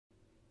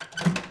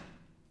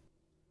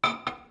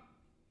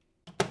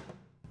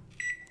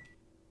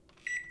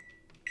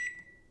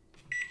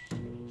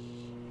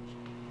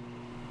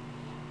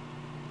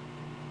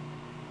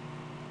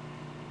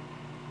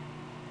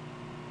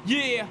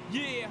Yeah,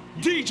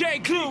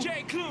 DJ Clue,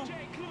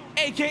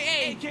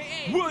 aka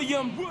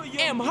William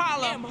M.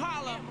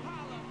 Holla,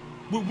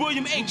 with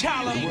William H.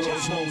 Holla,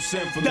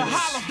 the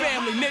Holla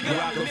family, nigga.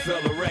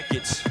 Rockefeller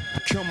Records.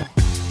 Come on.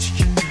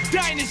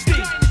 Dynasty,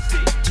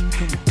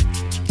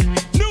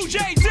 New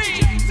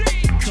Jay-Z,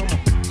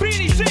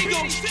 Beanie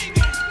Siegel,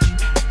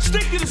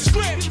 stick to the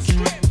script.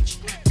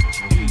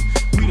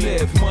 We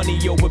live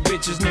money over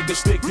bitches, nigga,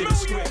 stick to the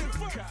script.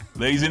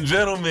 Ladies and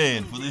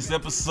gentlemen, for this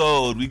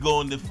episode, we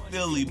going to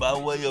Philly by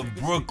way of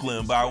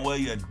Brooklyn, by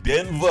way of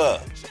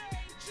Denver.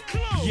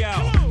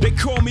 Yo, they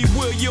call me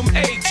William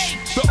H,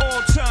 the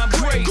all-time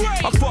great.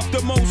 I fuck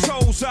the most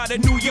hoes out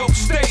of New York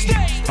State.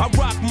 I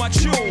rock my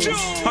jewels,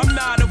 I'm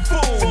not a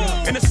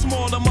fool. In the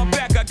small of my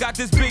back, I got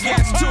this big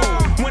ass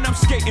tool. When I'm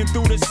skating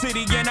through the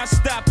city and I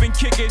stop and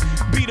kick it,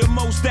 be the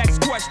most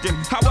asked question,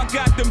 how I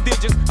got them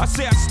digits. I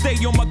say I stay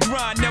on my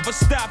grind, never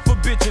stop for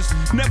bitches.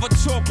 Never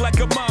talk like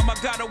a mom, I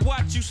gotta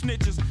watch you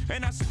snitches.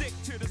 And I stick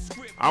to the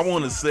script. I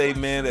want to say,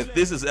 man, that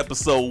this is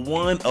episode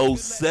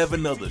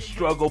 107 of the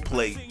Struggle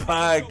Plate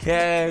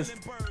Podcast.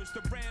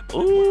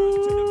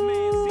 Ooh.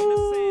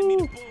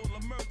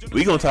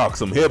 We gonna talk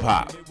some hip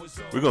hop.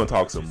 We're gonna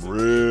talk some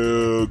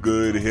real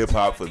good hip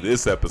hop for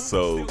this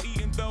episode.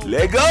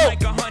 Let go.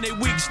 Like 100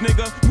 weeks,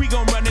 nigga, we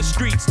gon' run the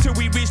streets till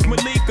we reach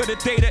Malik or the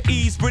day to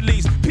ease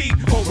release. Pete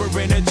over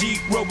in a Jeep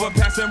Rover,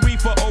 passing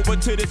reefer over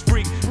to this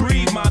freak.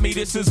 Breathe, mommy,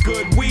 this is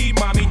good weed,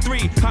 mommy.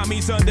 3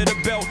 homies under the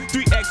belt,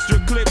 3 extra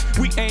clips.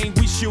 We aim,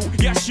 we shoot,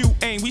 yeah, shoot,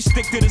 aim, we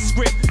stick to the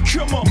script.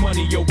 Come on,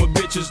 money over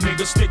bitches,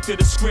 nigga, stick to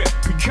the script.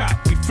 We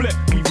cop, we flip,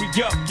 we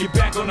re-up, get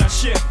back on our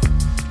shift.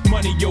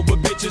 Money over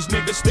bitches,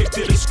 nigga, stick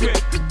to the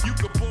script. You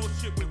can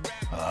bullshit with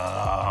rap.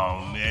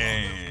 Oh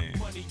man,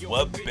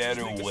 what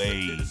better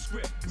way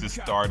to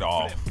start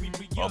off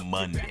a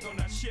Monday?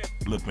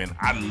 Look, man,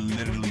 I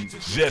literally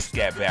just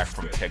got back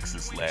from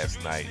Texas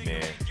last night,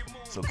 man.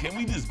 So can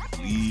we just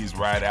please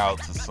ride out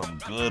to some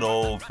good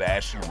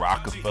old-fashioned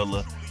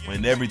Rockefeller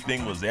when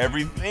everything was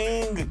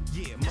everything?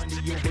 Yeah, money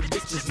over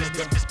bitches,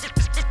 nigga.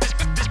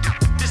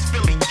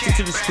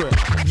 To the script.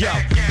 Yo,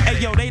 hey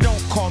yo, they don't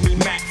call me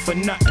Mac for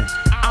nothing.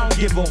 I don't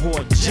give a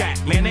whore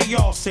jack, man. They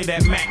all say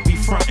that Mac be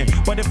frontin'.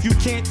 But if you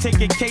can't take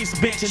a case,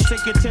 bitch, and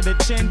take it to the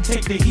chin,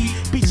 take the heat,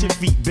 beat your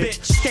feet,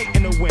 bitch. Skate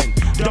in the wind,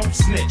 don't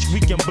snitch. We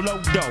can blow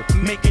dough,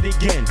 make it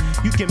again.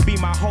 You can be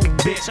my whole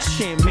bitch. I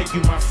can't make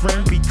you my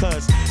friend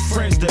because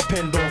friends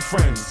depend on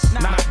friends,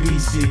 not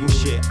BC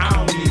shit. I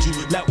don't need you.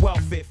 Let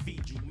welfare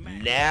feed you.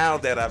 Now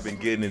that I've been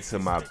getting into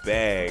my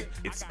bag,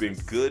 it's been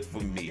good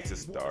for me to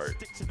start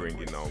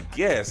bringing on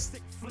guests,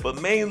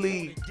 but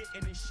mainly,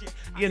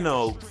 you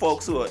know,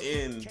 folks who are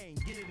in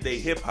the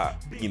hip hop,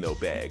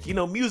 bag,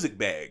 music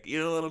bag, you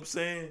know what I'm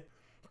saying?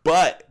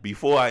 But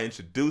before I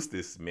introduce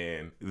this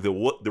man, the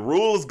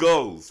rules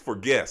goes for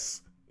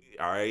guests,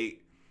 all right?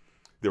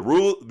 The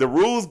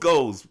rules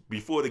goes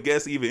before the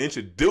guest even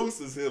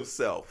introduces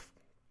himself.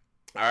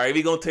 All right,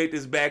 we're going to take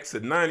this back to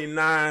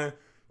 99,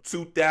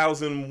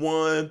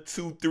 2001,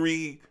 2,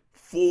 3,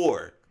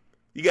 4.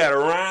 You got to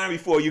rhyme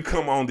before you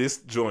come on this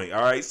joint,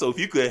 all right? So if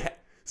you could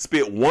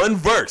spit one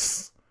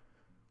verse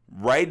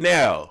right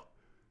now,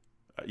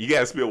 you got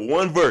to spit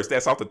one verse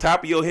that's off the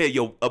top of your head,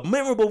 a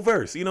memorable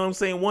verse, you know what I'm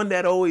saying? One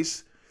that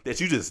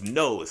you just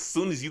know as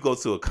soon as you go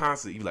to a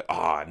concert, you're like, oh,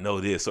 I know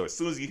this. Or as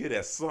soon as you hear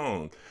that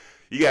song,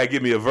 you got to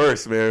give me a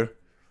verse, man.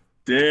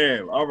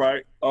 Damn, all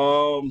right.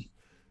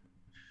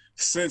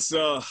 Since,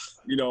 I'm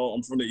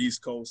from the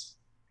East Coast,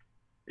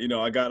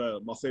 I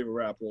got my favorite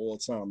rapper of all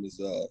time is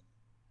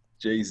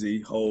Jay-Z,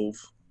 Hove.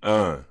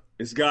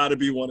 It's got to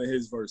be one of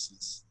his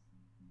verses.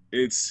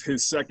 It's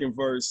his second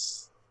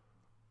verse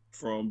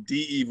from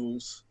D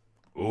Evils,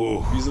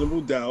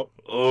 Reasonable Doubt.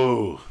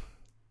 Oh,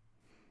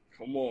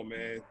 come on,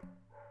 man.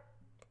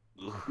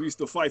 We used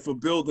to fight for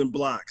building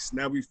blocks.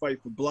 Now we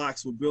fight for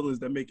blocks with buildings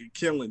that make it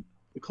killing.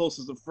 The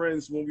closest of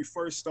friends when we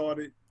first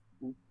started,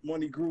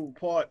 money grew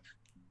apart.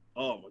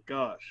 Oh my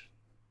gosh.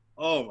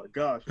 Hold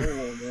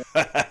on,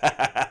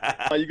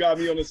 man. You got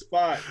me on the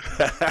spot.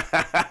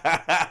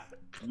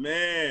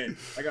 Man,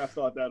 I gotta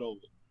start that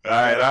over. All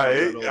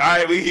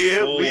right, we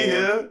here.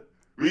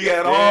 We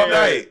got all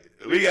night.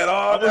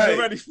 I wasn't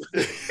ready for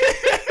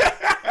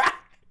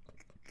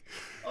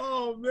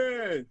Oh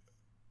man.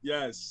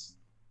 Yes.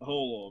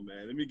 Hold on,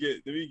 man. Let me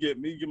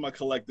get my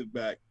collective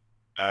back.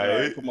 All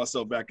right. Put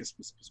myself back in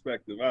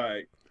perspective. All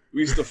right.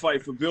 We used to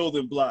fight for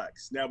building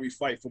blocks. Now we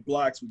fight for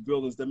blocks with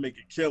buildings that make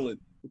it killing.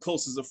 The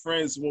closest of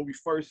friends when we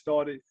first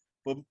started,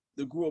 but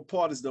the grew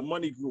apart as the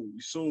money grew.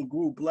 We soon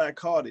grew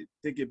black-hearted.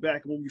 Think it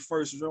back when we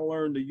first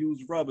learned to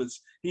use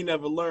rubbers. He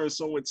never learned,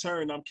 so in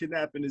turn, I'm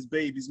kidnapping his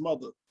baby's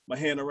mother. My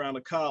hand around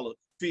the collar,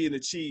 feeding the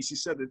cheese. She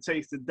said the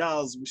taste of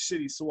dollars was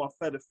shitty, so I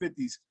fed her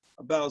 50s.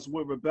 About his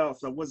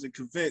whereabouts, I wasn't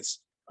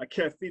convinced. I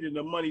kept feeding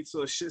the money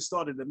till shit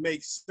started to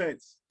make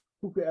sense.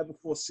 Who could ever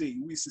foresee?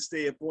 We used to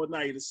stay up all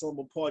night at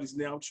summer parties.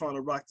 Now I'm trying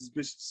to rock this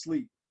bitch to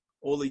sleep.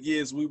 All the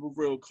years we were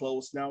real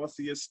close. Now I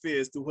see her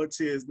fears through her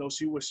tears. No,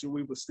 she wishing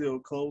we were still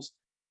close.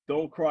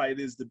 Don't cry, it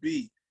is the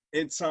be.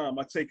 In time,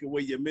 I take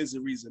away your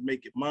miseries and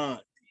make it mine.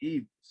 The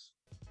evils.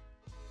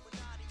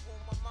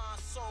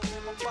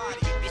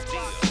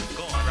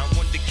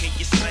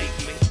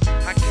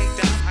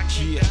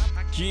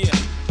 Yeah.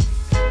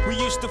 We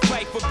used to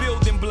fight for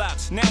building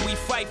blocks. Now we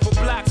fight for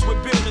blocks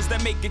with builders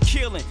that make a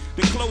killing.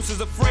 The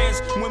closest of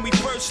friends when we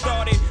first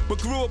started,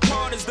 but grew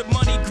apart as the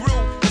money grew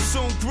and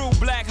soon grew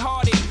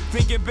black-hearted.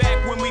 Thinking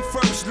back when we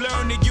first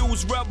learned to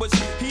use rubbers,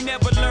 he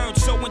never learned,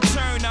 so in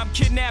turn I'm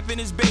kidnapping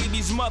his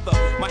baby's mother.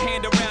 My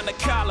hand around the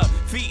collar,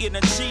 feet in the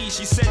cheese.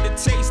 She said the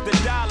taste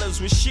of dollars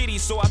was shitty,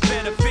 so I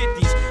fed her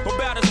 50s.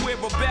 About his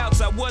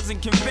whereabouts, I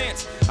wasn't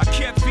convinced. I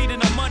kept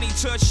feeding her money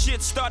till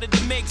shit started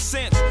to make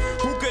sense.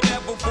 Who could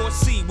ever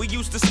foresee? We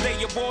used to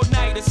stay up all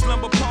night at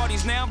slumber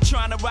parties. Now I'm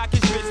trying to rock his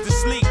bitch to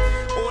sleep.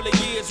 All the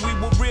years we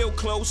were real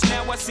close.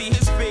 Now I see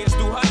his fears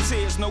through her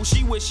tears. No,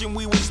 she wishing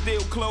we were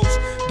still close.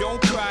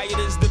 Don't cry, it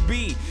is the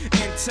beat.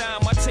 In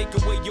time, I take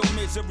away your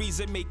miseries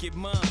and make it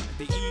mine.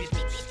 The evil.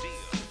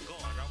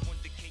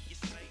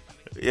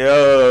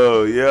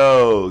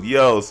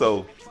 Yo.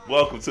 So,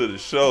 welcome to the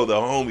show, the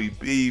homie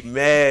B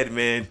Mad,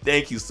 man.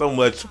 Thank you so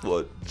much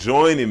for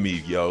joining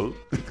me, yo.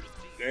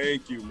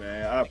 Thank you,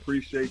 man. I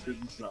appreciate this.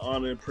 It's an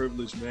honor and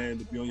privilege, man,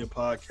 to be on your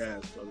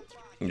podcast, brother.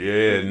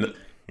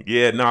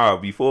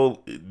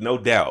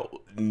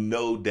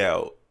 No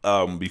doubt.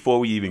 Before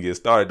we even get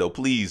started, though,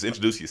 please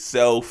introduce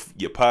yourself,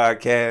 your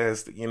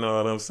podcast. You know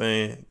what I'm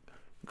saying?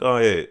 Go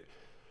ahead.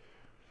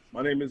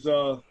 My name is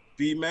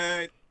B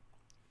Mad.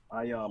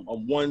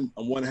 I'm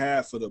one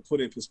half of the Put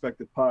in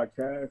Perspective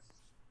podcast.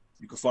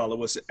 You can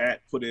follow us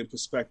at Put in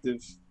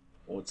Perspective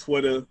on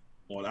Twitter,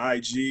 on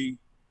IG.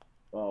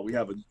 We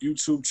have a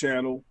YouTube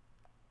channel,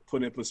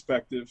 Put in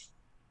Perspective.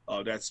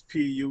 That's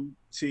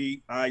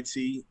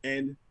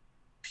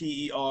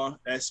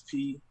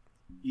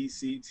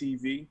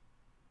PUTINPERSPECTV.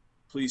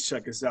 Please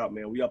check us out,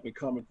 man. We up and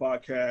coming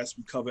podcast.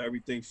 We cover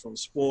everything from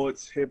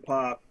sports, hip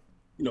hop,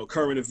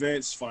 current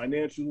events,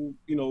 financial,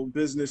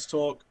 business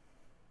talk.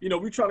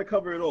 We try to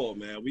cover it all,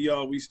 man.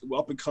 We're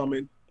up and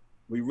coming.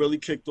 We really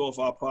kicked off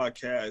our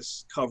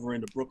podcast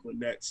covering the Brooklyn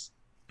Nets.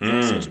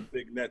 I'm such a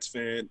big Nets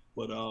fan,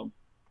 but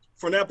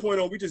from that point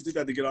on, we just did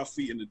that to get our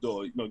feet in the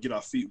door, get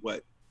our feet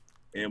wet.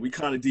 And we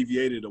kind of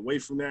deviated away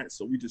from that.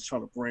 So we just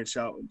trying to branch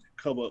out and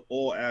cover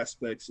all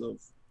aspects of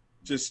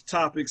just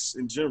topics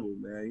in general,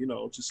 man,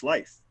 just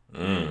life,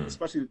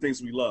 especially the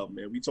things we love,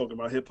 man. We talking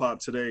about hip hop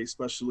today,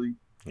 especially,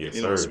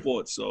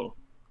 sports. So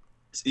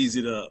it's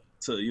easy to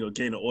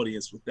gain an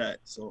audience with that.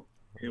 So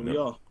here we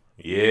are.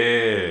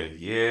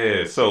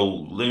 Yeah. So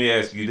let me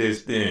ask you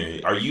this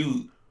then.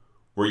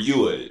 Were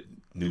you a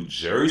New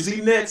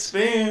Jersey Nets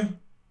fan?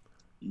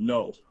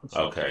 No.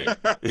 Okay.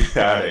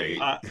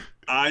 I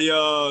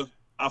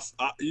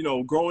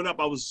growing up,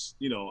 I was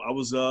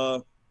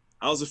a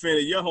fan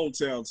of your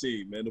hometown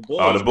team, man. The Bulls.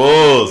 Oh, the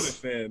Bulls.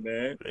 Fan,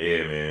 man.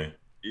 Yeah, man.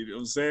 You know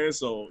what I'm saying?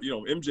 So,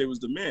 MJ was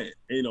the man.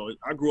 And,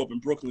 I grew up in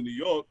Brooklyn, New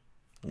York.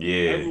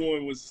 Yeah.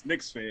 Everyone was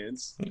Knicks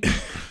fans.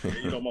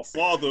 And, my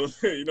father,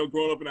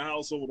 growing up in a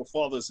household with a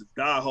father is a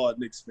diehard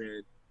Knicks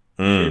fan.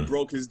 It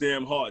broke his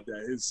damn heart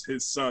that his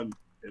son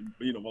and,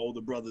 my older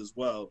brother as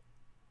well,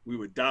 we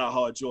were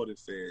diehard Jordan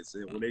fans.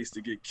 And when they used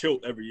to get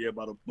killed every year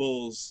by the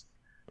Bulls,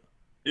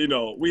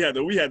 we had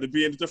to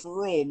be in a different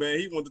room, man.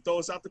 He wanted to throw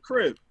us out the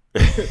crib.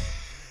 But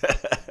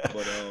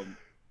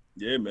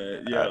yeah,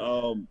 man.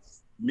 Yeah.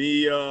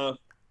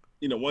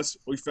 Once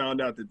we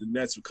found out that the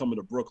Nets were coming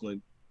to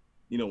Brooklyn,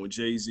 when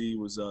Jay-Z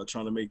was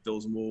trying to make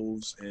those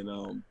moves and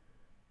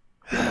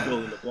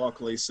building the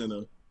Barclays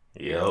Center.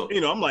 Yeah.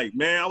 I'm like,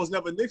 man, I was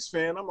never a Knicks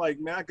fan. I'm like,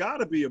 man, I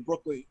gotta be a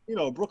Brooklyn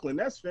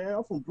Nets fan.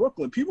 I'm from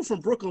Brooklyn. People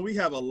from Brooklyn, we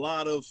have a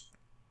lot of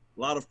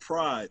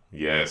pride.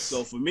 Yes.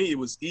 So for me, it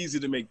was easy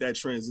to make that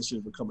transition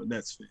to become a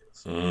Nets fan.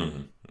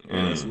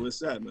 That's where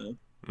it's at, man.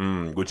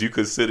 Would you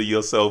consider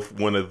yourself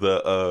one of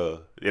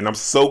the and I'm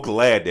so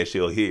glad that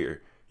you're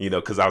here,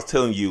 because I was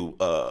telling you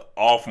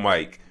off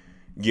mic,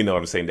 what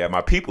I'm saying, that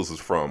my peoples is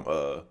from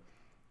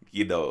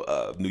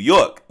New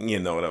York, you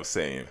know what I'm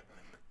saying?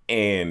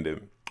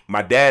 And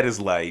my dad is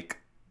like,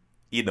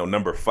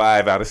 number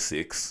 5 out of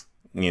 6,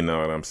 you know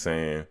what I'm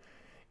saying?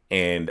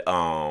 And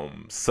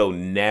so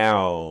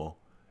now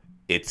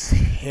it's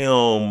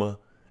him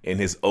and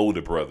his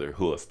older brother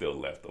who are still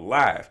left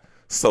alive.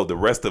 So the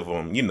rest of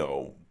them,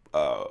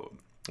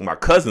 my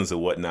cousins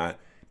and whatnot,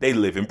 they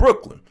live in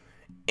Brooklyn.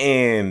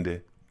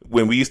 And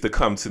when we used to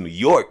come to New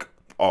York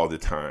all the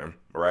time,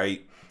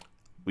 right?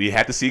 We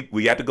had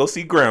to go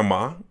see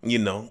grandma,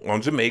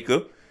 on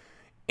Jamaica.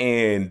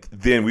 And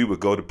then we would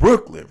go to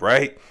Brooklyn,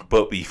 right?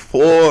 But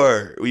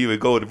before we would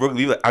go to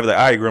Brooklyn, I'd be like,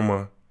 all right,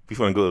 grandma, we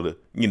want to go to,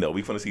 we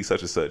want to see such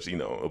and such,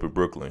 up in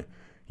Brooklyn.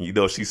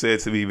 She said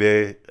to me,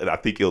 man, and I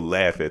think you'll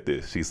laugh at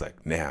this. She's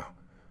like, now,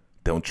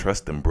 don't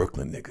trust them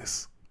Brooklyn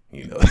niggas,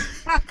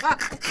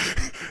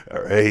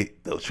 All right?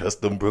 Don't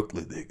trust them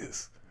Brooklyn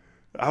niggas.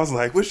 I was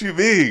like, what you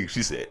mean?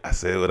 She said, I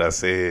said what I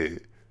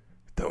said.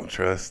 Don't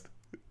trust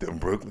them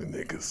Brooklyn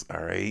niggas,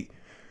 all right?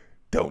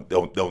 Don't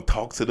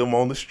talk to them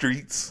on the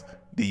streets.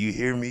 Do you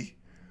hear me?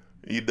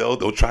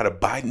 Don't try to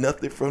buy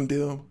nothing from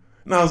them.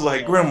 And I was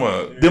like,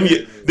 grandma, them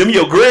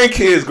your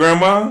grandkids,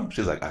 grandma.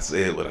 She's like, I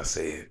said what I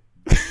said.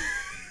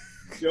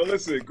 Yo,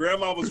 listen,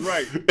 Grandma was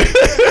right.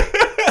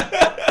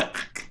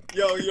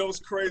 Yo, you know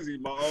what's crazy?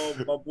 My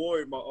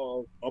boy,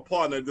 my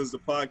partner that does the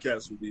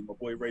podcast with me, my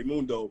boy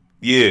Raymundo.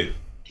 Yeah.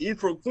 He's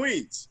from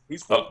Queens.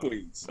 He's from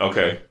Queens.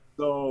 Okay.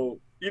 So,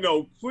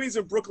 Queens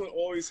and Brooklyn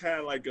always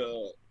had like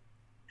a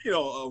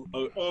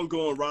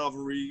ongoing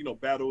rivalry,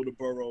 battle of the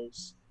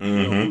boroughs.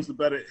 Mm-hmm. Who's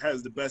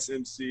has the best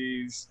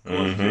MCs,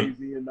 Mm-hmm.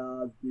 Jay-Z and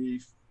Nas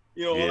beef,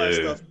 all that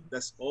stuff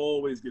that's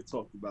always get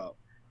talked about.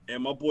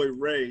 And my boy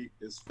Ray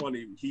is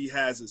funny. He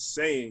has a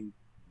saying.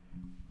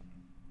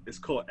 It's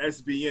called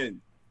SBN.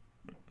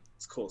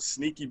 It's called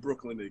sneaky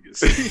Brooklyn niggas.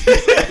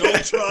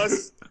 Don't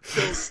trust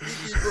those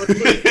sneaky Brooklyn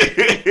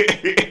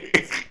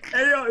niggas.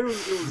 And it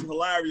was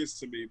hilarious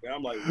to me, man.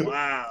 I'm like,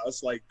 wow,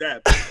 it's like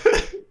that.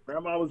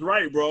 Grandma was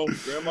right, bro.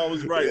 Grandma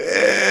was right.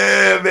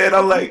 Yeah, man.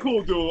 I'm like,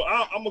 cool dude.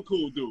 I'm a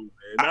cool dude,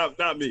 man.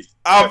 Not me.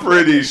 I'm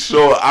pretty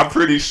sure.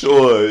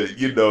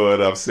 You know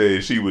what I'm saying.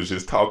 She was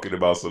just talking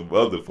about some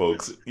other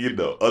folks,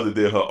 other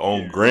than her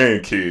own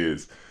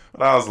grandkids.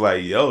 But I was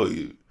like, yo,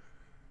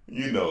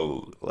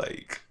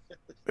 like.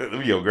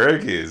 Your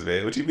grandkids,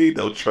 man. What you mean?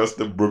 Don't trust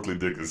them Brooklyn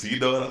niggas. You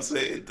know what I'm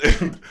saying?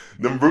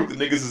 Them Brooklyn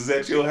niggas is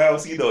at your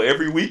house,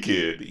 every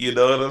weekend. You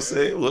know what I'm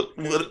saying?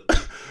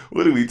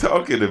 What are we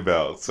talking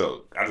about?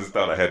 So I just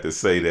thought I had to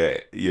say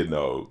that,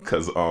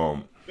 because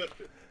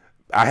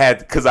I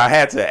had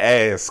to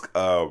ask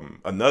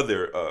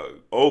another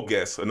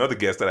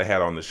guest that I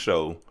had on the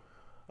show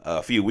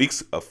about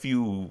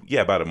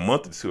a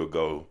month or two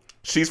ago.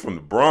 She's from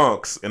the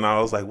Bronx, and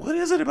I was like, what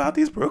is it about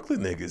these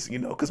Brooklyn niggas?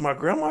 Because my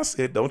grandma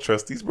said, don't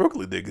trust these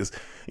Brooklyn niggas,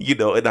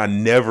 and I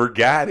never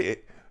got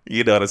it,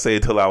 to say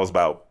until I was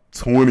about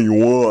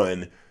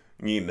 21,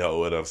 you know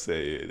what I'm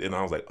saying? And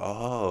I was like,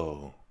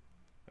 oh,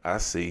 I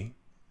see.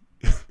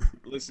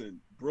 Listen,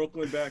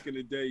 Brooklyn back in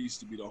the day used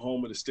to be the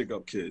home of the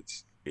stick-up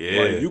kids.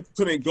 Yeah. Like, you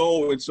couldn't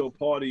go into a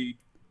party,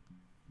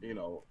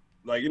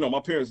 my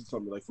parents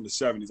told me, like, from the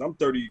 70s. I'm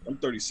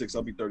 36,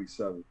 I'll be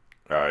 37.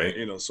 All right.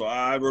 So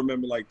I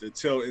remember like the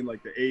tail in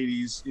like the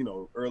 80s,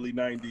 early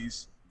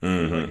 90s,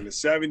 Mm-hmm. like in the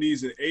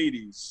 70s and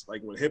 80s,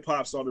 like when hip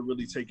hop started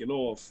really taking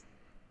off,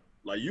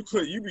 like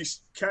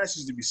cats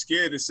used to be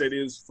scared to say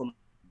this from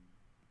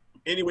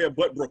anywhere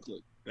but Brooklyn.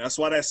 That's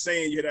why that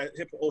saying, you hear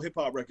that old hip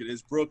hop record,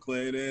 is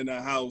Brooklyn in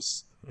the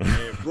house.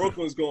 And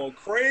Brooklyn's going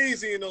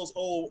crazy in those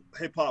old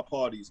hip hop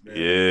parties, man.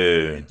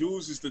 Yeah. And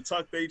dudes used to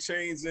tuck their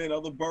chains in,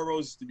 other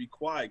boroughs used to be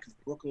quiet because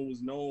Brooklyn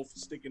was known for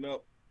sticking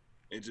up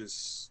and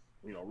just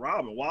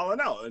robbing, wilding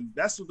out. And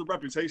that's what the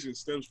reputation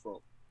stems from.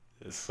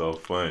 It's so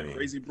funny.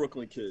 Crazy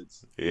Brooklyn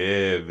kids.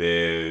 Yeah,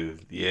 man.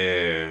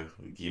 Yeah.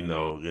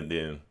 And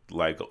then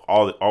like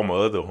all my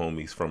other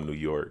homies from New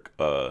York,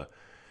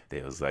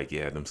 they was like,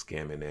 yeah, them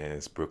scamming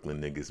ass Brooklyn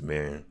niggas,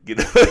 man.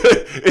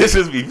 It's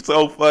just be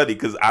so funny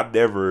because I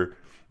never,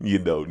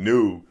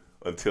 knew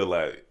until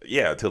I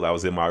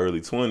was in my early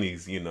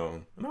 20s, and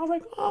I was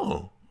like,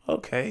 oh,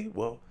 okay,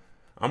 well,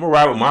 I'm gonna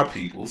ride with my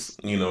peoples,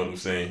 you know what I'm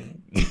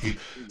saying?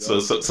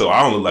 so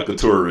I don't look like a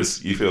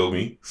tourist, you feel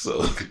me?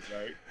 So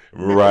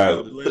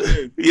right.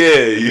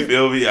 Yeah, you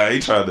feel me? I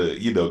ain't trying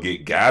to,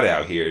 get got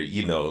out here,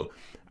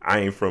 I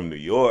ain't from New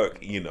York,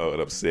 you know what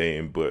I'm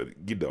saying? But,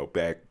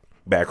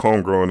 back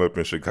home growing up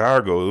in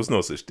Chicago, there was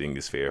no such thing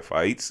as fair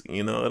fights,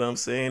 you know what I'm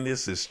saying?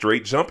 This is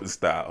straight jumping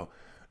style.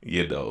 So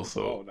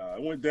oh no,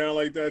 it went down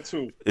like that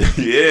too.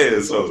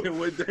 Yeah, so it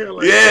went down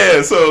like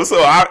that. So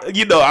I,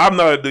 I'm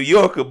not a New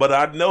Yorker, but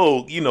I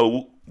know,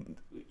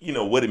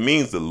 what it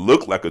means to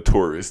look like a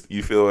tourist.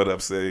 You feel what I'm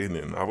saying?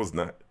 And I was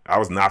not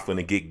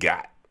finna get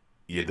got.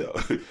 I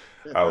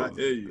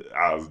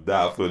was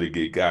not finna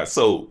get got.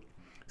 So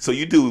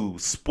you do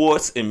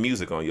sports and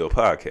music on your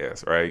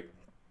podcast, right?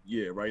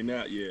 Yeah, right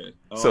now, yeah.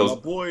 So my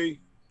boy,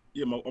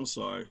 I'm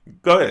sorry.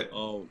 Go ahead.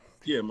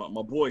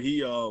 My boy,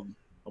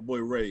 my boy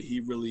Ray,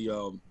 he's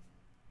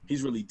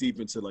really deep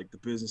into like the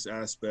business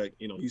aspect.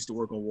 He used to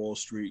work on Wall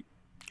Street.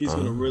 He's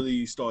gonna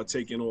really start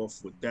taking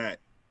off with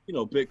that.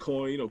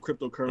 Bitcoin,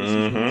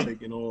 cryptocurrency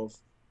taking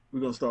off.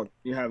 We're gonna start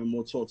having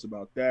more talks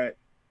about that.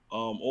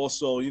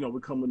 Also, we're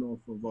coming off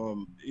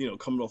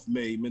of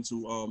May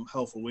Mental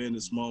Health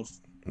Awareness Month.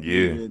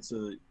 Yeah.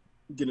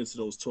 Get into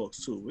those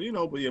talks too.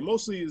 But yeah,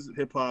 mostly is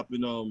hip hop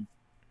and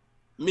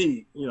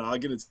me. I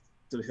get into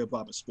the hip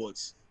hop and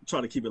sports. I'm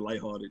trying to keep it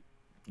lighthearted.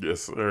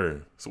 Yes,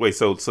 sir. So wait,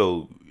 so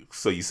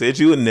you said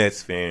you a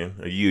Nets fan.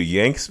 Are you a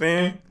Yanks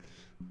fan?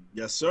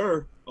 Yes,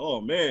 sir.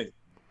 Oh man,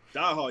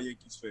 diehard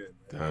Yankees fan.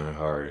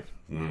 Diehard.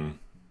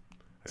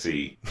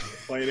 See,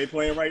 they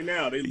playing right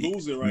now. They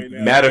losing right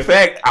now. Matter of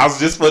fact, I was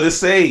just going to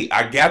say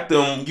I got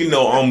them,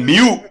 on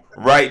mute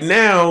right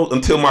now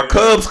until my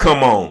Cubs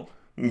come on.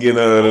 You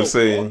know what I'm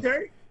saying?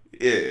 Okay.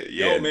 Yeah.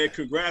 Yo, man,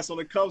 congrats on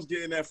the Cubs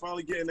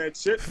finally getting that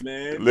chip,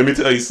 man. Let me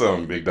tell you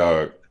something, big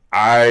dog.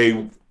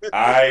 I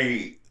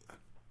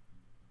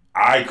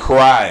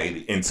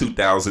cried in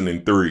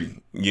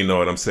 2003. You know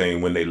what I'm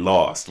saying? When they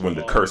lost, when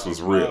the curse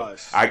was real.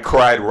 Gosh. I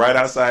cried right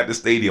outside the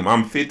stadium.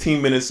 I'm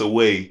 15 minutes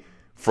away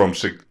from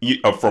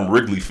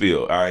Wrigley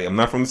Field. All right, I'm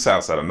not from the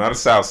South Side. I'm not a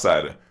South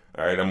Sider.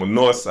 All right, I'm a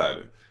North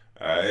Sider.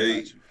 All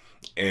right,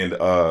 and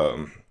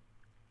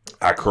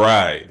I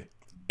cried.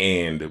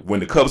 And when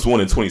the Cubs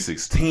won in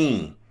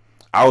 2016,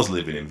 I was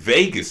living in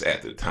Vegas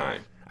at the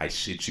time. I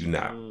shit you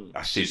not.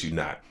 I shit you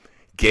not.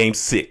 Game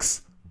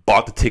 6,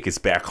 bought the tickets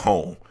back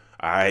home.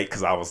 All right,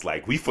 because I was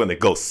like, we finna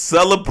go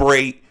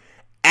celebrate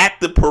at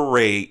the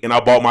parade, and I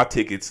bought my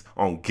tickets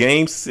on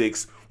Game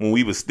 6 when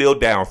we was still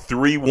down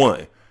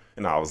 3-1.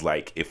 And I was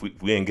like, if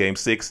we in Game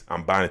 6,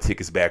 I'm buying the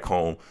tickets back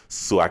home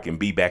so I can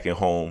be back at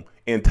home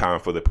in time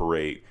for the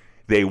parade.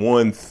 They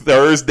won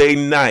Thursday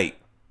night,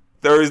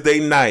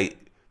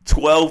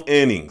 12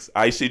 innings.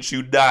 I shit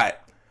you not.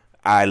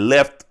 I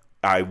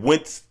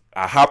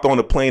hopped on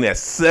the plane at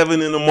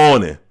 7 in the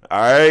morning. All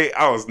right,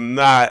 I was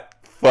not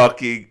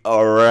fucking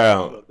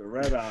around. The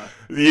red eye.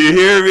 You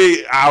hear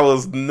me? I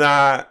was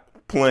not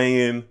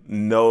playing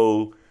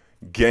no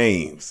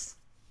games.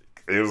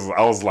 I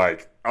was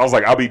like,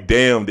 I'll be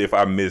damned if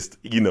I missed,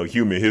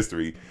 human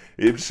history.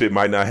 This shit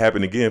might not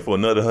happen again for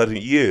another 100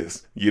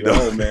 years.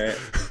 Yo, man.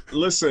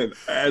 Listen,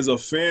 as a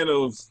fan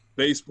of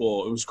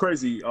baseball, it was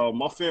crazy.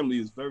 My family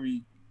is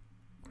very,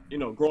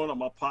 growing up,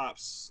 my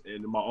pops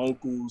and my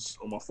uncles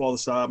on my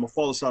father's side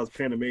is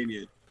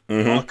Panamanian.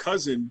 Mm-hmm. My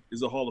cousin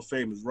is a Hall of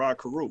Famer, Rod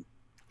Carew.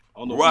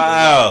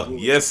 Wow.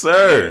 Yes,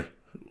 sir.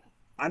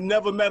 I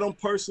never met him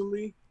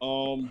personally.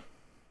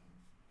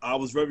 I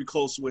was very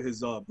close with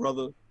his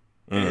brother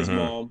and his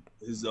mom.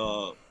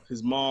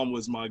 His mom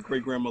was my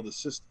great grandmother's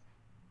sister,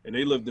 and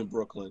they lived in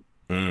Brooklyn.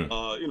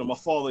 My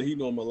father, he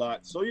knew him a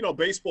lot. So,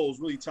 baseball was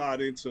really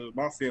tied into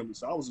my family.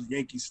 So I was a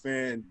Yankees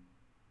fan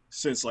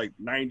since like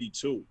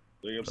 92. You know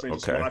what I'm saying?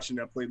 Okay. Just watching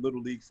that, play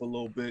Little League for a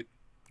little bit.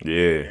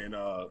 Yeah. And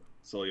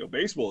so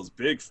baseball is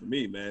big for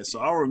me, man. So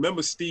I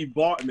remember Steve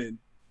Bartman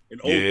in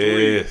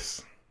 03.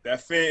 Yes.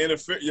 That fan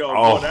interference,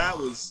 Oh. that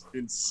was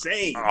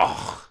insane.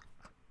 Oh.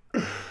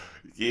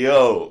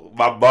 Yo,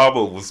 my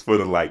mama was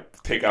finna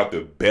take out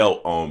the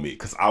belt on me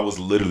because I was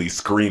literally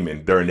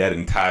screaming during that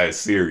entire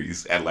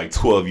series at like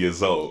 12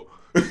 years old.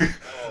 Oh,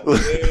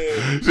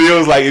 man. She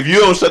was like, if you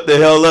don't shut the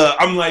hell up,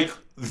 I'm like,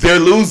 they're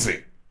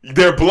losing.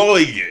 They're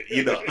blowing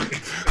it,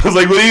 I was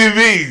like, what do you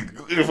mean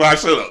if I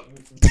shut up?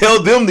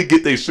 Tell them to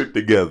get their shit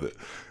together.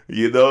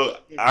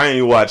 I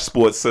ain't watched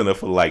Sports Center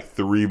for like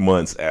 3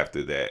 months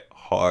after that.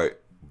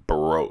 Heart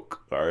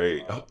broke. All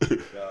right. Oh,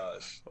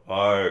 gosh.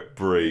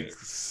 Heartbreak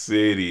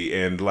City.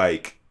 And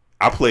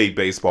I played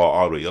baseball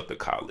all the way up to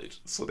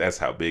college. So that's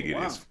how big it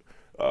is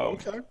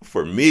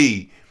for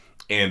me.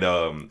 And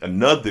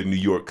another New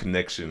York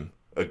connection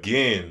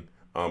again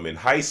in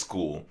high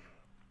school.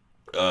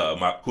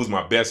 Who's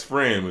my best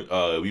friend.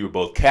 We were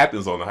both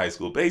captains on the high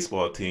school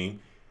baseball team.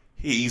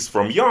 He's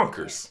from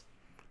Yonkers,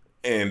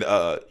 and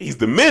he's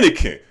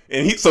Dominican,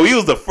 and he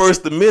was the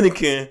first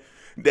Dominican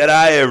that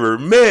I ever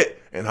met,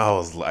 and I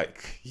was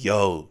like,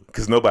 yo,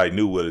 because nobody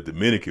knew what a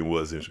Dominican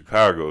was in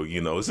Chicago.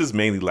 It's just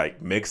mainly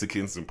like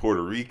Mexicans and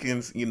Puerto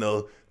Ricans.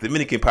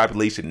 Dominican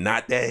population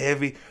not that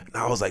heavy, and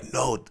I was like,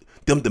 no.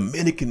 Them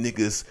Dominican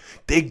niggas,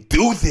 they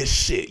do this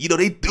shit.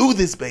 They do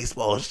this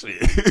baseball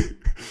shit.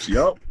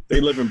 Yep.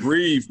 They live and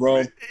breathe, bro.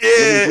 Yeah.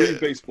 Live and breathe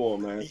baseball,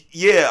 man.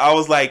 Yeah, I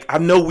was like, I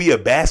know we a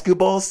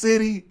basketball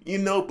city,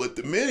 but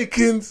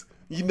Dominicans,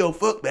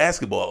 fuck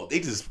basketball.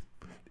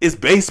 It's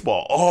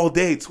baseball all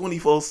day,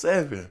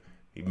 24/7.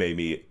 He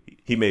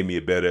made me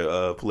a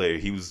better player.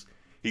 He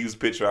was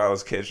pitcher, I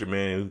was catcher,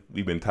 man.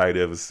 We've been tight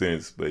ever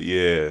since. But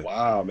yeah.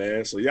 Wow,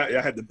 man. So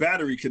y'all had the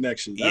battery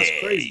connection. That's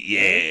crazy.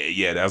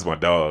 Yeah. That's my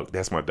dog.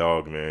 That's my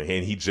dog, man.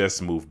 And he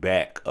just moved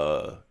back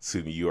to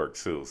New York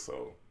too.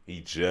 So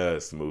he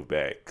just moved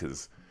back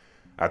because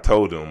I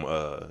told him,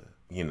 I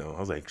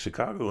was like,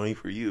 Chicago ain't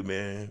for you,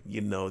 man.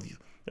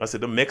 I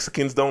said the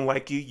Mexicans don't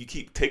like you. You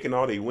keep taking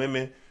all their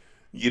women.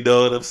 You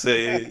know what I'm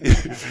saying?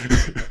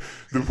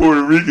 The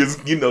Puerto Ricans,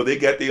 they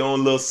got their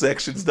own little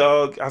sections,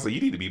 dog. I said,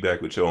 you need to be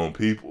back with your own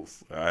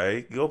peoples, all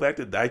right? Go back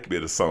to Dyke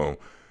song.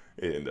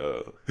 And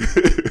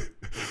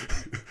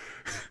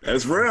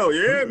that's real,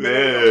 yeah,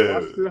 man. Yeah.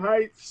 Washington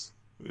Heights.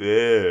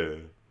 Yeah.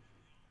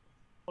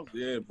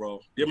 Yeah, bro.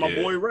 Yeah, my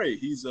boy Ray,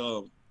 he's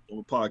on a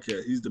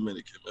podcast. He's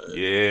Dominican, man.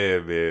 Yeah,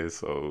 man.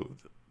 So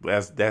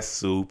that's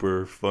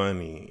super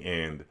funny.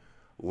 And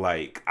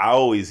I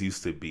always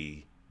used to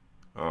be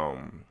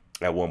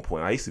at one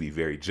point, I used to be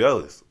very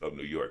jealous of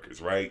New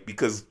Yorkers, right?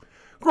 Because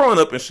growing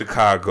up in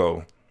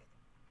Chicago,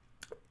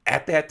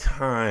 at that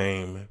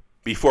time,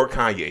 before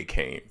Kanye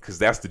came, because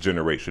that's the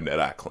generation that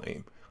I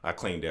claim. I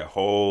claim that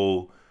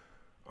whole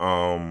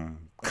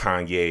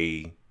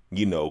Kanye,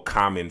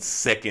 Common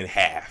second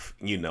half,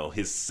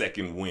 his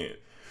second win.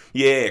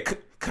 Yeah,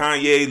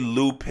 Kanye,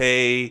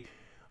 Lupe,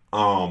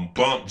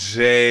 Bump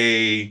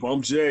J.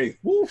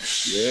 Woo.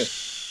 Yeah.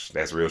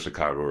 That's real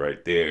Chicago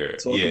right there.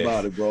 Talk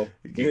about it, bro.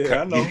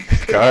 Yeah, I know.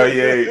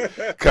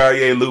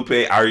 Kanye,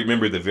 Lupe. I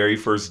remember the very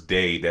first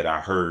day that I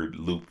heard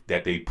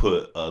that they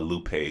put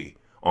Lupe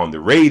on the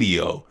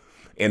radio,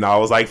 and I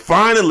was like,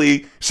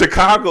 finally,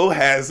 Chicago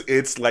has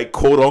its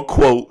quote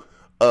unquote,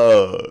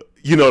 what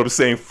I'm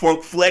saying,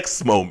 funk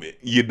flex moment.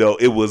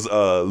 It was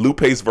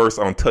Lupe's verse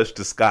on "Touch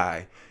the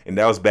Sky," and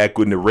that was back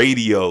when the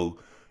radio,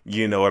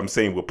 you know what I'm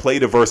saying, would play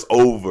the verse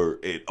over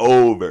and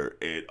over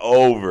and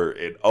over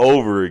and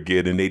over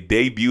again, and they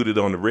debuted it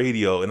on the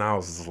radio, and I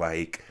was just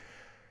like,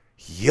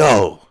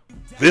 yo,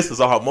 this is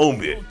our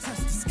moment.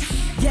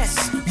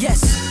 Yes,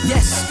 yes,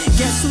 yes.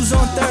 Guess who's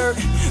on third?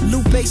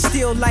 Lupe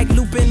still like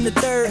Lupe in the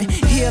third.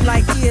 Here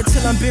like here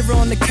till I'm bitter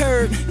on the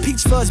curb.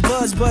 Peach fuzz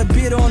buzz, but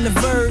bitter on the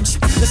verge.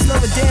 Let's slow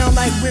it down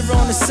like we're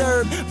on the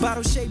serve.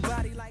 Bottle shaped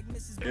body like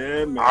Mrs.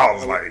 Yeah, man. I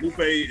was like,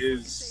 Lupe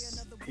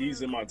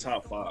he's in my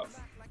top 5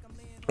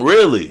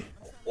 really?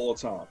 all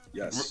time.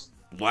 Yes.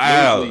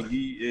 Wow. Literally,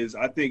 he is.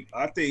 I think.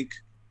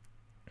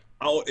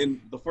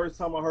 And the first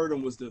time I heard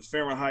him was the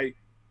Fahrenheit.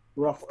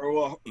 Rough.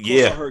 Well, of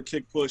course I heard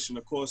Kick Push, and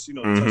of course, you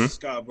know, Touch the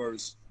Sky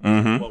verse.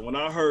 But when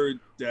I heard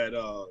that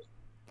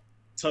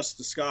Touch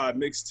the Sky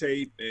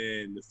mixtape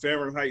and the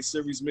Fahrenheit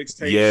series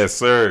mixtape, Yes,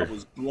 sir. I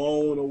was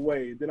blown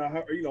away. Then I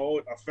heard, you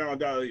know, I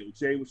found out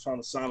Jay was trying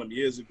to sign him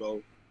years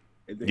ago,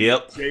 and then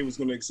Jay was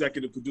going to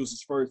executive produce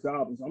his first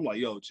album. I'm like,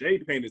 yo, Jay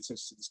paying attention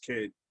to this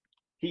kid.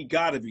 He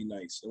got to be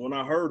nice. And when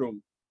I heard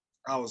him,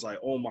 I was like,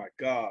 oh my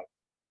God,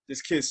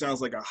 this kid sounds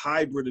like a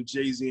hybrid of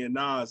Jay-Z and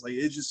Nas. Like,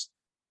 it just,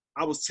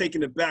 I was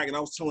taking it back, and I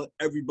was telling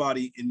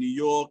everybody in New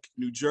York,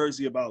 New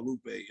Jersey about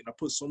Lupe, and I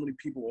put so many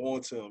people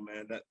onto him,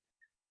 man, that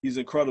he's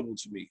incredible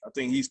to me. I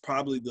think he's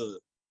probably the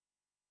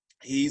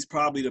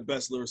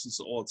best lyricist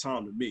of all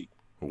time to me.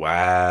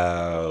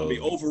 Wow. I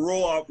mean,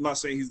 overall, I'm not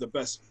saying he's the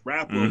best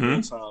rapper of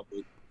all time,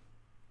 but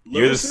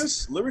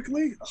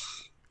lyrically,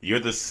 you're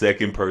the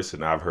second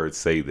person I've heard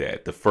say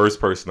that. The first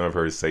person I've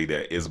heard say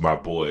that is my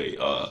boy,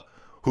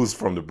 who's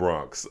from the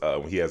Bronx.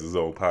 He has his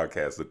own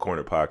podcast, the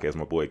Corner Podcast.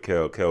 My boy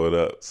Kel it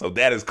up. So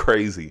that is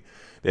crazy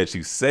that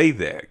you say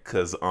that,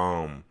 because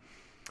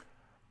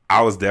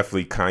I was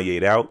definitely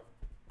Kanye'd out.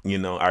 You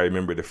know, I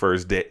remember the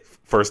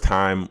first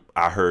time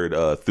I heard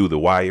Through the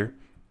Wire.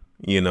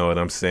 You know what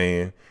I'm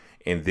saying?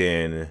 And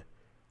then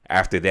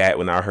after that,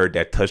 when I heard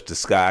that Touch the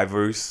Sky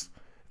verse,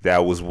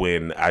 that was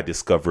when I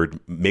discovered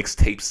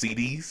mixtape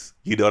CDs.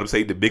 You know what I'm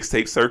saying? The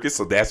mixtape circuit.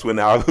 So that's when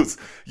I was,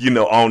 you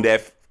know, on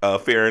that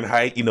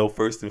Fahrenheit, you know,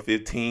 1st and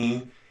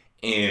 15.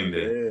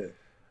 And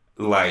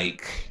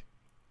like,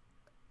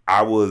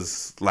 I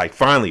was like,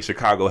 finally,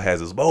 Chicago has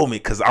this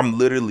moment, because I'm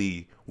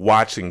literally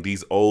watching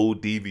these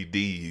old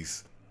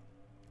DVDs,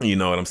 you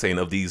know what I'm saying,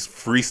 of these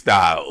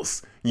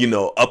freestyles, you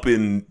know, up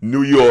in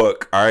New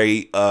York. All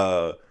right.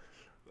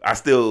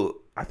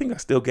 I think I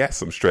still got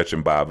some Stretch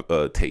and Bob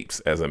tapes,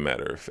 as a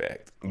matter of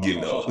fact.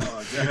 You know.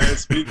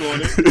 Speak on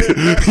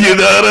it. You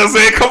know what I'm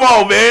saying? Come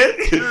on, man.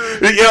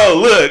 Yo,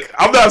 look,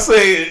 I'm not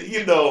saying,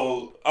 you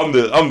know, I'm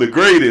the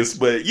greatest,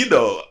 but, you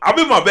know, I'm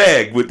in my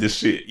bag with this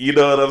shit. You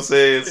know what I'm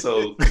saying?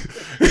 So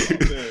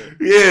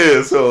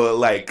yeah, so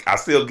like I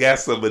still got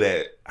some of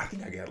that. I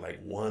think I got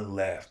like one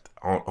left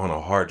on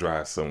a hard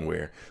drive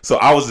somewhere. So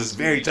I was just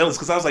very jealous,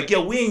 because I was like,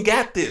 yo, we ain't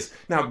got this.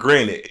 Now,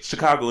 granted,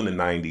 Chicago in the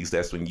 90s,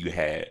 that's when you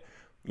had,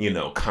 you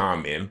know,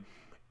 Common,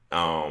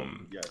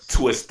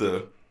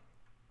 Twista,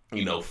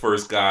 you know,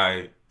 first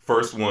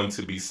one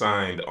to be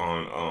signed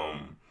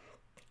on,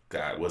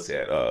 God, what's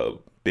that?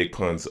 Big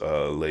Pun's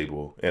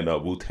label, and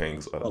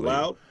Wu-Tang's label.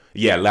 Loud?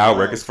 Yeah, Loud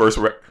Records, first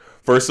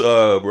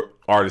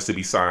artist to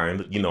be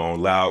signed, you know, on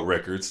Loud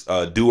Records.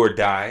 Do or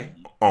Die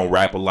on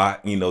Rap A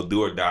Lot. You know,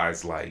 Do or Die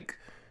is like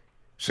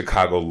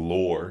Chicago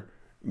lore,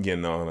 you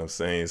know what I'm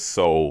saying?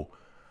 So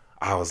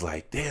I was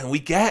like, damn, we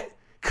got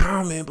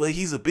Common, but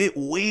he's a bit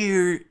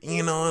weird,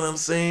 you know what I'm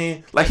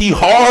saying? Like, he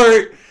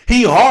hard.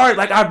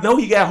 Like, I know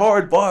he got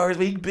hard bars,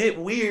 but he a bit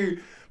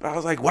weird. But I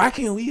was like, why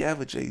can't we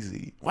have a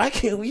Jay-Z? Why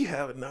can't we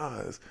have a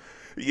Nas?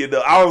 You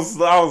know, I was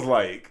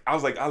like,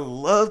 I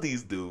love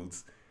these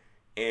dudes.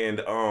 And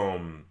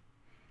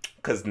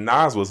because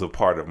Nas was a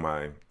part of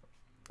my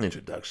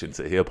introduction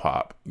to hip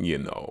hop, you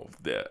know,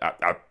 that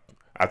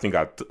I think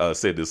I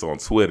said this on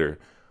Twitter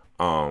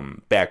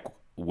back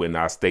when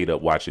I stayed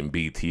up watching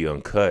BT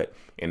Uncut,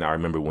 and I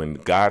remember when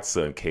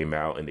Godson came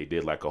out and they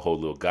did like a whole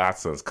little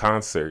Godson's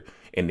concert,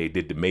 and they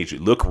did the Major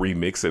Look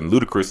remix, and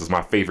Ludacris was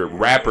my favorite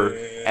rapper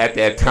at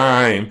that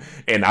time,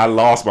 and I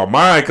lost my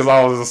mind, because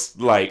I was just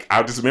like,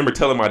 I just remember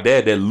telling my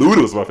dad that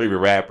Luda was my favorite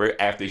rapper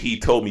after he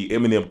told me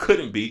Eminem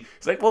couldn't be.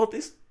 It's like, well,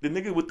 the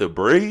nigga with the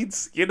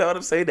braids, you know what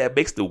I'm saying, that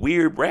makes the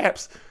weird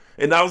raps.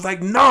 And I was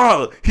like,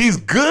 no, he's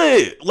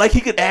good. Like, he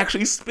could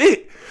actually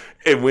spit.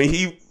 And when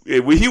he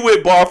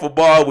went bar for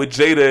bar with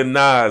Jada and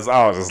Nas,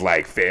 I was just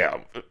like,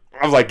 fam.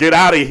 I was like, get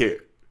out of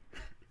here.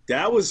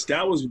 That was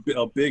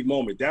a big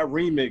moment. That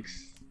remix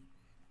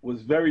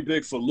was very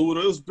big for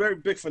Luda. It was very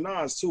big for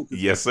Nas too.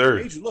 Yes, sir.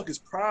 Major Look is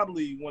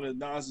probably one of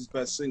Nas's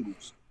best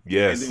singles.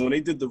 Yes. And then when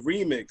they did the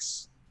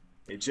remix,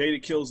 and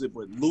Jada kills it,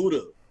 but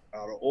Luda,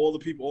 out of all the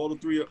people, all the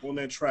three on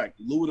that track,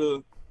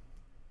 Luda,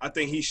 I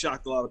think he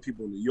shocked a lot of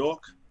people in New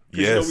York.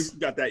 Yes. You know, we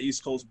got that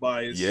East Coast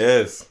bias.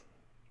 Yes.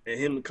 And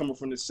him coming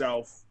from the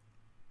South.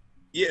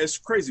 Yeah, it's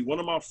crazy. One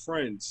of my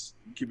friends,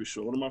 keep it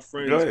short, one of my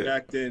friends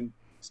back then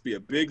used to be a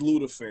big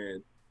Luda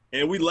fan.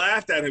 And we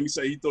laughed at him. He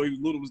said he thought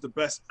Luda was the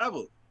best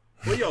ever.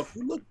 But yo, if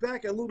you look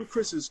back at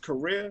Ludacris's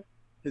career,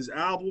 his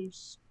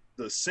albums,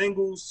 the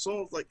singles,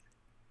 songs, like,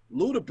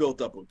 Luda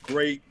built up a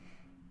great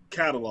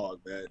catalog,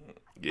 man.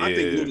 Yeah. I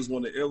think Luda's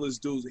one of the illest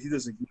dudes. He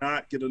does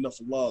not get enough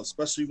love,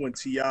 especially when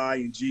T.I.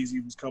 and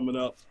Jeezy was coming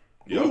up.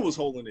 Yep. Luda was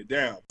holding it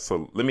down.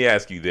 So let me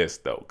ask you this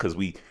though, because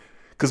we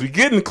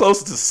getting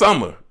closer to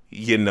summer,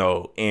 you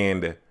know,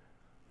 and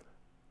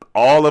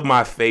all of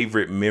my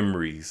favorite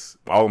memories,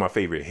 all of my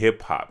favorite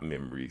hip hop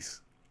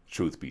memories,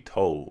 truth be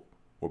told,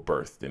 were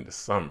birthed in the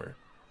summer.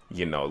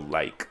 You know,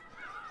 like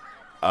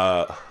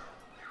the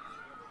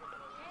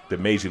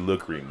Major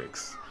Look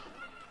remix.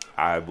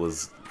 I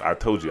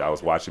told you I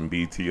was watching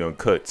BT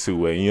Uncut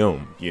 2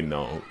 a.m., you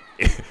know,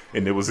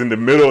 and it was in the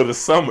middle of the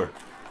summer,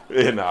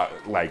 and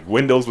like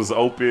windows was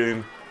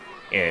open,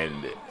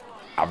 and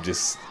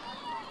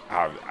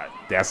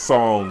that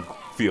song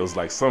feels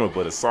like summer.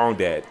 But a song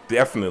that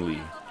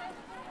definitely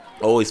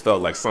always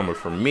felt like summer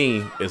for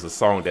me is a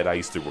song that I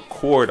used to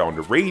record on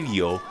the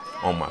radio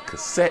on my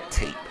cassette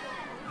tape,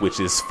 which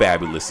is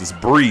Fabulous's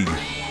Breathe.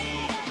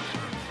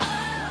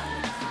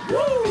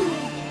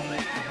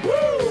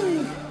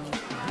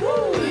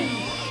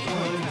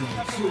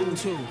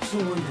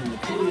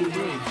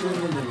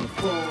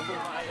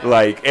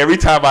 Like every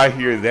time I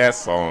hear that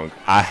song,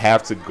 I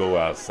have to go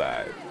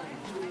outside.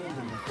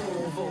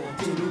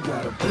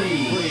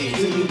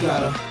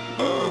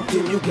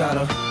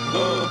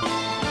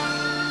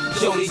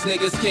 Yo, these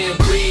niggas can't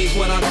breathe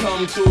when I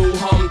come through.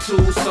 Hum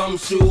to some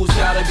shoes,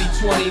 gotta be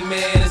 20,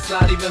 man. It's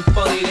not even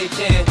funny, they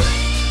can't.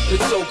 The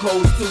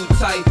chokehold's too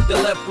tight, the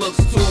left looks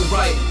too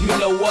right. You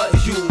know what?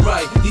 You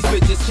right. These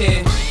bitches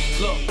can't.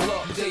 Look,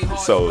 they hard.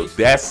 So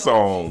that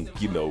song,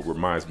 you know,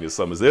 reminds me of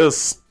summer. Is there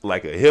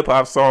like a hip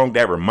hop song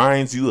that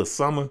reminds you of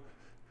summer?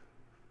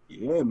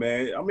 Yeah,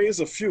 man. I mean, it's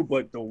a few,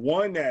 but the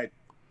one that,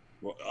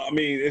 I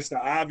mean, it's the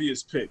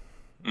obvious pick.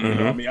 Mm-hmm. You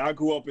know, I mean, I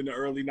grew up in the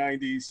early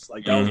 90s.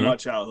 Like, that was my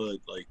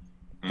childhood. Like,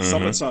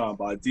 Summertime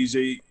by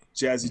DJ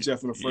Jazzy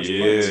Jeff and the Fresh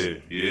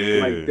Prince.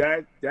 Yeah.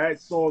 Like,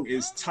 that song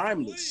is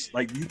timeless.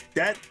 Like,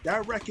 that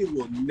record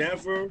will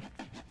never,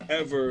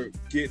 ever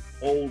get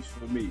old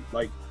for me.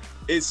 Like,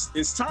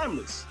 it's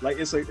timeless. Like,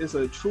 it's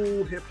a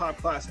true hip-hop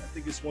classic. I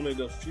think it's one of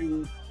the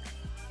few.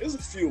 There's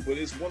a few, but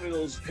it's one of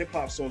those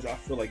hip-hop songs I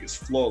feel like it's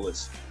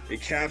flawless.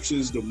 It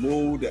captures the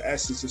mood, the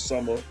essence of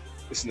summer.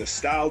 It's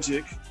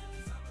nostalgic.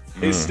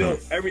 It's still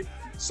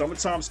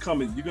summertime's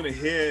coming. You're gonna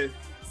hear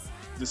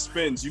the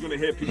spins. You're gonna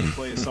hear people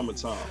playing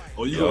Summertime,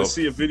 or you're gonna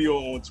see a video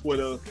on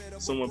Twitter,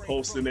 someone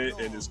posting it,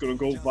 and it's gonna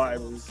go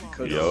viral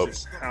because of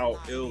just how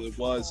ill it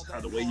was, how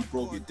the way he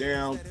broke it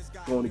down.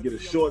 Going to get a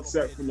short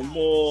set from the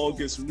mall,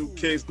 get some new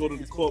kicks, go to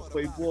the court,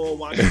 play ball,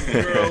 watch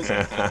the girls,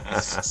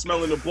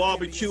 smelling the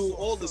barbecue,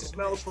 all the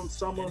smells from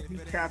summer. He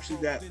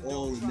captured that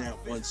all in that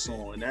one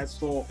song, and that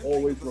song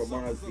always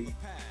reminds me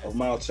of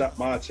my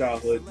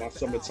childhood, my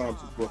summertime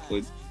to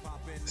Brooklyn.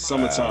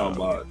 Summertime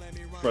by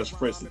Fresh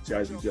Prince and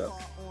Jazzy Jeff.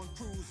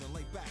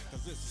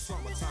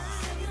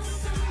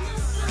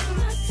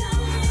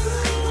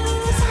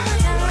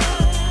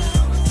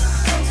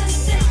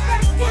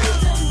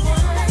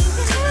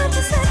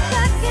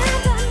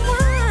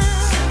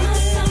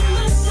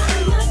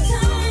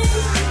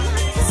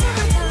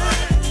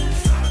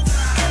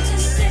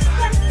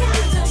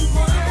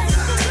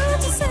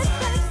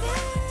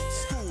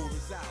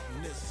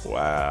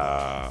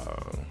 Wow.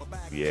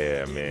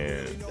 Yeah,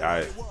 man.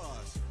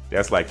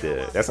 That's like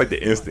the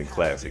instant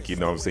classic, you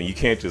know what I'm saying? You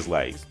can't just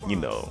like, you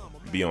know,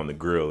 be on the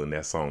grill and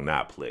that song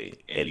not play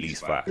at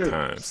least 5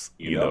 times.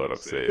 You know what I'm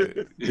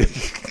saying?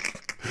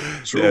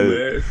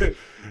 True, man.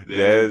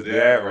 That's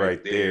that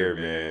right there,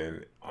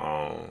 man.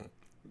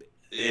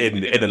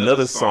 And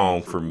another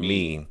song for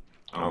me,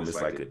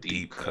 it's like a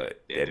deep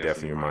cut that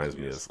definitely reminds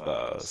me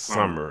of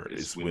summer.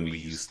 Is when we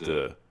used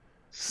to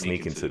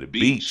sneak into the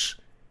beach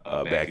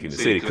back in the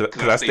city,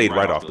 because I stayed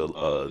right off the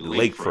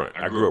lakefront.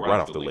 I grew up right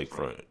off the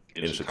lakefront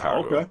in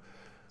Chicago. Okay.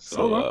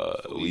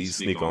 So we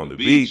sneak on the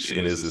beach,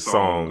 and there's this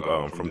song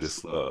from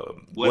this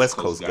West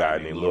Coast guy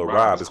named Lil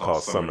Rob. It's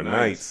called Summer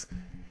Nights.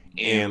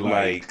 And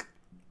like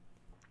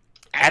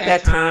at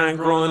that time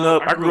growing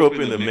up, I grew up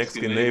in the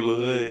Mexican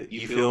neighborhood,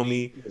 you feel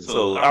me?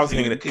 So I was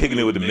kicking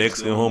it with the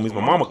Mexican homies.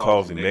 My mama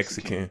calls me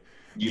Mexican.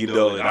 You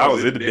know, and I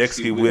was in the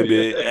Mexican with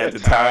it at the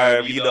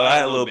time. You know, I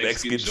had a little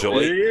Mexican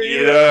joint.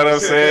 You know what I'm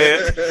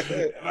saying?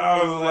 And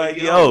I was like,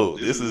 yo,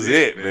 this is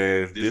it,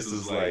 man. This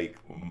is like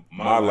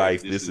my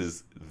life. This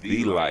is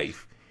the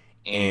life.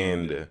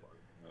 And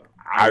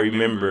I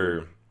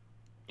remember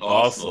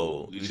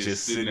also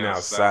just sitting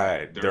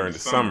outside during the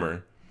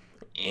summer,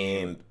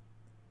 and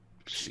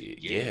shit,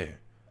 yeah.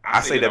 I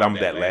say that I'm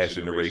that last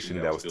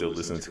generation that was still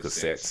listening to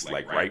cassettes,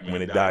 like right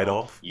when it died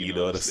off. You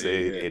know what I'm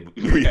saying?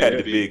 And we had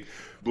the big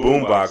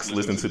boombox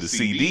listening to the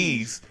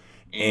CDs,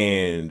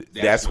 and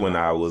that's when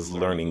I was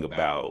learning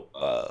about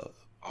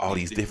all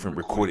these different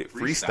recorded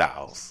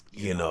freestyles.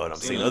 You know what I'm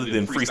saying? Other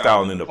than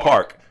freestyling in the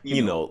park,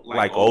 you know,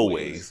 like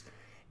always.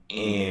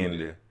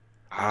 And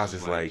I was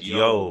just like,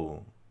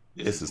 yo,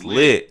 this is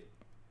lit.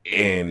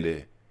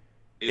 And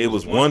it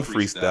was one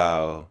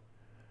freestyle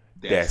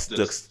that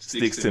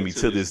sticks to me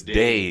to this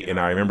day, and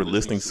I remember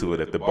listening to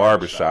it at the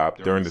barbershop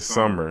during the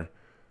summer.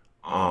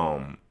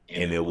 And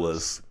and it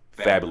was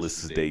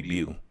Fabulous's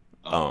debut.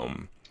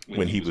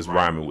 When he was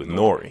rhyming with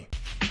Nori.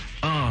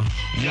 1, 2,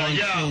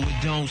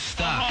 it don't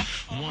stop.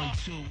 1,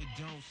 2, it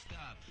don't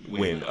stop.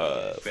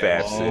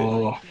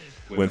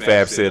 When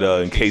Fab said,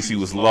 in case you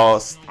was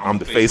lost, I'm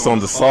the face on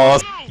the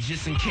sauce.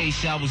 Just in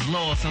case I was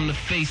lost, I'm the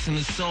face in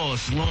the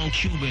sauce. Long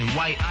Cuban,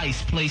 white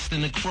ice placed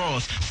in the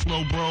cross.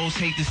 Slow bros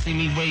hate to see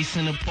me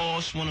racing a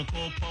Porsche. Wanna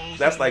call pose.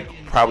 That's like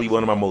probably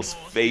one of my most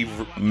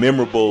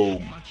memorable,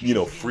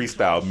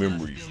 freestyle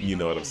memories. You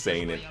know what I'm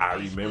saying? And I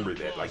remember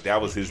that. Like,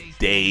 that was his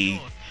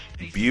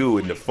debut.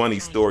 And the funny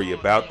story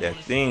about that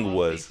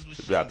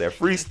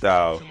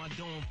freestyle,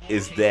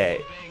 is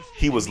that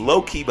he was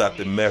low-key about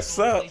to mess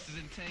up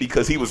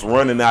because he was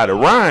running out of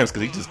rhymes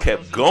because he just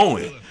kept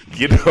going.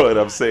 You know what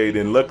I'm saying?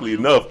 And luckily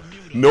enough,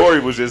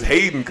 Nori was just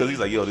hating because he's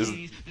like, yo, this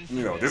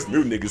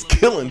new nigga's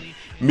killing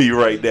me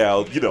right now.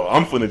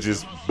 I'm finna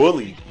just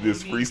bully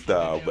this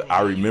freestyle. But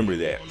I remember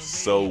that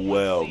so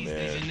well,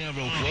 man. Ain't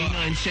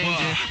nothing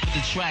changing.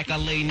 The track I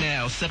lay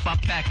now. Step I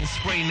pack and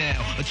spray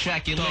now. A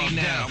track you lay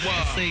now.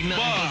 Say nothing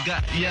but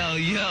got yo.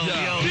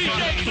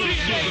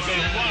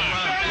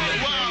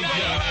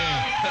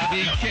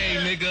 BK,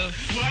 nigga.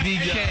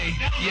 BK,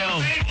 yo.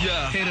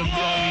 Hit him up.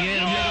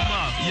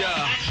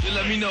 Yeah.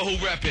 Let me know who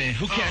reppin'.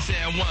 Who can't say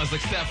at once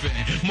like Stephen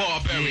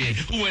Marbury.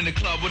 Who in the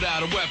club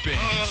without a weapon.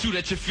 Shoot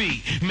at your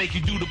feet. Make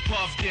you do the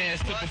puff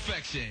dance to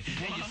perfection.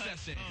 In your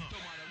session.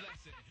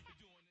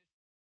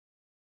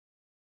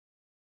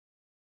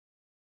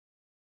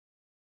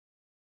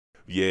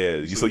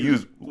 Yeah. So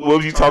what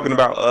was you talking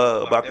about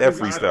that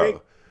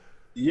freestyle?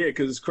 Yeah,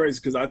 because it's crazy.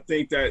 Because I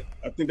think that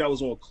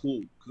was on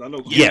Clue. Because I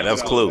know. Clue that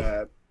was Clue.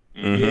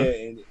 Mm-hmm.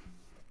 Yeah,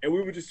 and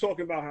we were just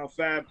talking about how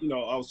Fab.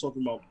 I was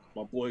talking about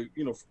my boy.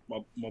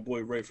 My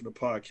boy Ray from the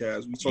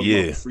podcast. We were talking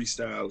about the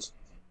freestyles,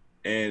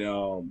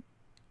 and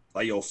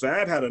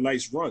Fab had a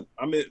nice run.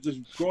 I mean, just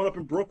growing up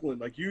in Brooklyn,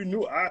 like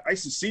I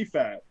used to see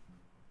Fab.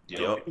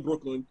 In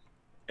Brooklyn,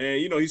 and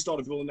he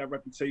started building that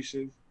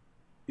reputation.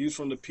 He was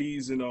from the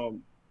P's in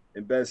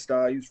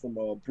Bed-Stuy. He was from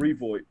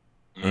Brevoort,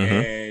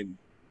 and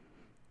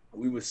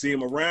we would see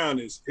him around.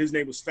 His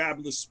name was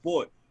Fabulous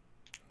Sport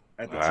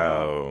at the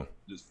time.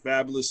 Just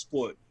Fabulous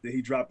Sport. Then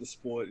he dropped the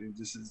Sport, and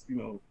just it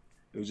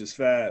was just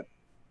Fab.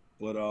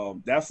 But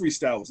that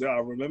freestyle was I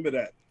remember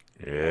that.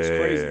 Yeah, it was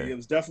crazy. It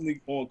was definitely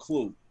on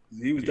Clue.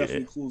 He was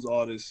definitely Clue's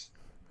artist.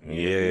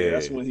 Yeah,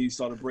 that's when he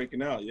started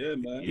breaking out. Yeah,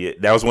 man. Yeah,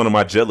 that was one of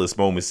my jealous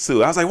moments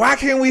too. I was like, why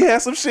can't we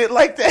have some shit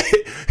like that?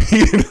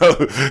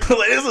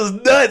 Like, this is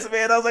nuts,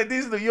 man. I was like,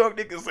 these New York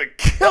niggas are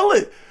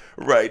killing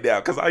right now,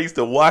 because I used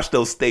to watch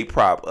those State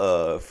Prop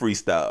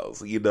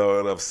freestyles. You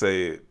know what I'm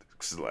saying?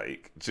 It's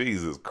like,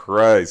 Jesus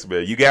Christ,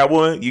 man. You got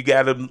one? You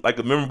got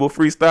a memorable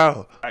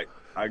freestyle?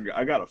 I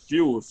got a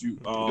few. If you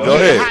go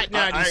ahead. Hot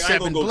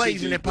 97,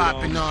 blazing and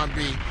popping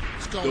R&B.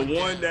 The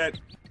one that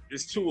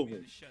is two of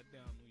them.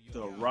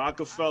 The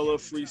Rockefeller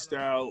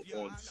freestyle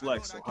on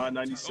Flex on Hot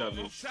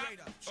 97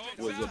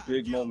 was a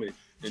big moment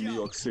in New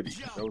York City.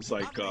 That was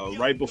like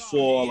right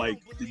before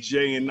the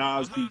Jay and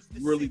Nas beat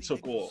really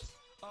took off.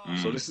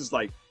 So this is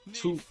like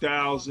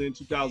 2000,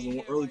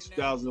 2001, early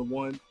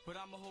 2001.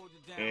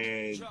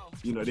 And,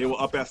 they were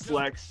up at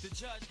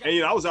Flex.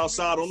 And, I was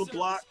outside on the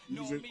block,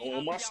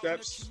 on my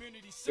steps.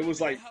 It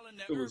was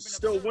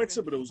still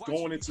winter, but it was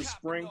going into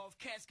spring.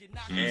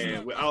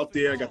 And we're out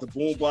there. I got the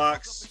boom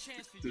box,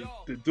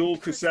 the dual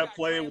cassette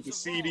player with the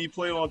CD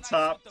player on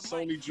top,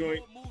 Sony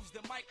joint.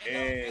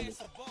 And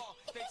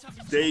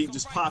they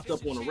just popped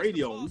up on the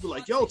radio. And we were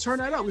like, yo, turn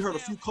that up. We heard a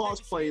few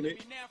cars playing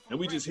it. And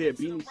we just heard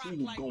Beanie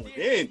Siegel going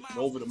in. And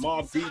over the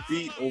Mob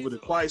beat, over the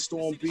Quiet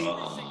Storm beat.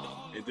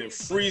 And then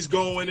Freeze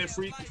going in,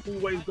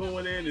 Freeway's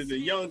going in, and the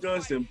Young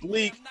Guns, then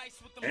Bleak.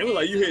 And we're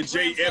like, you hear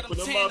Jay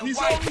amping them up. He's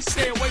always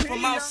stay away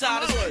from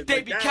outsiders.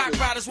 They be cock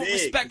riders with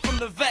respect from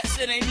the vets.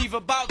 It ain't even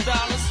about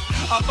dollars.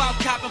 About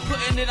copping,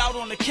 putting it out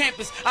on the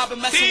campus. I've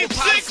been messing with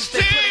pilots since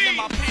they put it in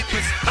my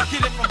pampers. I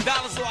get it from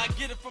dollars or I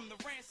get it from the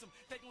ransom.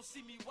 They gon'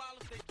 see me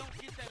wild if they don't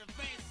get that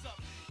advance up.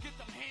 Get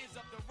them hands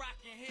up, the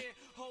rockin' head.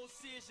 Whole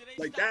series,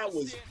 that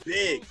was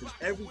big, because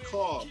every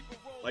car,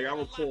 I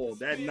recall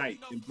that night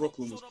in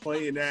Brooklyn, was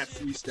playing that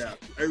freestyle.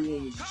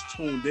 Everyone was just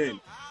tuned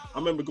in. I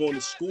remember going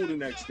to school the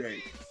next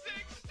day.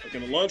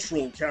 In the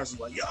lunchroom, Cass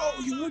was like, yo,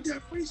 you heard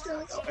that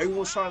freestyle? Yo. Everyone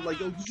was trying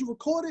yo, did you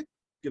record it?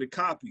 Get a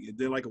copy. And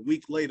then a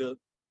week later,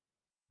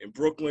 in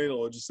Brooklyn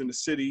or just in the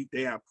city,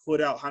 they have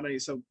Hot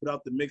 97 put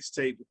out the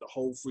mixtape with the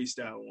whole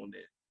freestyle on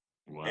there.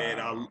 Wow.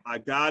 And I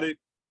got it,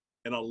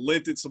 and I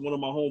lent it to one of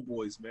my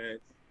homeboys, man.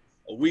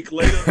 A week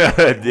later,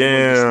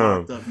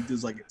 damn, he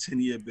does a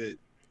 10-year bid.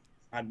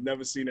 I'd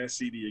never seen that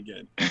CD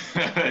again.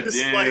 It's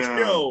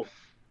yo,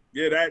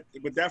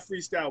 but that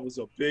freestyle was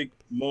a big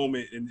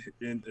moment in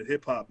the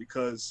hip hop,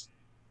 because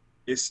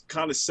it's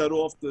kind of set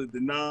off the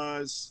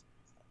Nas,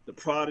 the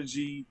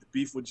Prodigy, the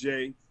beef with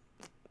Jay,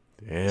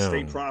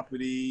 State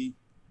Property,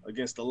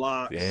 against the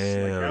Locks.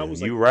 Damn, like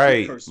you a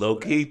right. precursor Low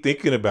for key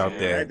thinking about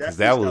that because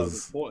that freestyle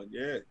was important.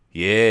 Yeah.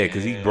 yeah,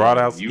 because he brought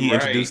out he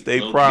introduced Stay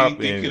Prop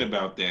thinking and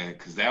about that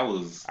because that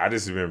was I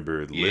just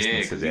remember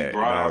listening to that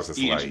and I was just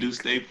like,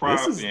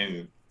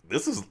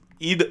 this is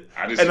either.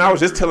 And I was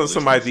just telling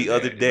somebody the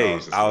other day,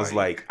 I was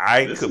like,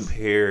 I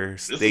compare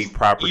State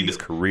Property's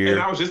career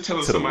to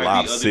the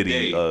Lob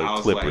City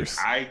Clippers.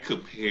 I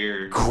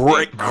compare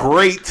great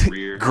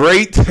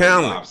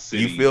talent.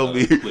 You feel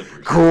me?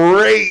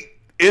 Great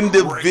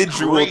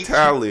individual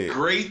talent.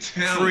 Great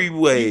talent.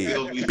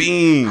 Freeway,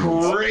 Beans,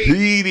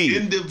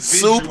 PD,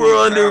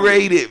 super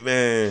underrated,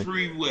 man.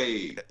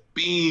 Freeway,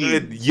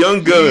 Beans,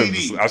 Young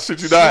Guns. I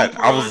shit you not.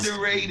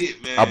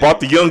 Underrated, man. I bought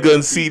the Young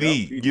Guns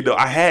CD. You know,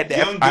 I had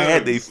that. I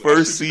had their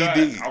first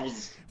CD,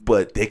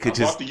 but they could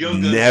just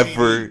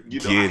never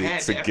get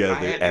it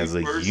together as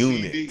a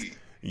unit.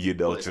 You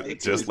know,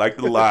 just like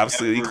the Live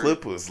City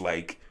Clippers.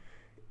 Like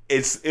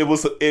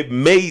it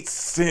made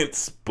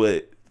sense,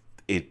 but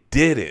it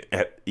didn't.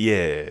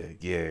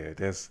 Yeah,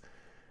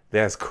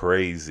 that's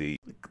crazy.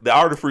 The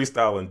art of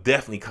freestyling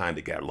definitely kind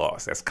of got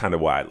lost. That's kind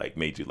of why I like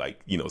made you like,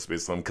 you know, spit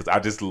something, because I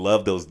just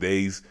love those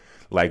days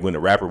like when a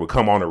rapper would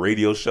come on a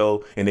radio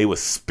show and they would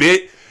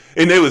spit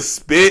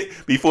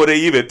before they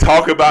even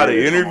talk about an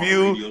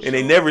interview, and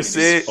they never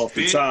said,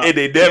 and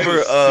they never,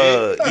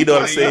 you know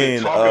what I'm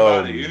saying,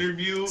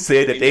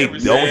 said that they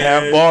don't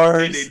have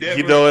bars,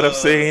 you know what I'm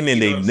saying,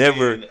 and they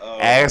never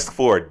asked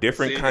for a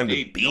different kind of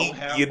beat,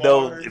 you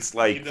know, it's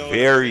like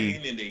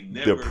very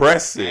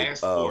depressive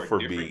for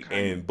me,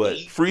 but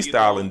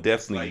freestyling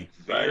definitely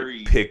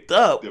picked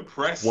up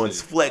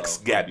once Flex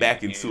got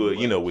back into it,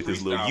 you know, with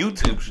his little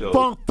YouTube show.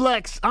 Funk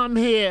Flex, I'm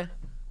here.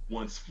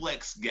 Once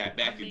Flex got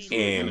back into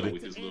and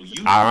with his little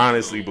YouTube I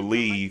honestly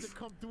believe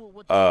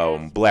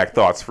Black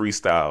Thought's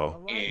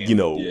freestyle, you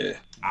know,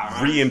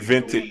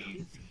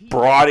 reinvented,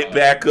 brought it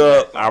back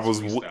up.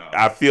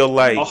 I feel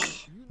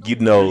like, you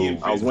know,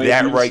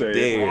 that right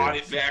there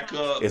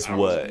is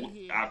what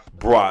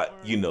brought,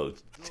 you know,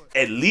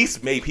 at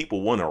least made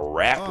people want to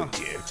rap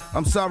again.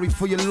 I'm sorry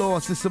for your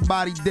loss. It's a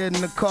body dead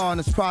in the car, and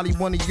it's probably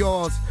one of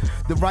yours.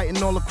 The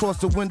writing all across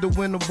the window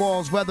in the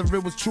walls. Whether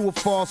it was true or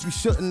false, we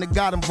shouldn't have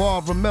got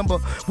involved. Remember,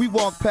 we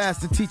walked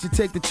past the teacher,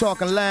 take the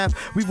chalk and laugh.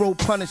 We wrote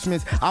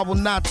punishments. I will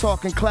not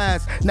talk in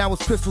class. Now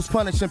it's pistols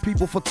punishing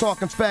people for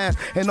talking fast,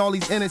 and all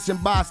these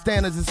innocent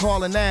bystanders is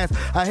hauling ass.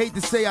 I hate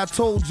to say I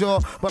told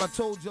y'all, but I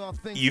told y'all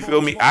things. You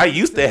feel me? I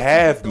used to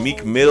have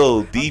Meek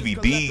Mill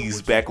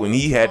DVDs back when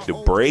he had the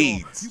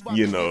braids.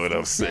 You know what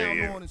I'm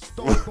saying?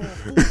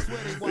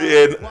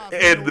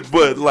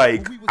 But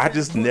like, I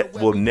just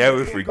will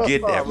never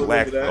forget that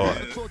Black Thought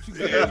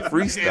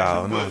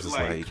freestyle, and I was just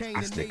like,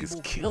 this nigga's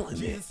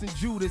killing it.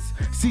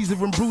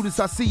 Caesar and Brutus,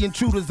 I see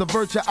intruders,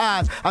 avert your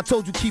eyes. I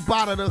told you keep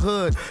out of the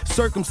hood,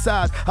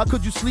 circumcised. How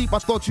could you sleep? I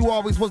thought you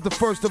always was the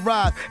first to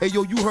ride. Hey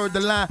yo, you heard the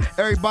line,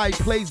 everybody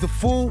plays the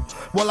fool.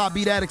 Well, I'll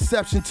be that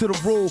exception to the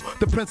rule,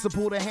 the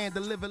principle to hand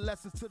deliver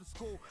lessons to the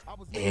school.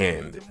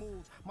 And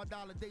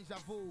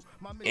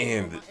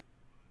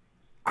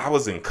I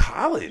was in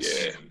college,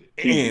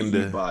 and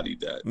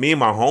me and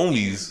my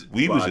homies,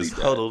 we was just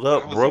huddled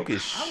up, broke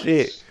as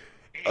shit,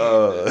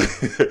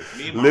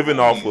 living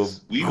off of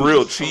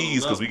grilled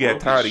cheese because we got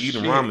tired of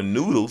eating ramen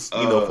noodles,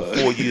 you know, for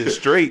 4 years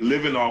straight.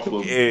 Living off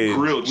of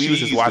grilled cheese, we was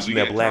just watching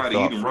that Black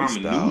Thought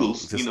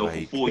freestyle, just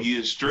like, for 4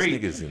 years straight.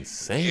 This nigga's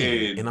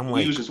insane, and I'm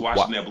like, we was just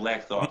watching that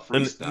Black Thought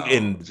freestyle,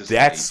 and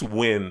that's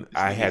when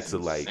I had to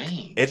like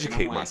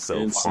educate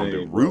myself on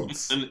the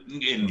roots,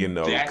 you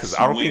know, because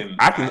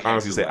I can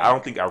honestly say I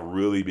don't think I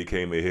really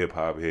became a hip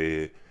hop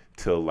head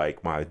till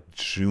like my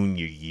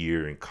junior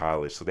year in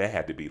college, so that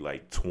had to be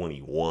like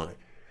 21.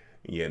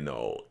 You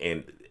know,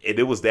 and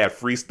it was that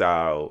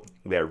freestyle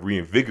that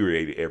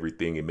reinvigorated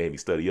everything and made me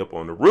study up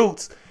on the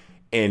roots.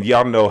 And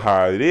y'all know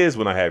how it is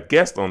when I have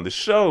guests on the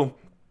show.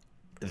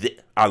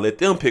 I let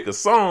them pick a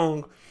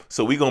song,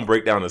 so we gonna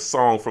break down a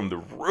song from the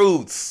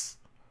roots.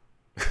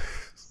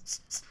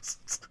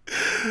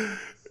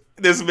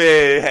 This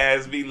man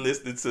had me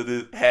listening to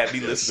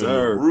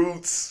the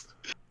roots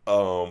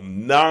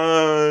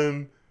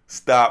non-stop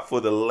for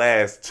the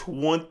last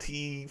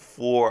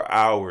 24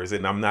 hours,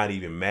 and I'm not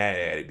even mad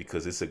at it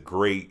because it's a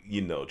great,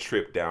 you know,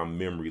 trip down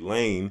memory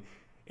lane.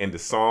 And the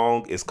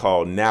song is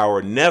called Now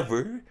or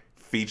Never,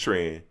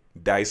 featuring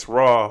Dice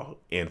Raw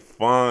and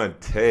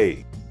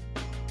Fonte.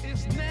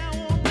 It's now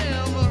or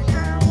never.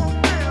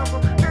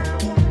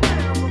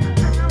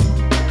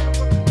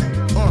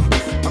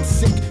 I'm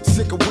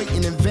sick of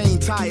waiting in vain,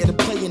 tired of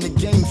playing the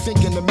game,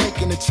 thinking of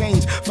making a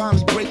change,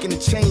 finally breaking the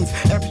chains.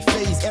 Every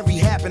phase, every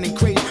happening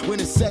crazy. When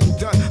it's said and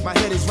done, my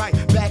head is right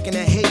back in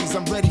the haze.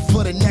 I'm ready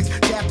for the next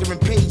chapter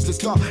and page to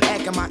start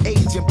acting my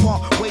age and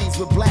part ways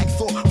with Black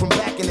Thought from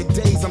back in the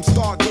days. I'm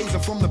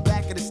stargazing from the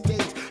back of the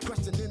stage,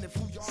 questioning if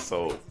who y'all.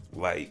 So,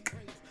 like,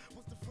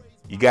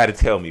 you got to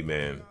tell me,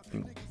 man.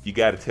 You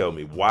got to tell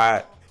me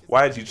why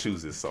did you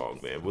choose this song,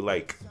 man? What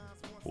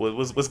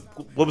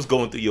was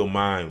going through your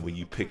mind when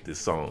you picked this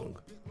song?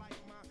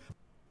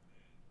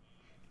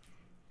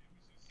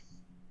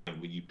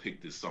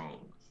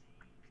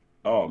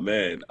 Oh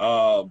man,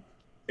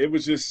 it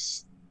was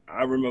just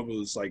I remember it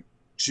was like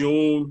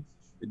June.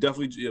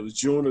 It was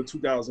June of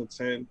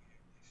 2010.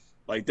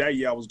 Like that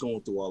year, I was going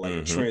through like a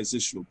Mm-hmm.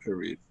 transitional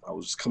period. I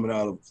was coming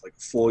out of like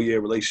a 4-year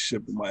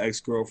relationship with my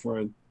ex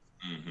girlfriend.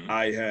 Mm-hmm.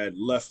 I had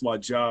left my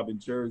job in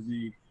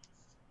Jersey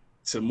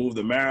to move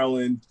to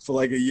Maryland for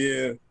like a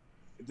year.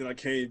 And then I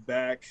came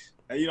back.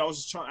 And I was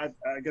just trying.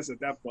 I guess at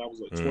that point I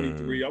was like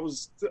 23. I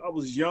was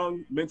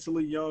young,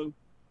 mentally young,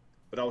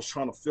 but I was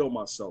trying to feel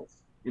myself.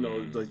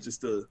 Like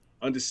just to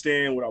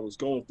understand what I was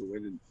going through.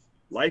 And then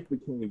life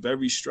became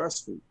very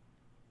stressful.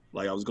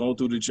 Like I was going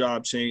through the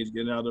job change,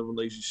 getting out of the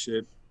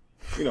relationship.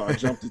 I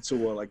jumped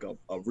into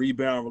a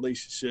rebound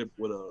relationship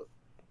with a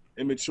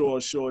immature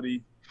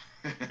shorty,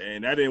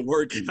 and that didn't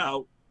work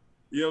out.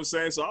 You know what I'm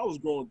saying? So I was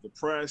growing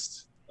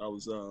depressed. I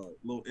was a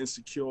little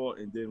insecure,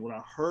 and then when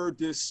I heard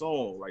this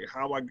song, like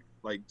how I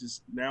like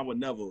just now or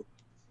never,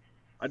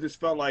 I just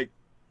felt like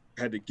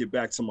I had to get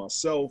back to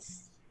myself,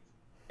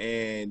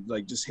 and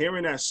like just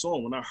hearing that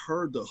song, when I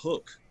heard the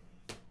hook,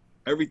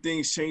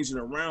 everything's changing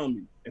around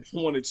me, and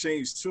I want to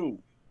change too.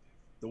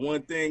 The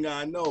one thing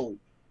I know,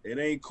 it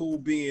ain't cool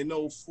being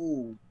no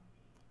fool.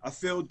 I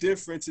feel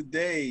different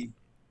today.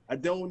 I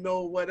don't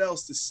know what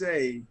else to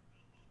say,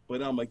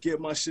 but I'ma get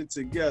my shit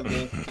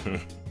together.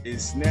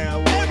 It's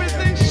now or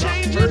Everything's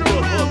changing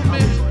around me,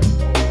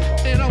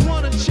 and I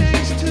wanna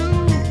change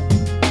too.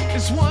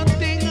 It's one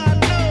thing I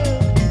know,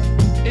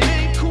 it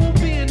ain't cool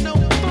being no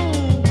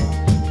fool.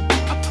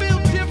 I feel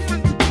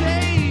different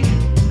today.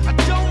 I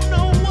don't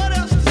know what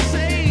else to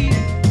say,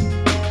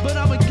 but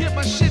I'ma get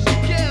my shit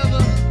together.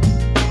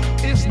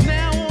 It's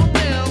now or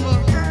never.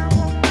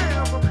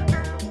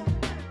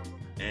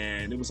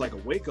 And it was like a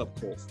wake up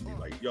call for me.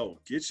 Like, yo,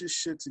 get your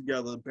shit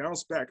together,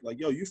 bounce back. Like,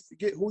 yo, you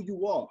forget who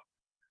you are.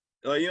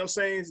 You know what I'm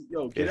saying?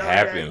 Yo, It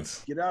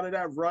happens. Get out of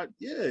that rut.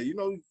 Yeah,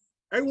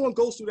 everyone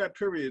goes through that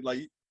period.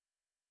 Like,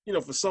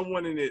 for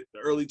someone in the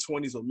early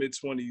 20s or mid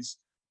 20s,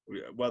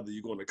 whether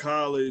you're going to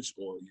college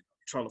or you're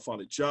trying to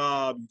find a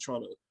job, you're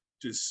trying to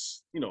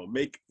just,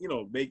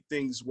 make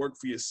things work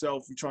for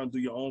yourself. You're trying to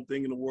do your own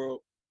thing in the world.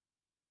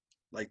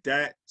 Like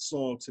that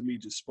song to me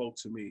just spoke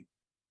to me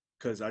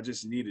because I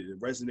just needed it.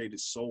 It resonated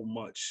so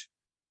much.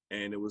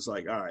 And it was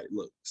like, all right,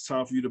 look, it's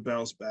time for you to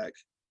bounce back,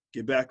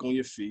 get back on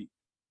your feet,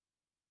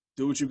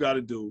 do what you got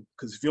to do.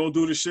 Because if you don't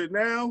do this shit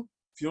now,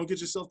 if you don't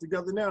get yourself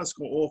together now, it's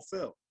going to all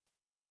fail.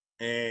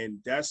 And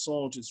that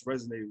song just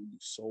resonated with me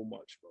so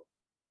much, bro.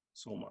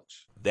 So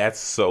much. That's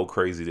so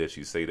crazy that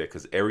you say that,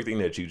 because everything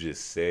that you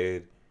just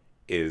said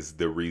is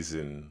the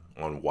reason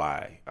on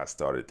why I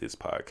started this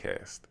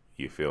podcast.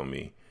 You feel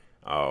me?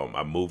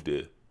 I moved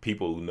to,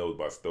 people who know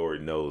my story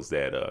knows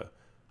that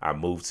I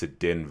moved to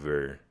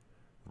Denver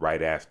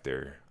right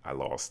after I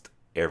lost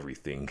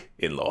everything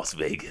in Las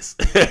Vegas.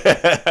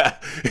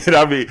 And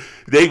I mean,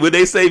 when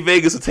they say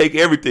Vegas will take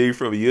everything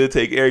from you, it'll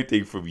take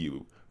everything from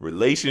you.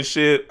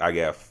 Relationship, I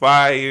got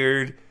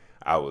fired,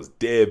 I was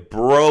dead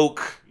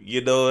broke,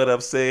 you know what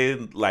I'm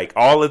saying? Like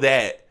all of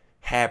that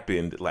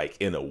happened like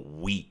in a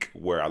week,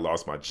 where I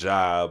lost my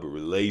job, a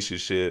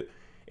relationship,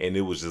 and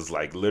it was just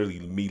like literally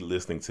me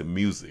listening to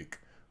music,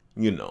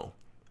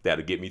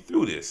 that'll get me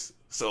through this.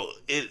 So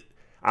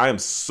I am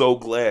so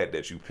glad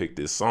that you picked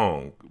this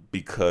song,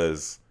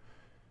 because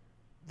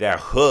that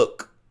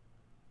hook,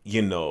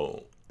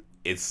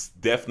 it's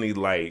definitely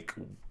like,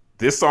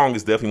 this song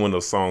is definitely one of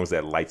those songs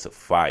that lights a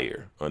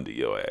fire under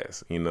your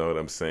ass. You know what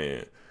I'm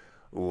saying?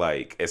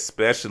 Like,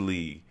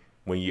 especially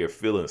when you're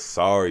feeling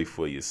sorry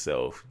for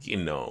yourself,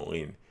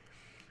 and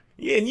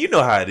yeah, and you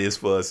know how it is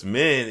for us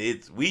men.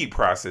 We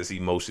process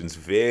emotions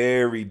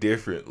very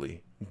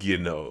differently,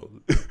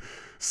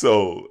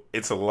 So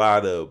it's a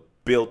lot of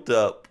built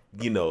up,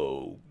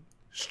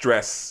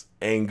 stress,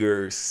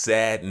 anger,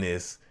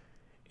 sadness.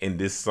 And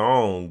this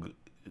song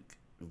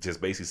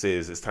just basically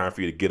says it's time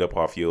for you to get up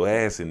off your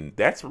ass. And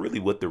that's really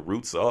what the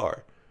roots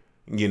are.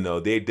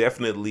 They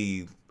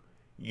definitely,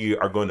 you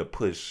are going to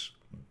push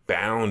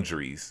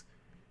boundaries,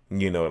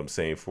 you know what I'm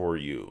saying, for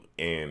you.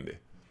 And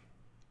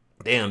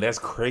damn, that's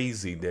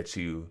crazy that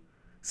you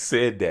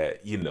said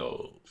that,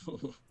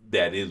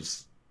 that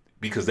is,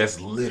 because that's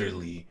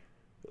literally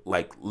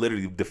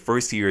the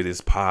first year of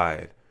this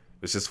pod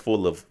was just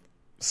full of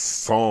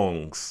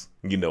songs,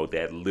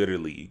 that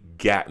literally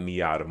got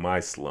me out of my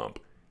slump,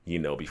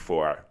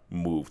 before I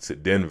moved to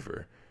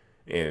Denver.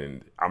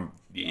 And I'm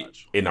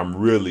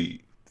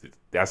really,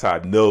 that's how I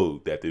know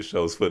that this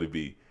show's for to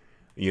be,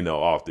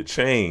 off the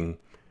chain,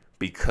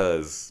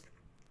 because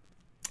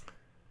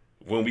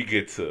when we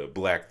get to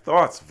Black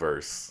Thought's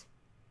verse,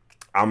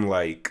 I'm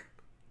like,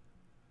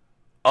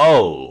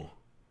 oh,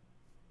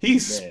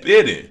 he's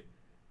spitting.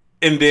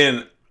 And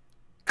then,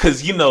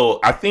 because,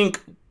 I think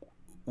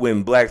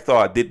when Black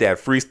Thought did that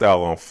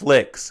freestyle on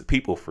Flex,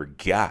 people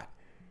forgot,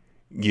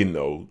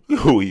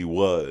 who he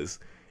was.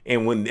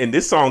 And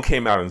this song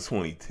came out in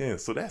 2010,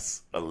 so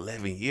that's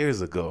 11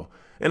 years ago.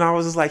 And I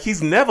was just like,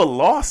 he's never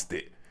lost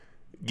it.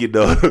 You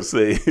know what I'm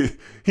saying?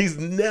 He's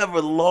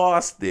never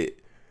lost it.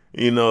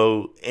 And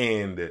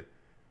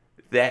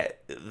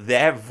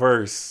that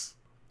verse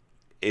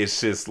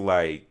it's just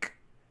like,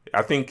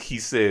 I think he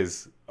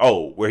says,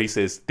 where he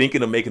says,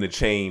 thinking of making a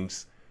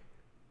change,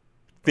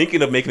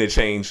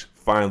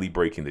 finally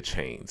breaking the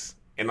chains.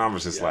 And I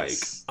was just like,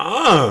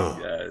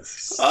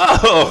 Yes.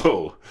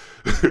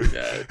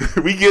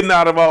 We getting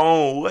out of our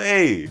own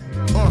way.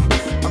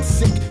 I'm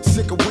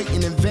sick of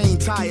waiting in vain,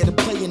 tired of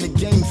playing the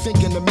game,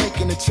 thinking of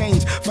making a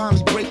change,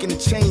 finally breaking the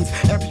chains.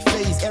 Every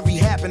phase, every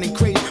happening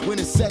crazy. When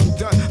it's said and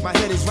done, my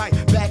head is right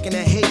back in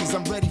the haze.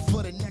 I'm ready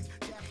for the next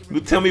chapter.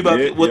 Tell me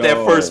about what that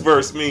first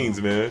verse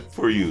means, man,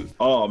 for you.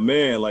 Oh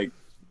man, like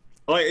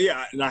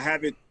yeah, and I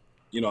haven't,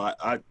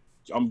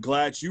 I'm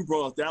glad you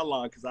brought up that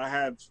line because I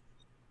have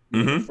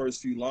the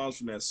first few lines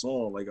from that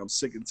song. Like, I'm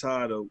sick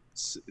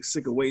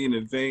of waiting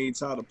in vain,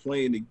 tired of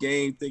playing the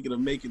game, thinking of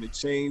making a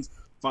change,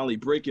 finally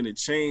breaking the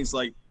chains.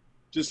 Like,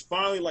 just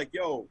finally, like,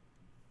 yo,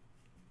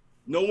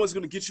 no one's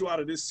gonna get you out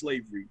of this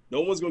slavery.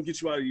 No one's gonna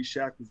get you out of these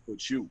shackles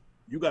but you.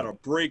 You gotta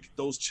break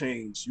those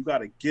chains. You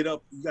gotta get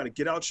up. You gotta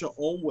get out your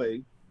own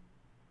way.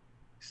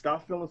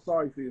 Stop feeling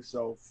sorry for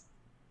yourself.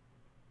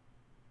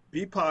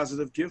 Be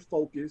positive, get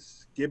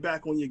focused, get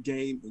back on your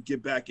game, and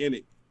get back in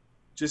it.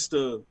 Just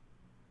to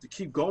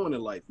keep going in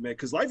life, man.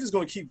 Because life is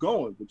going to keep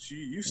going, but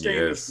you stay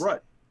in this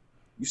rut.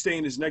 You stay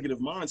in this negative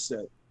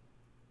mindset.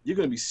 You're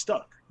going to be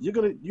stuck. You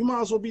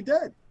might as well be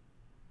dead.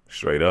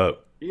 Straight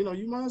up.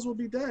 You might as well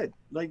be dead.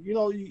 Like,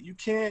 you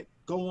can't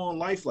go on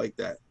life like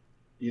that.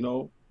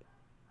 You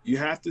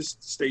have to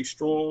stay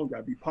strong. Got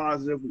to be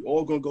positive. We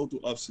all going to go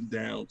through ups and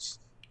downs.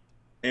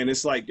 And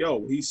it's like,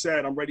 yo, he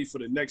said, I'm ready for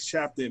the next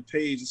chapter and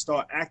page and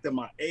start acting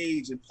my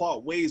age and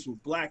part ways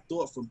with Black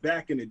Thought from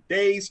back in the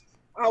days.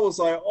 I was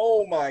like,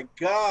 oh my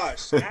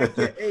gosh, act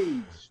your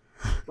age.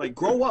 Like,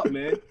 grow up,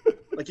 man.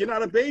 Like, you're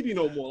not a baby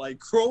no more. Like,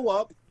 grow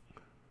up.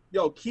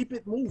 Yo, keep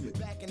it moving.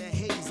 Back in the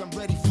haze, I'm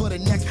ready for the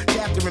next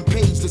chapter and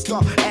page to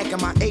start acting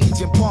my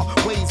age and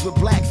part ways with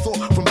Black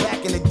Thought from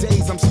back in the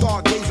days. I'm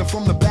stargazing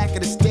from the back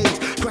of the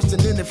stage,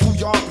 questioning if who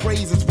y'all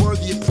praise is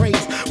worthy of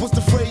praise. What's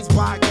the phrase?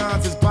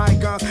 Bygones is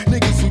bygones.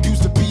 Niggas who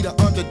used to be the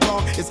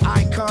underdog is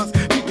icons.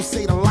 People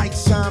say the light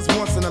shines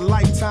once in a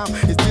lifetime.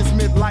 Is this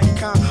midlife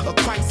kind of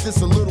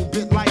crisis a little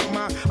bit like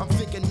mine? I'm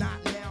thinking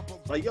not now,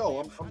 but like,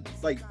 yo, I'm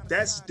like,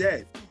 that's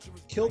dead.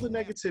 Kill the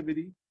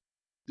negativity.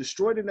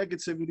 Destroy the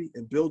negativity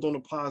and build on the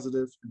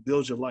positive and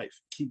build your life.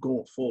 Keep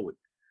going forward.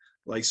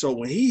 Like, so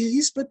when he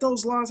spit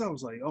those lines, I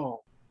was like,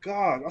 oh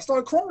God, I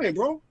started crying,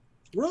 bro.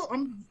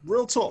 I'm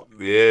real talk.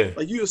 Yeah.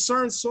 Like,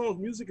 certain songs,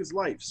 music is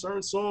life.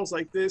 Certain songs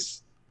like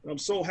this, I'm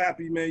so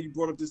happy, man, you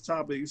brought up this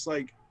topic. It's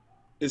like,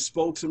 it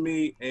spoke to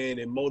me and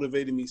it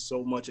motivated me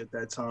so much at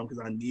that time because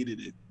I needed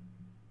it.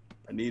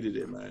 I needed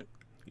it, man.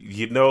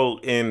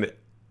 And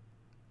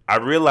I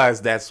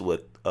realized that's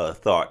what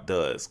thought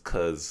does,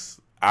 because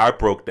I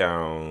broke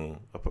down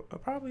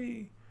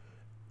probably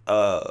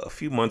a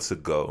few months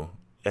ago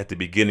at the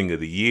beginning of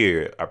the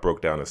year. I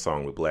broke down a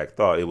song with Black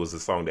Thought. It was a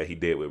song that he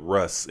did with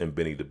Russ and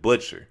Benny the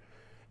Butcher,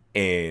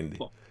 and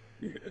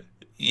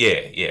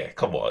yeah,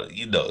 come on,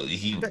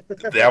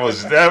 that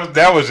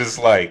was just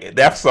like,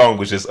 that song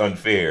was just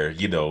unfair,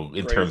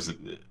 in terms of,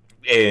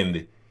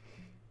 and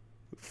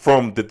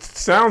from the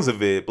sounds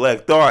of it,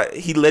 Black Thought,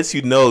 he lets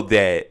you know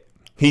that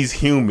he's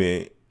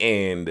human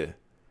and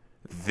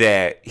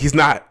that he's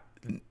not.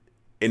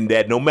 And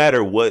that no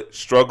matter what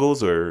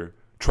struggles or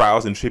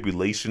trials and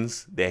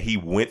tribulations that he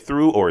went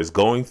through or is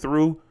going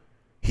through,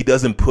 he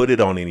doesn't put it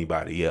on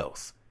anybody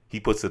else. He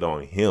puts it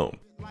on him.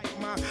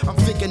 I'm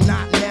thinking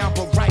not now,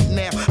 but right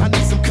now. I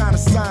need some kind of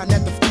sign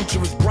that the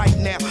future is bright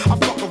now. I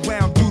fuck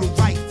around, do the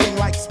right thing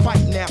like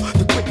Spike now.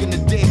 The quick and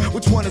the dead,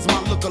 which one is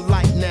my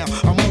look-alike now?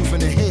 I'm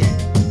moving ahead.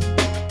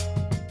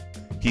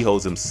 He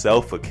holds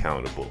himself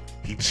accountable.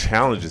 He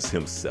challenges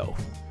himself.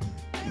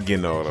 You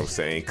know what I'm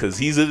saying? Because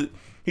he's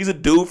a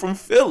dude from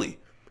Philly,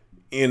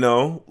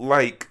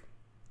 like,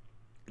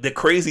 the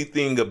crazy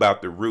thing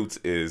about the Roots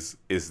is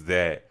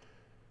that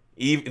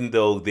even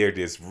though they're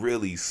this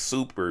really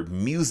super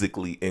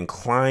musically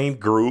inclined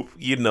group,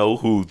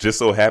 who just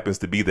so happens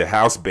to be the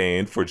house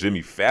band for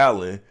Jimmy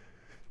Fallon,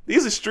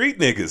 these are street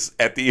niggas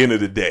at the end of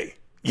the day.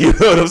 You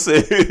know what I'm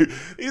saying?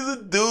 These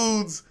are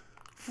dudes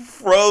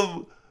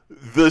from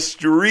the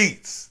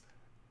streets.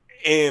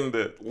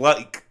 And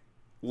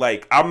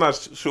like, I'm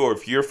not sure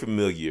if you're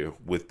familiar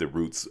with the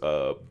Roots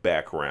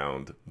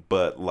background,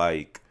 but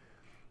like,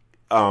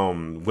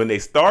 when they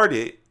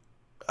started,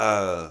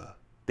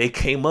 they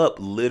came up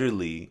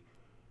literally,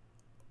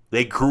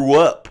 they grew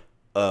up,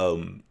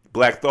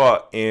 Black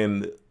Thought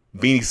and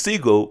Beanie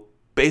Siegel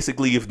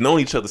basically have known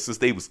each other since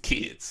they was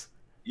kids.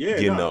 Yeah,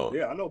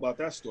 Yeah, I know about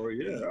that story.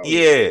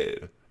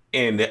 Yeah.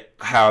 And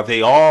how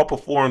they all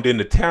performed in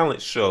the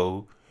talent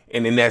show.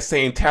 And in that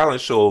same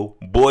talent show,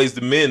 Boys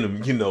the Men,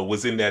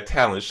 was in that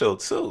talent show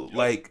too.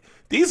 Like,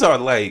 these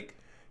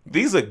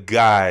are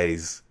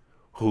guys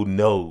who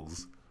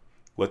knows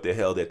what the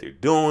hell that they're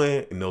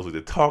doing and knows what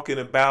they're talking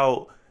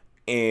about.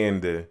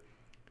 And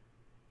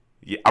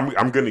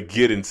I'm going to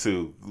get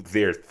into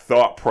their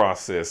thought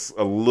process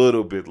a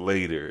little bit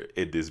later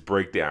in this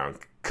breakdown,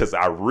 because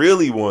I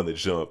really want to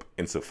jump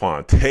into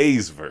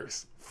Fonte's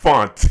verse.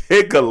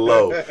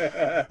 Fontigalo.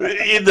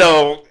 You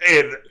know,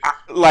 and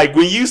like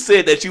when you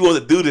said that you want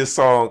to do this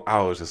song,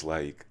 I was just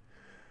like,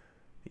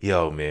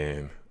 yo,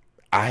 man,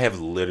 I have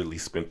literally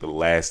spent the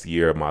last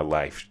year of my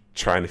life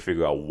trying to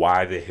figure out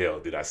why the hell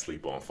did I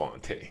sleep on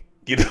Fonte.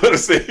 You know what I'm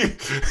saying?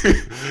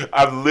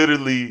 I've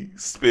literally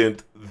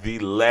spent the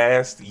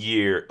last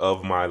year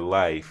of my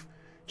life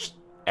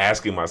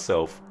asking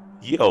myself,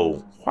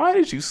 yo, why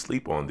did you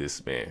sleep on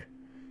this man?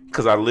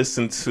 Because I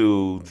listened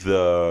to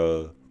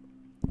the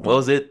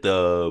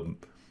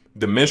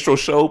Minstrel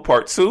Show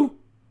Part 2?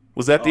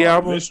 Was that the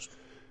album?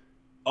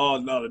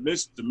 No,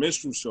 the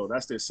Minstrel Show.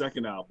 That's their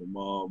second album.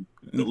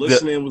 The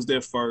Listening was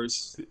their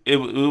first.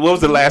 What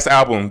was the last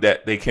album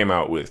that they came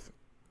out with?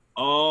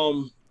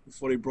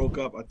 Before they broke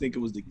up, I think it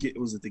was the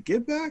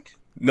Get Back?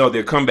 No,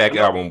 their comeback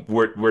album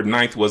where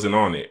Ninth wasn't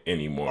on it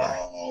anymore.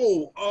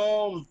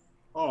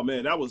 Oh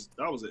man, that was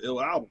an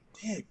ill album.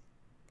 Dang.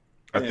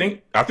 I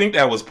think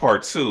that was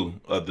part 2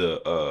 of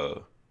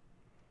the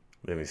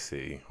let me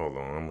see. Hold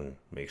on, I'm gonna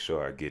make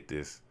sure I get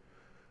this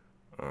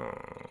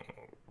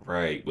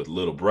right with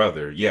Little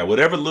Brother. Yeah,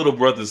 whatever Little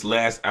Brother's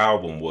last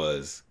album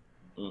was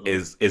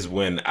is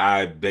when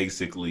I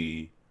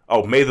basically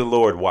May the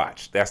Lord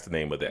Watch. That's the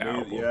name of the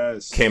album.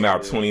 Yes. Came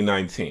out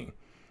 2019.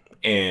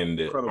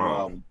 And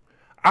album.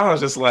 I was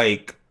just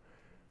like,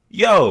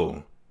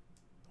 yo,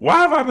 why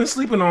have I been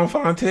sleeping on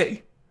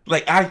Fonte?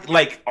 Like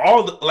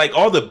all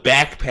the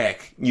backpack,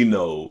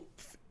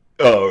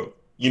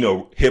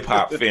 hip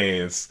hop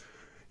fans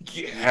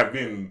have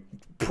been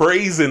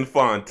praising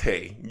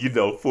Fonte,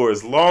 for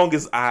as long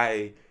as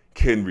I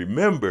can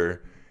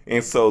remember.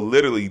 And so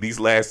literally these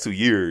last 2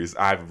 years,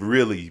 I've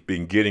really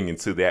been getting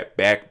into that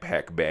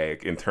backpack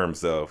bag in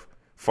terms of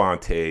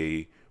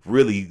Fonte,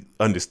 really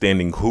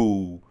understanding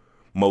who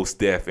Mos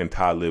Def and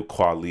Talib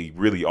Kweli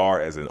really are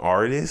as an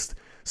artist.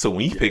 So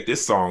when you picked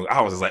this song,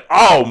 I was just like,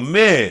 oh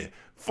man,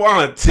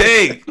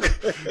 Fonte,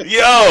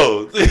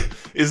 yo,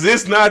 is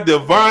this not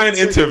divine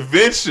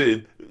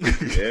intervention?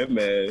 Yeah,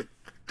 man.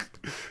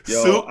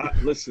 Yo,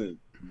 listen,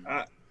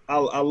 I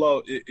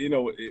love it.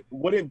 It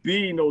wouldn't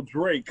be no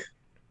Drake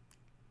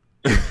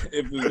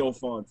if there's no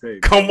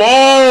Fonte. Come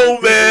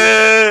on,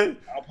 man.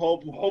 I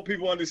hope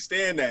people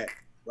understand that.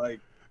 Like,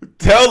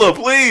 tell them,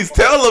 please,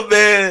 tell them,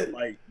 man.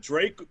 Like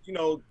Drake,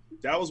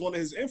 that was one of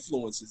his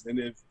influences, and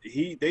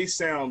if they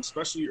sound,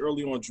 especially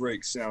early on,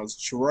 Drake sounds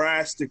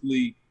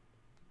drastically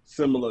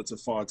similar to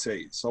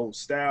Fonte. So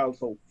style,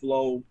 so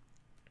flow,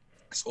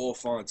 it's all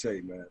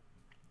Fonte, man.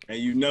 And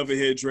you never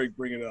hear Drake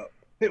bring it up,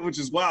 which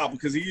is wild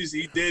because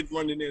he did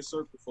run in their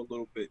circle for a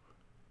little bit.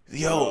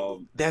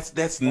 Yo, that's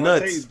nuts.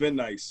 Fonte's been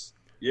nice.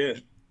 Yeah.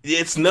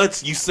 It's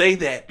nuts you say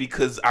that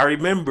because I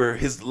remember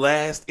his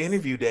last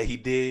interview that he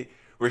did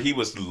where he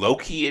was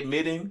low-key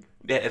admitting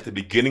that at the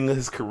beginning of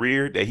his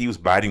career that he was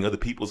biting other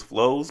people's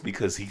flows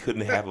because he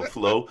couldn't have a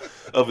flow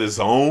of his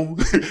own.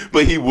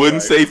 But he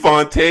wouldn't say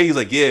Fonte. He's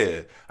like,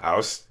 yeah, I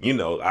was,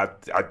 I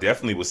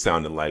definitely was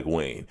sounding like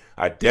Wayne.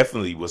 I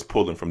definitely was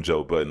pulling from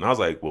Joe Budden. I was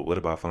like, well, what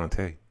about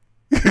Fonte?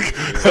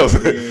 I was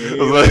like,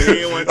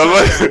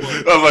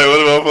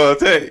 what about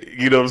Fonte?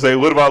 You know what I'm saying?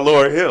 What about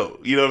Lauryn Hill?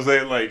 You know what I'm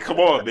saying? Like, come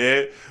on,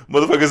 man.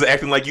 Motherfuckers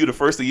acting like you the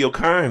first of your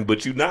kind,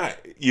 but you not.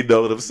 You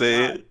know what I'm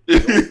saying?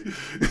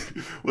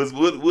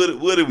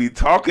 What are we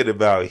talking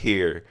about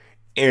here?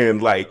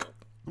 And like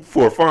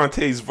for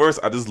Fonte's verse,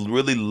 I just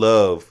really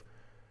love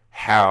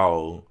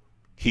how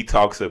he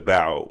talks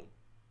about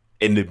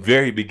in the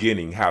very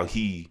beginning how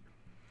he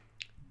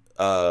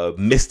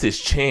missed his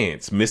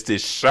chance, missed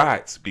his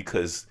shots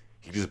because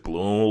he just blew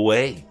him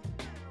away.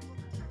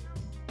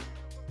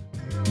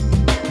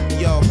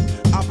 Yo,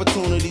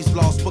 opportunities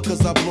lost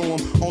because I blew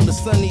them. On the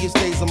sunniest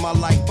days of my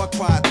life, I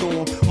cried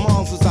through them.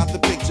 Moms was out the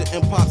picture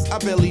and pops, I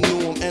barely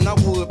knew them. And I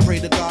would pray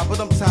to God, but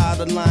I'm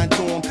tired of lying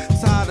to him.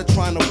 Tired of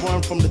trying to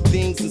run from the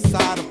things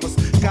inside of us.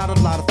 Got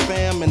a lot of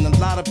fam and a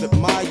lot of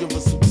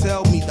admirers who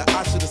tell me that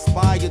I should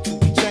aspire to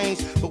be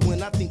changed. But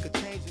when I think of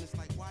changing, it's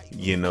like, why?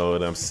 You know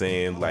what I'm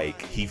saying?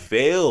 Like, he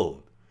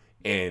failed.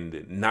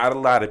 And not a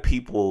lot of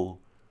people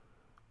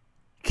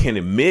can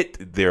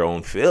admit their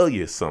own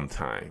failure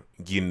sometime,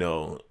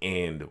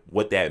 and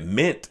what that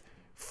meant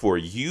for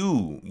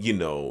you,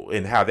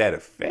 and how that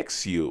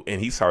affects you.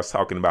 And he starts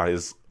talking about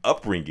his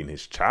upbringing,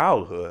 his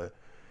childhood.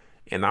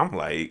 And I'm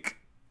like,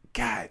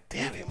 God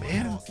damn it,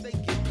 man.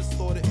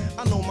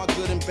 I know my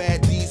good and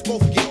bad deeds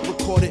both get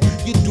recorded.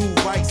 You do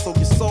right so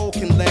your soul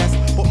can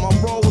last. But my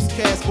role was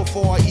cast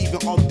before I even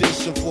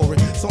auditioned for it.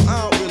 So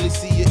I don't really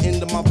see it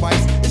into my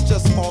vice. It's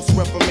just false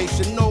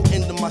reformation, no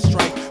end to my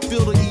strife.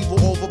 Feel the evil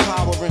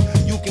overpowering.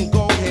 You can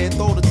go ahead,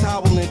 throw the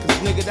towel in, cause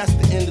nigga, that's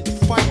the end of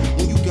the fight.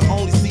 When you can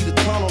only see the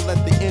tunnel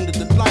at the end of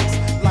the lights.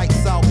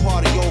 Lights out,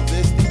 party over,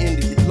 it's the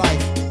end of your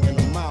life. And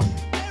I'm out.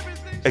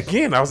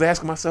 Again, I was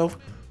asking myself,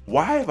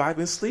 why have I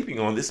been sleeping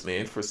on this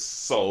man for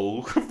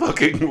so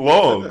fucking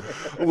long?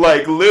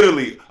 Like,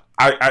 literally,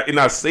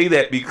 I say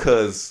that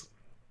because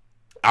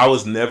I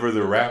was never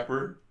the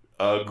rapper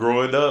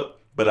growing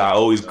up, but I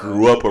always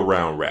grew up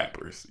around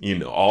rappers,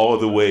 all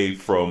the way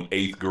from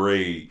 8th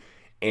grade.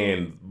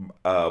 and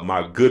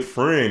my good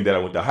friend that I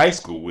went to high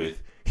school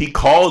with, he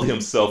called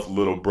himself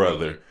Little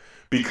Brother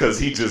because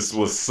he just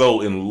was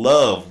so in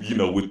love, you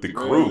know, with the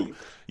group. Really?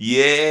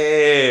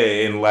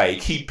 Yeah, and like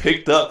he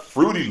picked up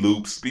Fruity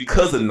Loops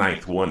because of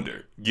Ninth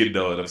Wonder. You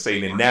know what I'm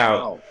saying?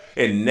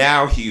 And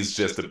now he's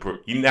just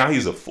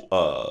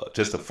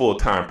just a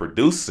full-time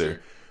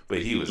producer.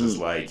 But he was just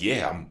like,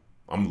 yeah,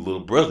 I'm a little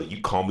brother. You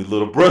call me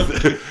little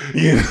brother.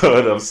 You know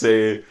what I'm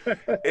saying?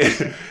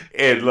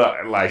 and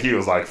like he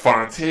was like,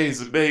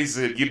 Fonte's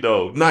amazing. You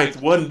know,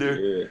 Ninth Wonder.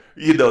 Yeah.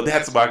 You know,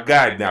 that's my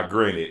guy. Now,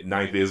 granted,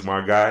 Ninth is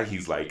my guy.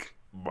 He's like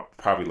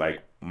probably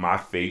like my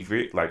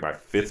favorite, like my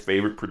fifth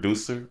favorite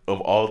producer of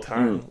all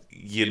time.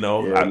 You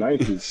know, Yeah,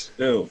 Ninth is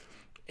still.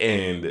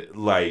 And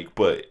like,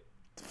 but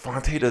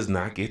Fonte does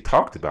not get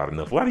talked about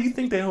enough. Why do you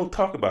think they don't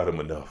talk about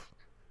him enough?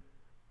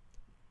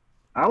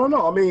 I don't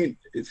know. I mean,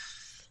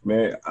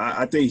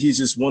 I think he's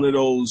just one of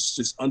those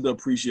just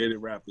underappreciated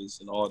rappers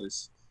and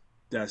artists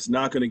that's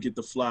not going to get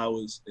the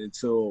flowers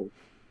until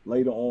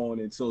later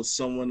on, until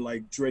someone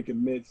like Drake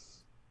admits,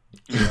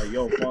 like,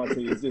 yo, Fonte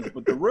is this.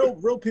 But the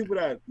real people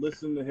that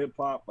listen to hip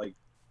hop, like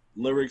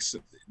lyrics,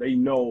 they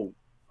know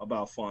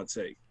about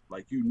Fonte.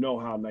 Like, you know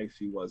how nice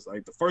he was.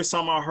 Like, the first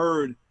time I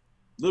heard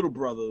Little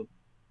Brother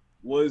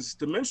was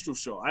the Minstrel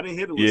Show. I didn't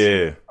hear the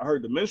listen. Yeah. I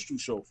heard the Minstrel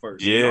Show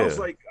first. Yeah. And I was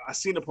like, I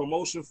seen a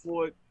promotion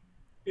for it.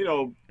 You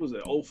know, was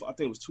it? I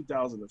think it was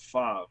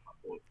 2005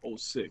 or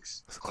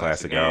 06. It's a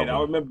classic and album.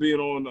 I remember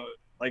being on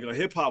a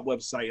hip hop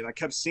website, and I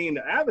kept seeing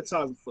the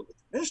advertising for the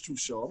Minstrel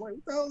Show. I'm like,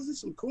 what the hell is this?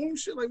 Some cool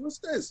shit? Like, what's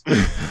this?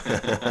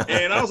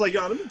 And I was like,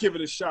 yo, let me give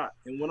it a shot.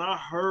 And when I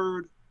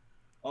heard,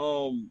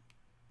 I'm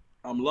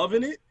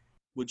Loving It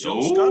with Joe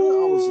Scudder,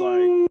 I was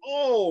like,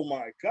 oh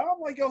my God.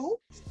 I'm like, yo, who?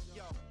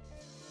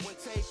 When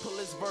Tay pull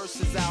his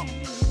verses out,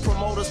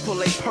 promoters pull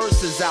their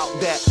purses out,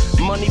 that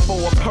money for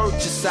a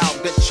purchase out,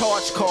 that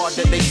charge card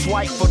that they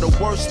swipe for the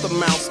worst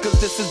amounts, cause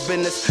this is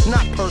business,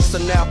 not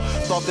personnel.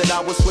 Thought that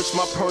I would switch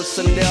my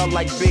personnel,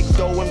 like Big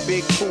Doe and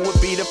Big Pooh would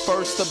be the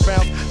first to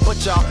bounce. But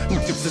y'all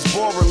niggas is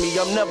boring me,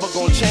 I'm never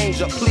gonna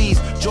change up.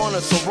 Please join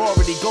a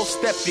sorority, go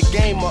step your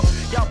game up.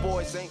 Y'all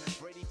boys ain't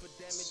ready for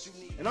damage you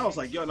need. And I was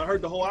like, yo, and I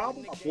heard the whole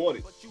album, I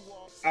bought it.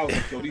 I was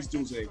like, yo, these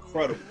dudes are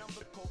incredible.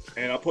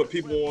 And I put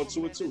people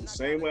onto it too. The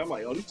same way. I'm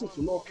like, oh, these dudes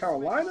from North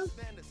Carolina?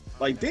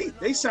 Like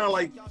they sound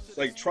like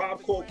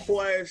Tribe Called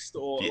Quest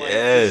or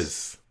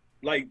yes.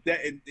 like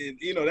that, and,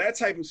 you know, that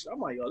type of shit. I'm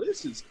like, yo,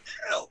 this is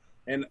hell.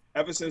 And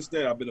ever since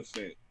then, I've been a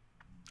fan.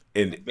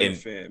 A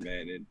fan,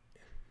 man. And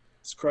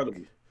it's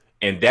incredible.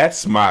 And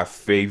that's my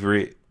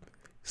favorite.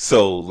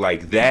 So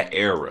like that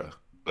era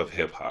of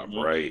hip hop,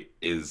 right,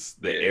 is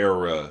the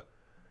era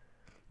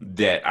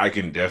that I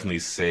can definitely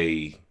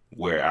say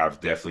where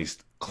I've definitely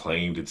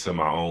claimed it to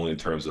my own in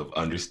terms of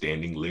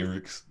understanding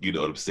lyrics, you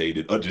know what I'm saying,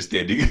 and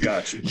understanding,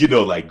 you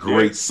know, like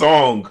great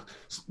song,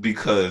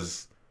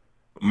 because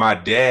my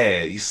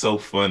dad, he's so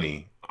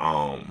funny.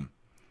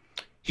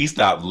 He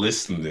stopped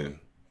listening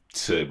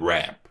to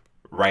rap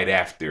right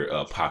after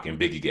Pac and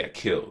Biggie got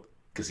killed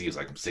because he was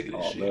like, I'm sick of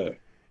this shit. Man.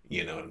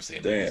 You know what I'm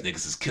saying? These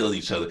niggas is killing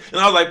each other. And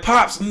I was like,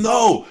 Pops,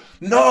 no.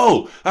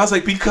 I was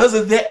like, because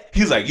of that.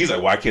 He's like,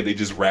 why can't they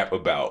just rap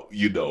about,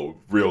 you know,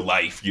 real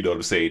life, you know what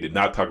I'm saying, and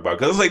not talk about,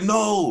 because I was like,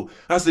 no.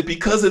 I said,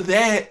 because of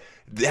that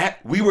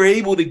we were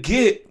able to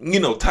get, you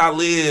know,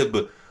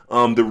 Talib,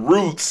 the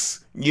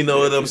Roots, you know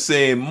what I'm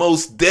saying,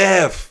 Most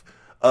Def,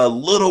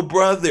 Little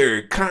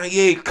Brother,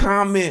 Kanye,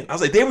 Comment. I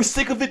was like, they were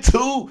sick of it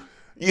too.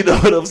 You know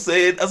what I'm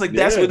saying? I was like,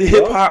 that's when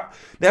hip hop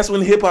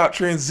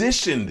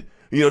transitioned.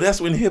 You know,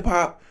 that's when hip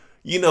hop,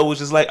 you know, was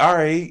just like, all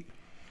right,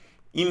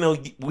 you know,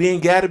 we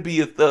ain't got to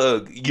be a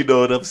thug, you know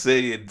what I'm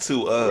saying,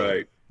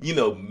 to, you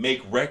know,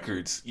 make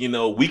records. You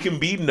know, we can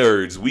be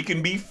nerds. We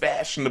can be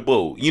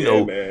fashionable. You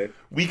know, man.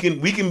 We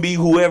can be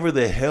whoever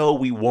the hell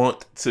we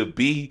want to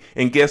be.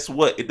 And guess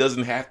what? It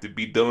doesn't have to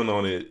be done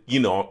on it,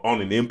 you know,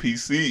 on an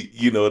MPC.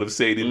 You know what I'm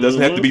saying? It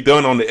doesn't have to be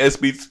done on the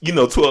SB, you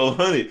know,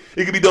 1200.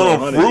 It can be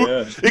done on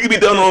It can be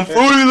done on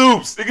Fruity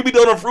Loops. It can be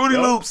done on Fruity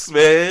Loops,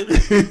 man.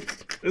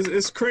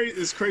 It's crazy.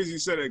 It's crazy you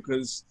said it,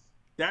 because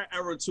that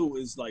era too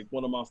is like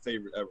one of my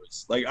favorite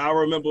eras. Like, I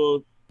remember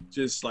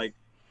just like,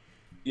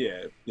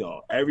 yeah, you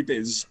know, everything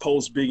is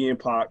post Biggie and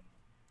Pac.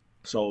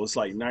 So it's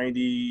like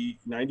 90,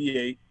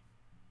 98,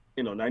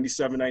 you know,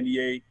 97,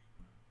 98.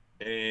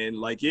 And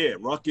like, yeah,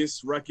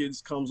 Ruckus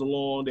Records comes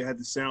along. They had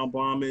the Sound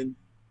Bombing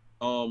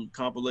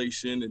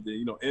compilation. And then,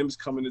 you know, M's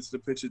coming into the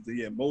picture.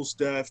 Most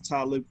Def,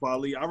 Talib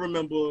Kweli. I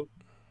remember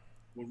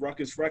with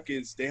Ruckus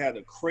Records, they had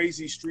a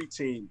crazy street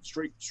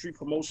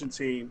promotion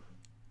team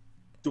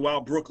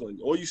throughout Brooklyn.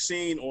 All you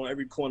seen on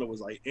every corner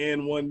was like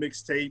N1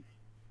 mixtape,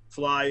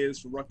 flyers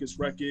for Ruckus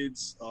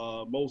Records,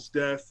 Most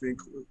Def and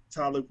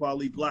Talib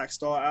Kweli Black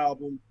Star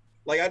album.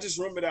 Like, I just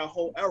remember that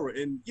whole era.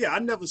 And yeah, I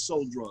never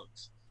sold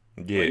drugs.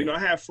 Yeah. Like, you know, I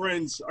had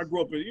friends. I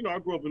grew up in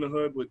the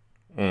hood, but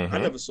I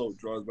never sold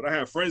drugs. But I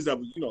had friends that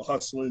was, you know,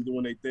 hustling,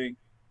 doing their thing.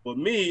 But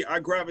me, I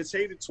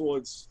gravitated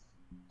towards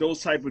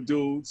those type of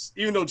dudes.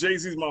 Even though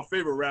Jay-Z's my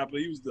favorite rapper,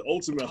 he was the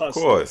ultimate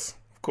hustler. Of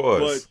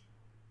course.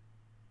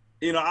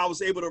 you know, I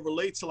was able to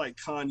relate to like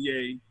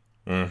Kanye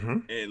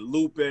and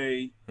Lupe.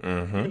 You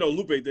know,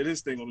 Lupe did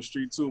his thing on the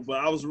street too, but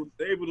I was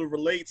able to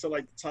relate to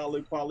like the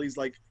Talib Kweli's,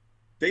 like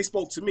they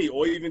spoke to me,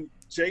 or even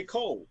J.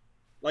 Cole.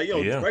 Like,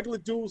 regular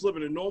dudes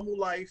living a normal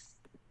life,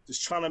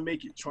 just trying to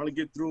make it, trying to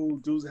get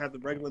through. Dudes that have the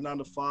regular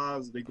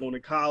 9-to-5s, they going to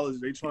college,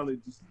 they trying to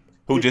just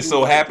who just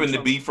so happened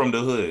to be from the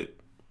hood.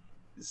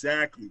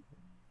 Exactly.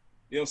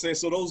 You know what I'm saying?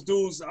 So those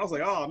dudes, I was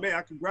like, oh man,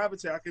 I can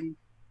gravitate, I can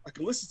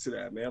listen to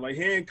that, man. Like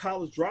hearing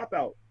College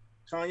Dropout,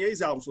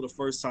 Kanye's album for the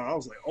first time, I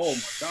was like, oh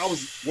my God. I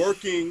was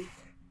working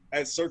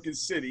at Circuit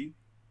City,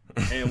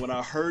 and when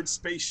I heard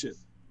Spaceship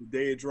the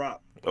day it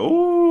dropped,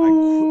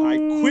 I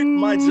quit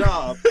my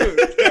job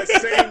that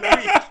same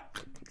week.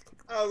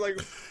 I was like,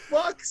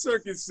 fuck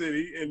Circuit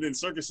City, and then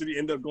Circuit City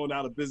ended up going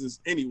out of business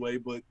anyway,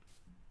 but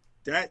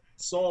that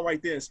song right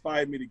there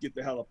inspired me to get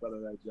the hell up out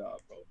of that job,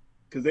 bro.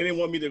 Because they didn't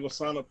want me to go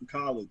sign up for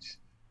college.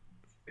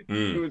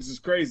 It was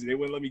just crazy. They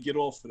wouldn't let me get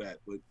off for that.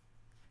 But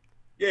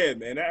yeah,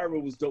 man, that era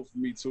was dope for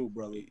me too,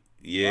 brother.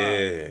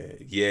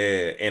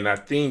 Yeah. And I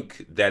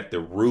think that the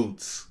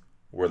Roots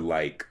were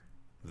like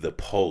the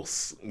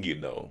pulse, you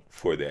know,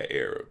 for that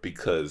era.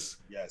 Because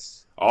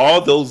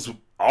all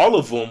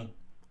of them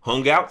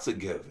hung out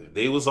together.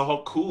 They was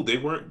all cool. They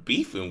weren't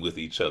beefing with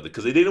each other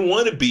because they didn't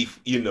want to beef,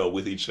 you know,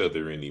 with each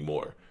other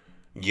anymore.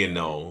 You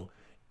know.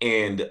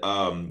 And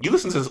you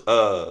listen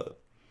to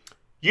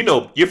you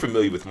know, you're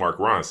familiar with Mark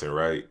Ronson,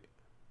 right?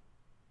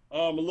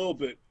 A little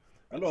bit.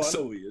 I know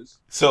who he is.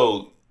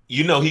 So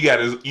you know he got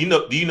his.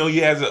 Do you know he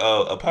has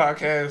a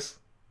podcast?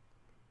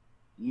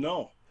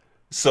 No.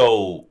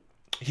 So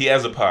he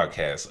has a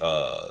podcast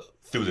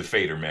through the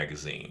Fader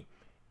magazine,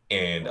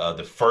 and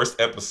the first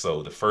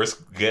episode, the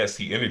first guest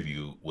he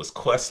interviewed was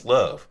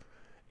Questlove,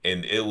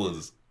 and it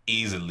was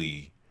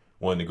easily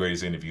one of the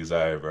greatest interviews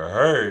I ever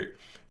heard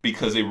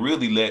because it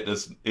really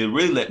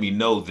let me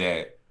know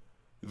that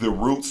the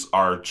Roots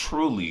were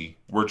truly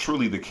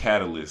the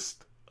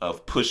catalyst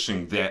of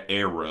pushing that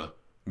era,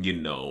 you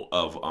know,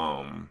 of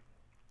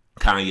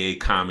Kanye,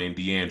 Common,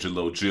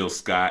 D'Angelo, Jill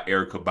Scott,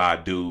 Erykah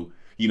Badu,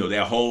 you know,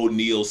 that whole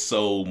neo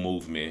soul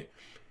movement.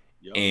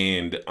 Yep.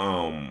 And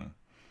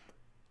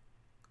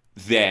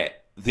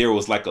that there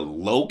was like a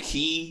low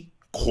key,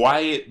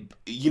 quiet,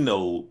 you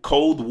know,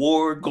 Cold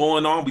War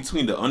going on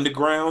between the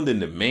underground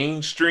and the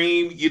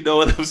mainstream, you know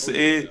what I'm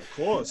saying? Yeah, of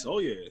course,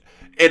 yeah.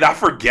 And I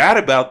forgot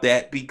about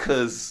that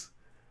because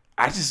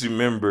I just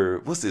remember,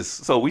 what's this?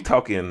 So we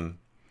talking,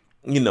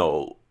 you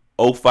know,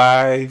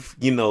 05,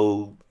 you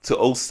know,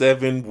 to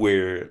 07,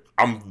 where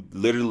I'm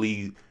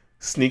literally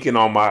sneaking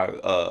on my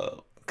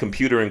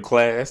computer in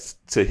class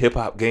to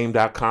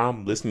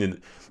hiphopgame.com,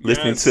 listening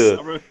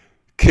to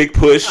Kick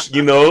Push,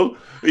 you know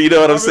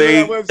what I'm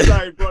saying? That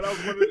website, bro. That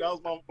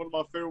was one of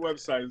my favorite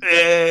websites.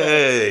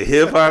 Yeah,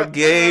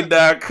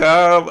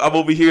 hiphopgame.com. I'm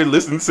over here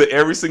listening to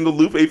every single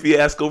Lupe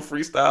Fiasco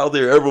freestyle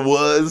there ever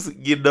was,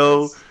 you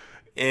know,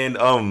 and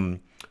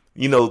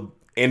you know,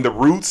 and the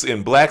Roots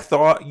and Black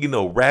Thought, you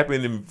know,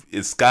 rapping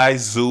in Sky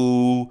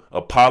Zoo,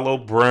 Apollo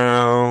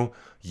Brown,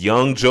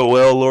 Young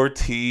Joel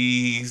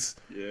Ortiz.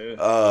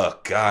 Yeah.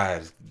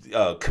 God,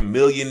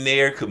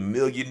 Chameleonaire.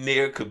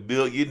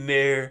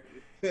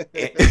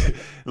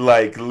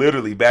 Like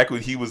literally back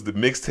when he was the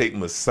mixtape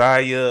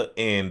Messiah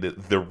and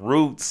the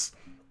Roots.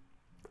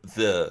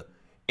 The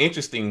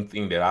interesting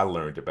thing that I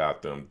learned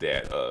about them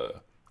that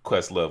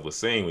Questlove was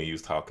saying when he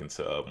was talking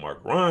to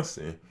Mark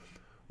Ronson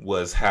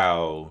was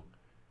how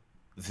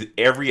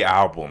every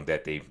album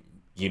that they,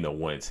 you know,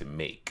 wanted to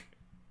make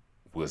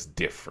was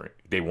different.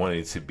 They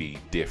wanted to be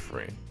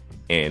different,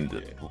 and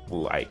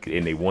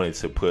and they wanted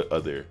to put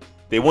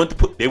they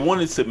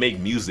wanted to make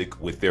music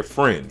with their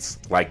friends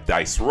like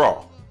Dice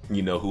Raw,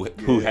 you know,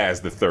 who has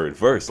the third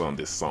verse on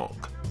this song.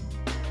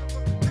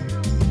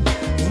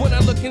 When I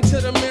look into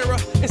the mirror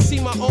and see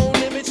my own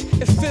image,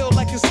 it feels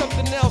like it's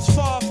something else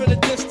far off in the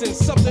distance.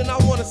 Something I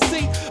want to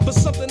see, but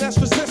something that's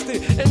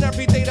resistant. And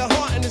every day the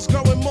haunting is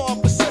growing more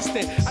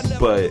persistent.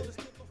 But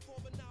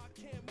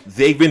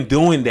they've been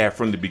doing that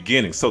from the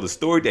beginning. So the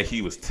story that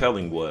he was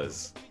telling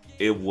was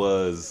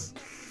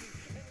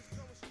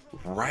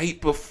right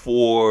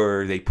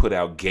before they put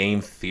out Game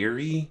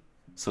Theory.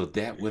 So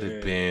that would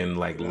have been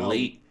like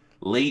late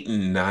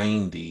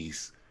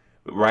 90s.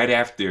 Right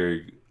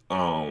after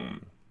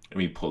let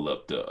me pull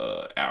up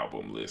the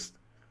album list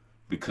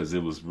because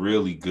it was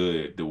really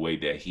good the way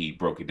that he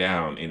broke it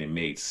down, and it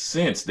made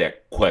sense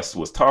that Quest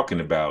was talking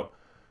about.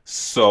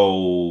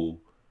 So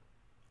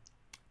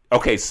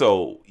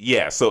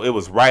it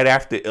was right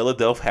after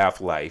Philadelphia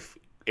Half-Life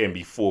and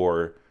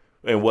before,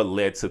 and what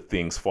led to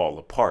Things Fall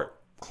Apart.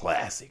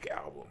 Classic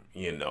album,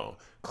 you know,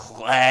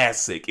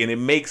 classic, and it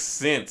makes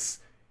sense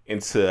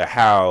into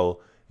how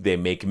they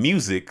make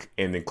music,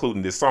 and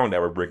including this song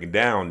that we're breaking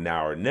down,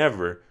 Now or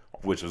Never,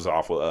 which was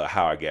off of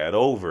How I Got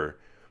Over.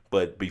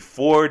 But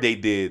before they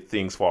did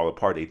Things Fall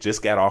Apart, they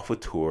just got off a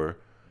tour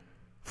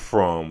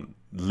from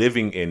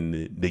living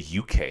in the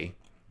UK.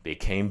 They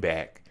came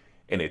back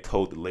and they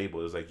told the label,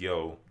 it was like,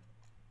 yo,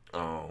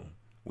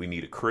 we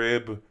need a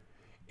crib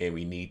and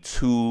we need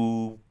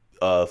 2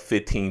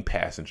 15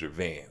 passenger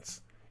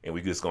vans, and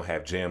we just gonna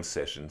have jam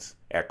sessions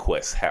at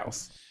Quest's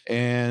house.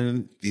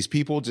 And these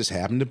people just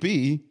happen to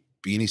be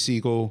Beanie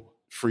Siegel,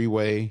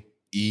 Freeway,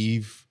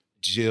 Eve,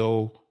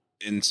 Jill.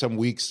 In some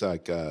weeks,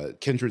 like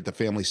Kindred the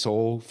Family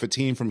Soul,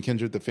 Fatine from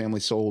Kindred the Family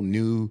Soul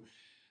knew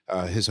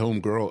his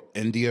homegirl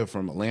India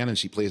from Atlanta, and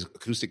she plays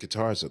acoustic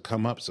guitar, so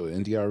come up. So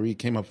NDRE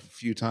came up a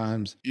few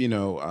times. You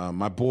know,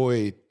 my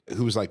boy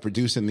who was like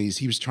producing these,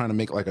 he was trying to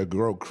make like a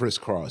girl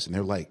crisscross, and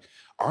they're like,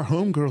 our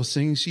homegirl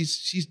sings,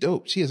 she's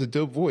dope. She has a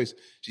dope voice.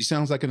 She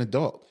sounds like an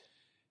adult.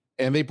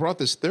 And they brought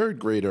this third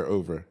grader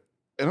over,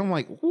 and I'm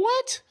like,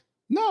 what?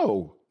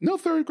 No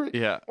third grade.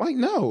 Yeah. Like,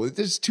 no,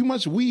 there's too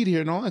much weed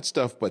here and all that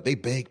stuff. But they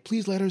begged,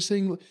 please let her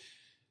sing.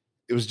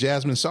 It was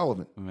Jasmine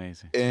Sullivan.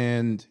 Amazing.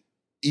 And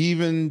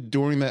even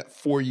during that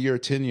 4-year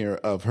tenure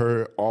of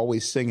her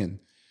always singing,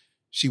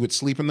 she would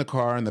sleep in the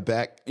car in the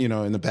back,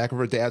 in the back of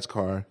her dad's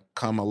car.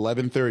 Come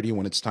 11:30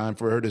 when it's time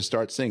for her to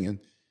start singing,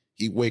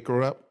 he'd wake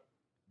her up,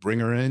 bring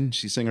her in,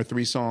 she'd sing her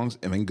 3 songs,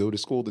 and then go to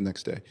school the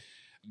next day.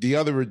 The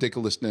other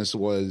ridiculousness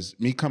was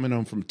me coming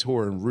home from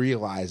tour and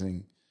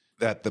realizing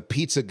that the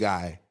pizza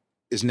guy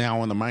is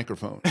now on the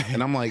microphone.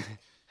 And I'm like,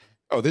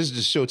 oh, this is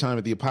just showtime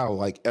at the Apollo.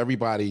 Like,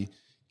 everybody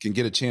can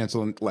get a chance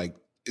on, like,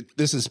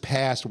 this is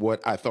past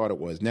what I thought it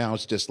was. Now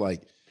it's just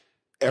like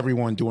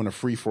everyone doing a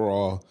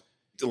free-for-all.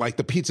 Like,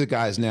 the pizza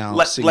guy is now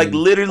singing like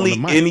literally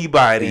on the mic.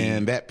 Anybody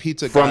and that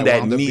pizza from guy that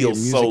wound up being neo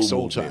Music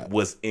soul movement Child.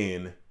 was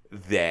in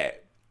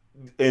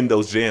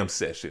those jam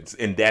sessions,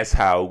 and that's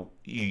how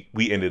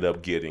we ended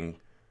up getting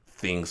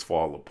Things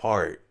Fall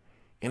Apart.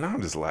 And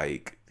I'm just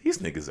like, these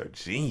niggas are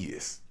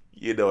genius.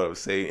 You know what I'm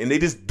saying? And they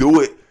just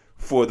do it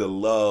for the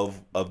love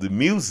of the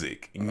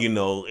music, and then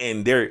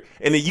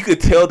you could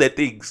tell that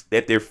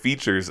their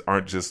features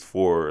aren't just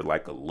for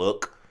like a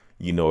look,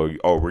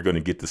 or we're gonna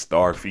get the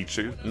star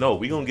feature. No,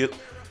 we gonna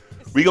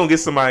get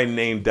somebody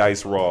named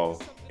Dice Raw,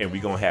 and we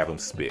gonna have him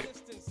spit.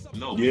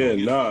 No, we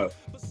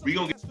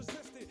gonna get.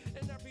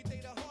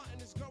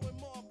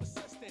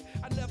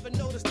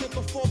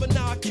 Before, but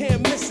now I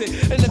can't miss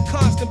it. And the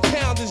constant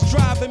pound is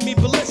driving me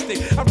ballistic.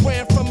 I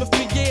ran from it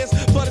for years,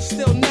 but it's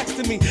still next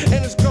to me.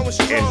 And it's growing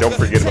stronger. And don't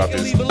forget about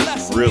this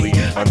really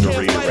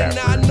underrated rapper.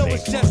 I know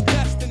it's just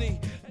destiny.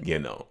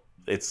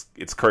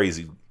 It's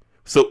crazy.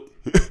 So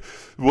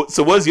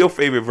what's your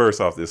favorite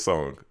verse off this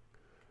song?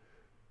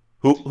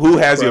 Who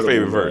has your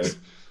favorite verse?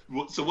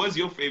 So what's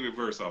your favorite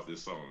verse off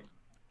this song?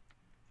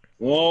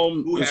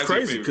 It's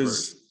crazy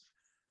because,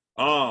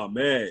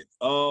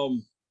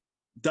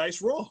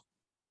 Dice Raw.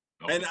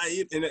 And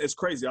it's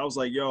crazy. I was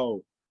like,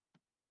 yo,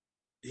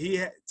 he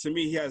has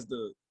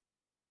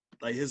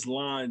his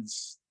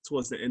lines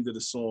towards the end of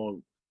the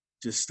song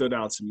just stood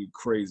out to me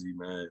crazy,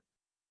 man.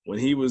 When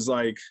he was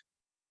like,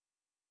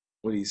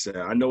 what he said,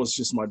 I know it's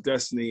just my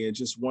destiny and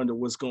just wonder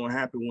what's going to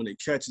happen when it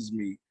catches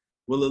me.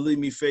 Will it leave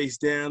me face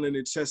down in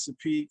the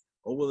Chesapeake,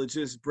 or will it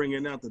just bring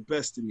out the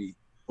best of me?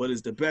 But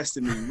is the best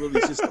of me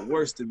really just the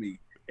worst of me?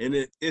 And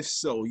if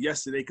so,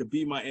 yesterday could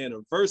be my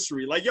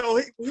anniversary. Like, yo,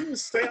 he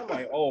was saying,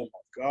 like, oh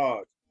my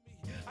God.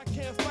 I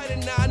can't fight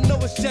it now, I know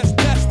it's just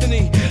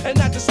destiny. And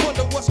I just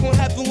wonder what's gonna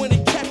happen when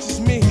it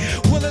catches me.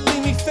 Will it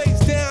leave me face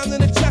down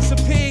in the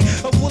Chesapeake,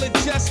 or will it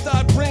just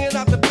start bringing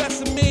out the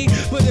best of me?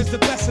 But is the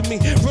best of me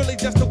really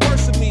just the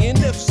worst of me? And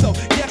if so,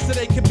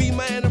 yesterday could be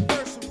my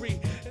anniversary.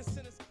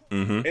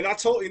 And I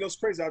told, it's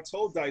crazy. I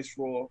told Dice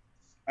Raw,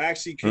 I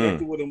actually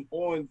connected with him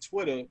on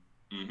Twitter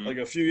like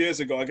a few years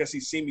ago. I guess he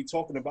seen me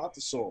talking about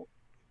the song.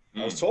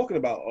 I was talking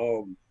about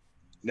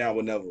Now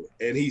or Never,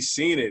 and he's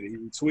seen it. He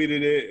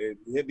tweeted it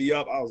and hit me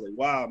up. I was like,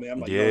 wow, man. I'm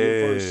like, yo,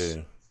 your verse,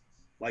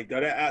 like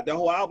that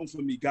whole album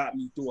for me got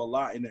me through a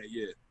lot in that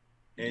year.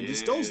 And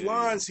just those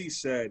lines he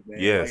said,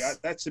 man.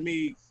 Like, that to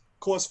me,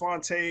 Course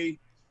Fonte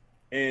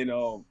and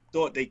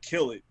Thought They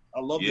Kill It. I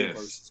love their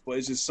verses, but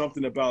it's just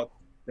something about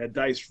that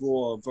Dice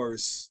Raw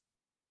verse.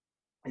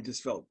 It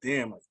just felt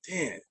damn.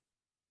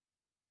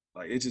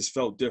 Like, it just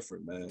felt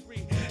different, man.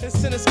 And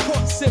sinners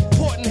court, sit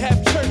port and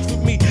have church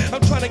with me. I'm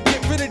trying to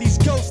get rid of these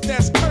ghosts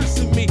that's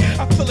cursing me.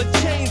 I feel a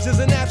change is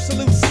an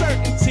absolute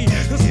certainty.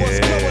 Cause what's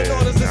going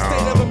on is a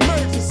state of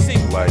emergency.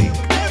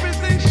 Like,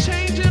 everything's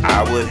changing.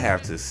 I would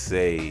have to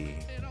say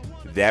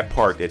that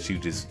part that you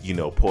just,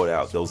 pulled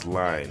out, those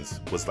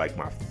lines, was like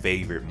my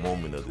favorite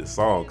moment of this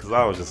song. Cause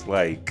I was just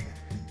like,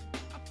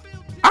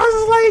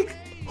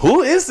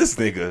 who is this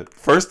nigga?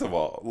 First of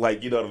all,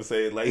 like, you know what I'm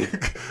saying? Like,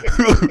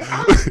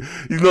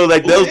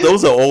 like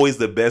those are always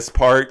the best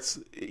parts.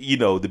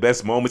 The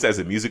best moments as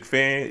a music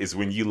fan is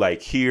when you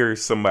like hear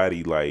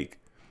somebody like,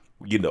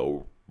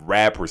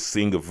 rap or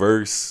sing a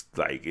verse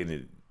like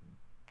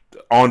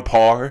on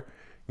par,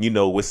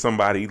 with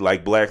somebody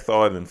like Black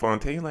Thought and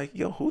Fontaine. Like,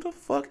 yo, who the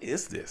fuck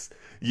is this?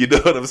 You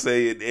know what I'm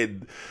saying?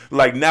 And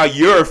like, now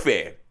you're a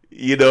fan.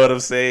 You know what I'm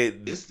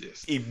saying? Is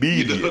this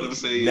immediate? You know what I'm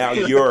saying? Now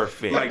you're a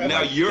fan. Like,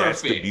 now you're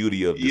that's a fan. The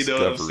beauty of discovery. You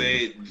know what I'm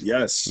saying?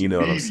 Yes. You know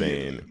what I'm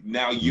saying?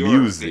 Now you're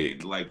music. a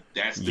fan. Like,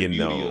 that's the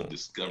beauty of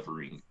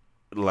discovering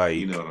like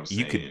You know what I'm you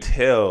saying? could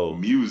tell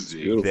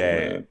Music. Beautiful,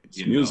 that man.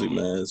 It's music,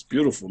 man. It's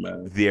beautiful,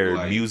 man. their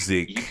Like,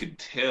 music you could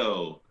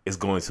tell is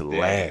going to that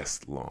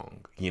last long,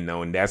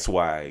 and that's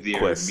why their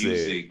Quest said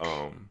music is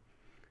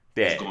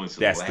going to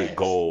that's the last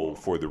goal long,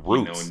 for the you know,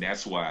 Roots. and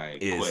that's why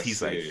Is Quest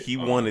he's like said, he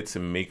wanted to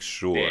make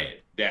sure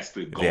that's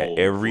the goal that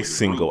every for the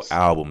single Roots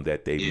album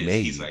that they is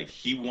made he's like,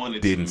 he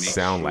wanted didn't to make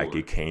sound like sure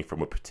it came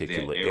from a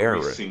particular that every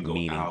era, single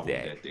meaning album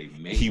that they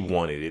made he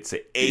wanted it to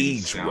didn't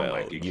age sound well.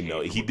 like it He came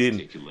from a didn't,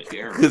 particular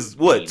era, because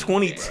what meaning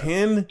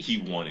 2010. he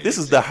wanted This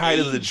it is to the height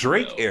of the age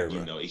Drake well, era.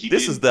 you know, he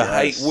This is didn't- the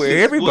height where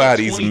Since,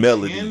 everybody's 2010?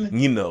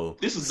 melody,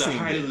 This is the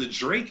height of the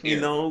Drake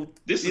era.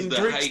 This is and the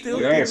Drake height still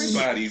where yes.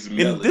 everybody's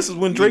melody. And this is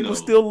when Drake was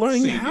still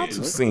learning how to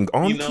singing. sing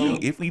on You know,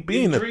 key. If we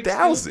be in and a Drake still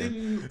 1,000,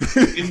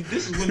 and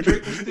this is when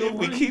Drake was still if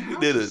we learning keep how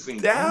it at to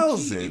 1,000,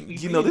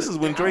 sing. this is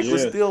when Drake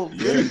was still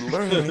really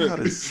learning how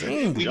to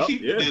sing. We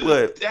keep it at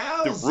But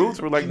 1,000. the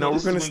Roots were like, no, we're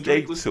this gonna is when stay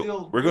Drake was to,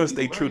 still we're gonna really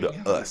stay true to learning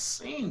how to us.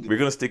 sing. We're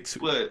gonna stick to,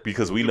 But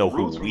because we the know who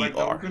Roots were we like,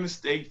 no, are. we're gonna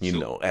stay As we're a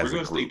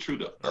gonna stay group. true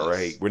to us. All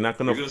right, we're not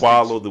gonna We're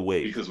follow stay the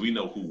wave because we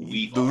know who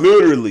we are.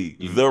 Literally,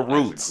 You the know, as a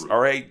Roots. group. All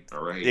right,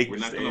 All right, they've we're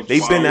not gonna been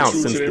follow out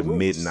true since to the their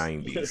mid roots.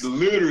 '90s.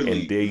 Literally,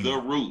 and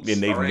the Roots.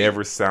 and they've all right?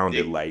 never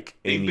sounded like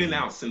they've any been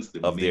out since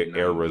the of their mid-90s,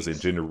 eras and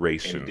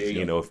generations. and they, If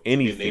and they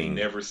anything,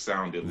 never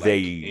sounded like they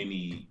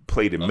any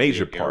played a of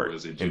major their part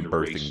eras and in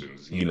birthing,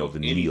 generations. the if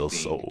neo anything,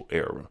 soul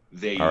era.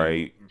 They all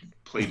right,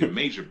 played a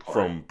major part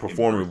from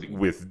performing in birthing,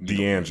 with the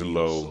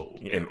D'Angelo neo-soul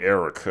and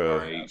era. Erica All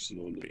right?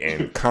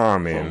 and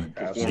Common,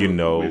 From performing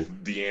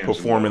with D'Angelo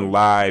performing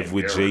live and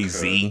with Erica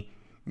Jay-Z.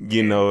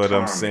 You know what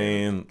I'm Common,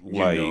 saying?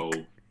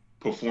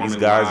 Performing these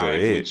guys live are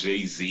with it,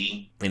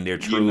 Jay-Z, and they're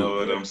true. You know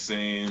what I'm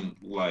saying?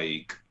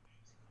 Like,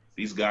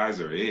 these guys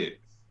are it,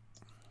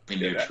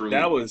 and they're true.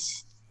 That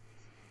was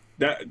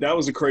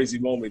a crazy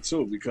moment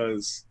too,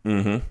 because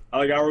I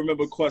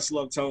remember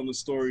Questlove telling the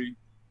story,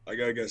 I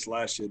guess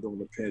last year during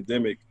the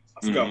pandemic.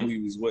 I forgot who he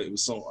was with. It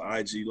was some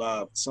IG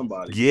Live,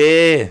 somebody.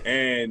 Yeah.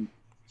 And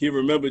he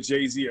remembered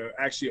Jay-Z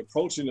actually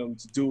approaching him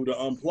to do the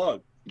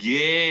Unplugged.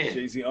 Yeah.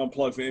 Jay-Z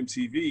Unplugged for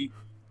MTV.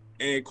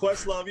 And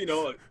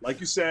Questlove, like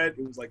you said,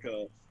 it was like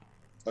a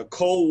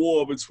cold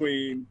war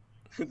between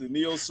the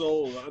neo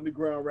soul, the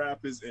underground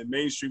rappers, and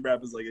mainstream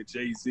rappers like a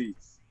Jay-Z.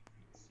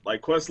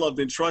 Like Questlove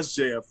didn't trust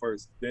Jay at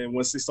first. Then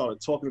once they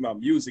started talking about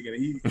music and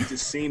he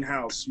just seen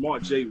how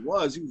smart Jay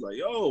was, he was like,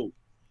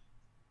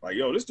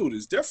 yo, this dude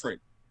is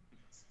different.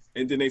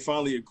 And then they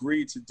finally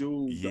agreed to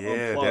do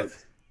the Unplugged.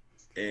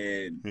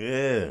 And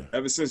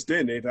ever since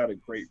then, they've had a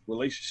great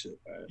relationship,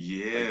 man.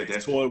 Yeah. They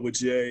toured with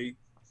Jay.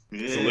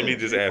 Yeah. So let me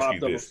just ask you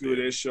popped up this. a few of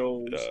their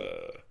shows.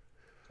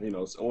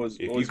 It's always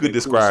if always you could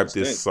been cool describe since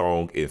this then.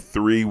 song in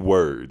 3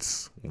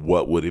 words,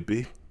 what would it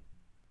be?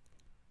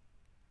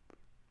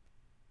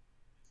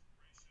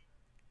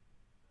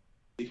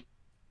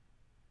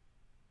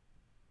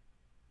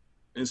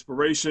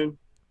 Inspiration.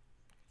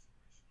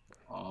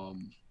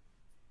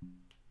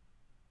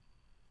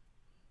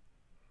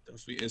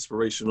 Definitely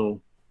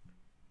inspirational.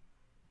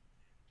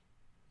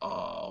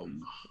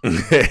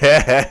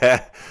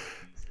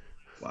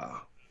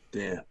 Wow.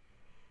 Damn.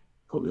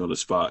 Put me on the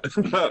spot.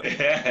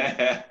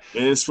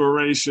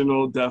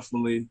 Inspirational,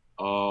 definitely.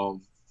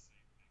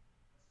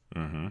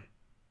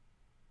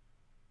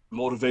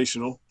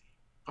 Motivational.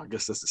 I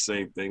guess that's the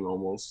same thing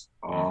almost.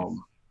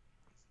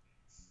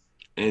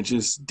 And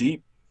just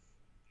deep.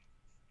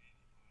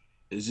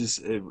 It's just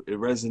it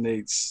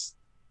resonates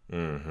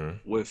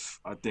with,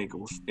 I think,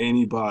 with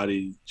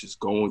anybody just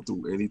going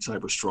through any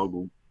type of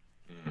struggle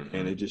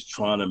and they're just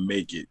trying to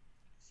make it.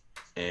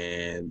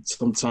 And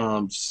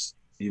sometimes,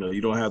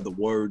 you don't have the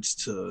words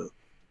to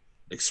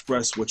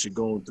express what you're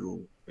going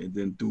through. And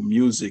then through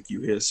music,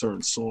 you hear a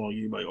certain song,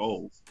 you're like,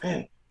 oh,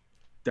 man,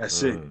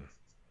 that's it.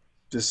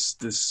 This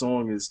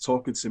song is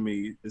talking to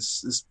me.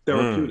 It's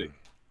therapeutic.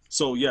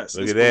 So yes,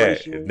 look at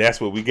that. And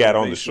that's what we got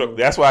on the struggle.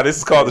 That's why this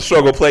is called the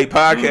Struggle Plate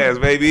Podcast,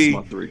 baby.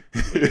 That's my 3.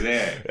 Look at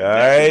that. All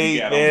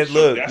right, man.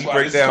 Look, we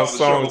break down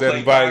songs that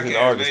embodies an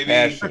artist's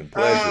passion,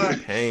 pleasure,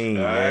 pain,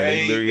 man.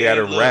 They literally had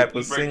a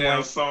rapper sing like,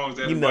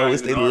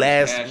 it's their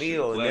last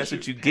meal, and that's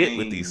what you get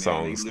with these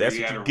songs. That's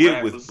what you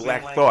get with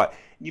Black Thought.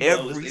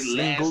 Every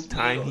single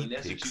time he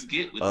picks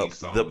up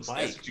the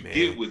mic,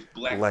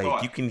 man,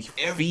 like you can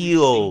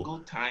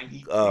feel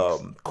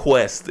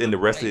Quest and the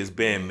rest of his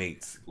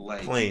bandmates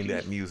playing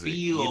that music,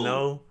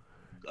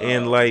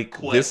 and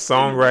like this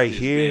song right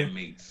here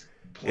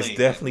is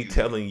definitely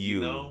telling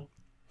you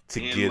to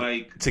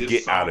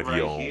get out of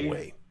your own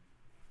way.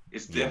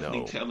 It's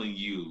definitely telling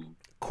you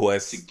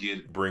Quest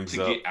brings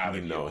up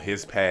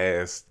his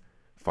past.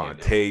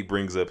 Fonte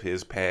brings up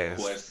his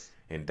past.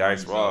 And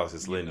Dice Ross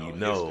is letting you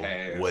know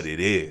what it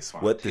is,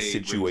 what the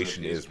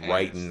situation is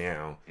right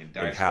now,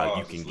 and how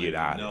you can get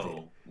out of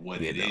it.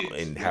 what you it know,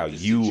 is, and what how the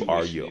you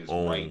are situation your is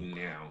own right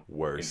now,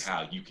 worst and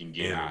how you can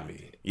get out of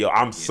enemy. it. Yo,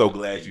 I'm You so know,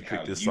 glad and you how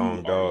picked this you song,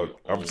 are dog. your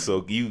I'm own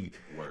so you.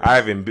 worst I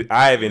haven't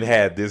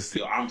had enemy. this.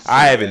 Yo, I'm so I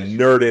glad haven't you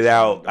picked nerded this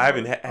song, out. I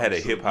haven't dog. had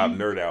a So hip hop you,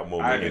 nerd out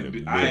moment in a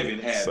minute. I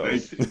haven't had So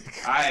this.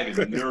 I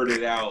haven't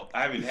nerded out.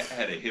 I haven't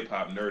had a hip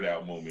hop nerd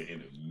out moment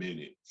in a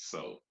minute.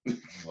 So,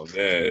 Oh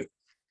man,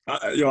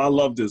 I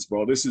love this,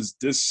 bro.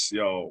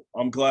 Yo.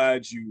 I'm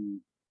glad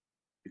you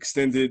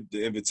extended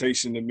the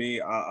invitation to me.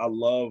 I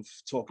love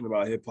talking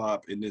about hip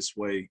hop in this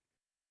way.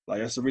 Like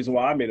that's the reason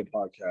why I made a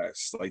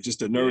podcast. Like just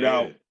to nerd yeah,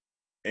 out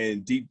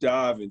and deep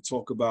dive and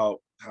talk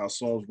about how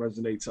songs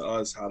resonate to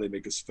us, how they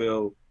make us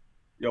feel.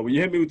 Yo, when you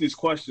hit me with these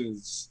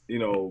questions,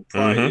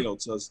 prior,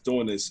 Mhm. to us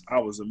doing this, I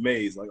was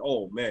amazed. Like,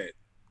 oh man,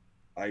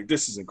 like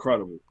this is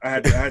incredible. I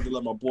had to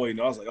let my boy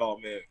know. I was like, oh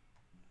man,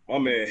 my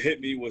man hit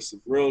me with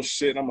some real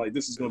shit. And I'm like,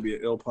 this is gonna be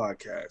an ill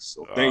podcast.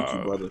 So thank you,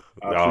 brother.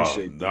 I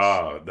appreciate this.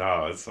 No,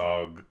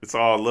 it's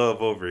all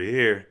love over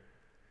here.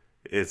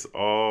 It's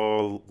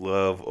all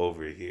love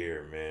over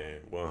here,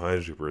 man.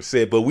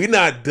 100%. But we're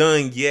not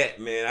done yet,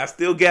 man. I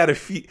still got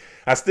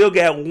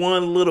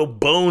one little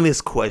bonus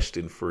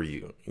question for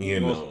you.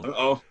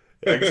 Uh-oh.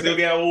 I still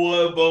got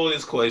one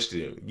bonus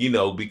question.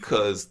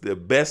 Because the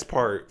best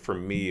part for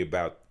me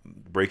about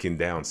breaking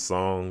down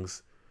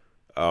songs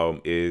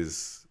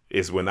is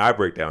when I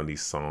break down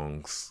these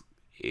songs,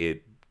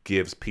 it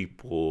gives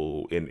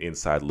people an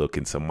inside look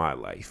into my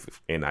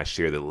life, and I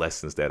share the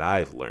lessons that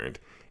I've learned.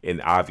 And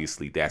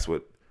obviously that's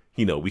what,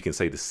 we can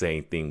say the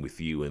same thing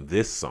with you in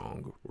this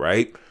song,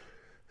 right?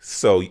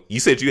 So you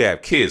said you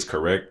have kids,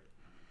 correct?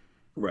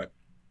 Correct.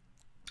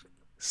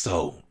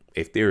 So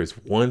if there is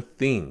one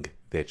thing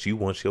that you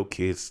want your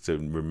kids to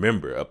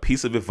remember, a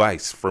piece of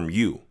advice from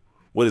you,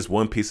 what is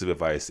one piece of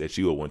advice that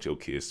you would want your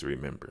kids to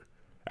remember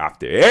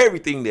after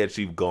everything that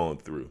you've gone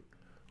through?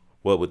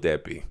 What would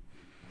that be?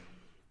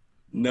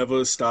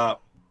 Never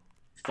stop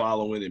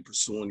following and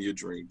pursuing your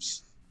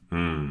dreams.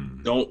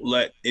 Don't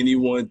let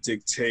anyone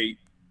dictate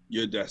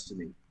your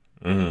destiny.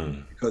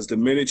 Because the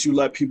minute you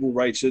let people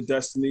write your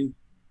destiny,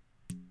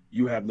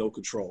 you have no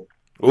control.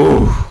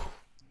 Oh.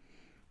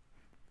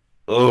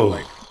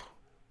 Like,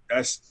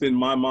 that's been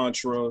my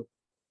mantra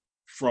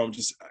from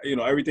just,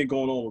 everything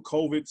going on with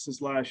COVID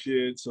since last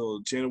year till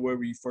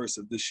January 1st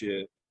of this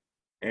year.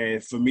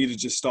 And for me to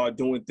just start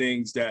doing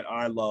things that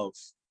I love.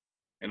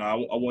 And I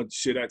want to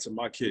share that to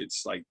my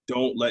kids. Like,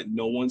 don't let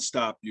no one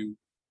stop you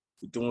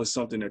for doing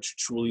something that you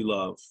truly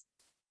love.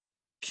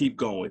 Keep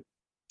going.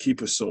 Keep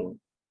pursuing.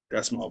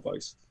 That's my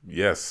advice.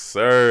 Yes,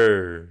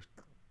 sir.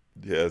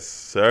 Yes,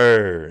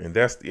 sir. And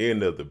that's the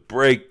end of the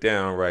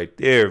breakdown right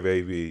there,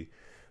 baby.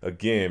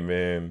 Again,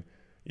 man,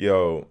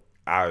 yo,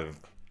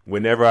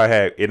 whenever I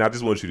have, and I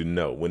just want you to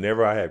know,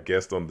 whenever I have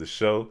guests on the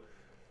show,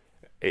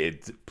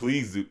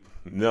 please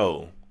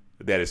know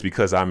that it's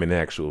because I'm an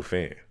actual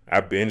fan. I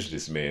binge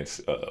this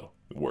man's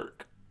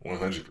work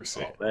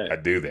 100%. Oh, I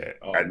do that.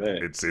 Man.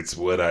 It's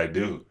what I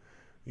do.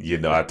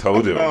 I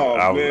told him. Oh,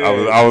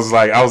 I was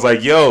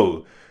like,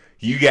 yo,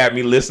 you got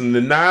me listening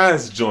to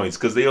Nas joints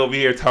because they over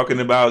here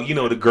talking about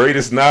the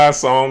greatest Nas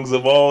songs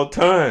of all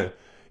time.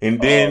 And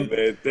then, oh,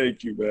 man,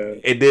 thank you, man.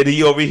 And then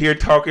he over here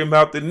talking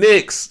about the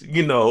Knicks,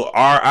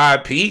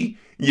 R.I.P.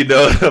 You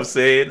know what I'm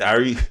saying?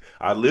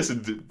 I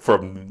listened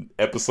from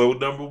episode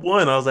number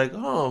 1. I was like,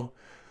 oh,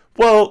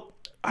 well,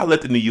 I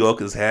let the New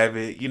Yorkers have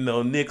it.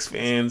 Knicks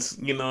fans,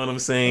 you know what I'm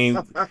saying?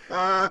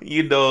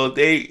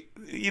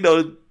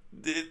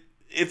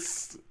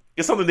 It's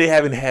something they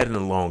haven't had in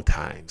a long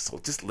time. So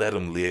just let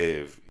them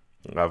live.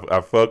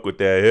 I fuck with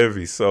that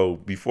heavy. So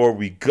before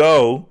we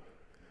go,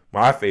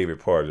 my favorite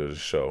part of the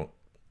show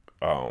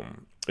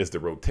is the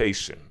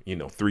rotation.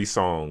 3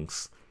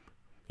 songs,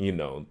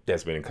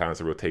 that's been in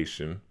constant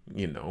rotation,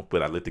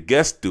 but I let the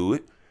guests do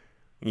it,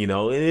 and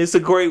it's a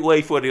great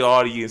way for the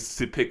audience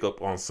to pick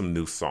up on some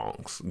new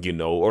songs,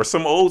 or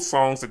some old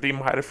songs that they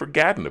might have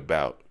forgotten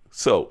about.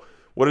 So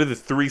what are the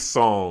 3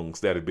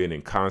 songs that have been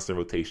in constant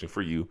rotation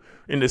for you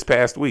in this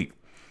past week?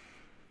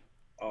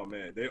 Oh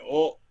man, they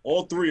all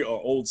 3 are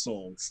old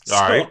songs.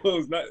 All right. So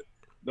it's not,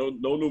 no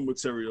new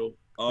material.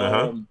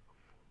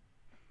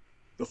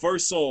 The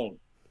first song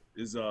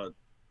is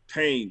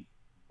Pain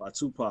by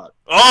Tupac.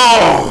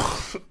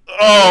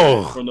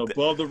 Oh! From the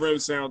Above the Rim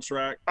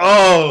soundtrack.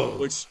 Oh!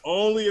 Which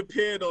only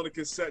appeared on the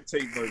cassette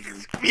tape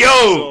version. Yo!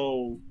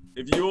 So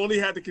if you only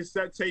had the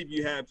cassette tape,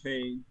 you had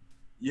Pain.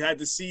 You had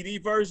the CD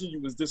version,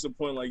 you was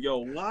disappointed. Like, yo,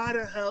 why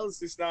the hell is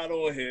this not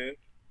on here?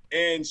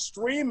 And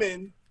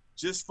streaming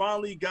just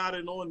finally got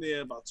it on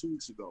there about 2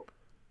 weeks ago.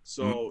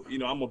 So,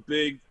 I'm a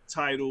big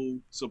Tidal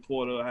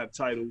supporter. I have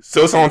Tidal.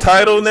 So it's on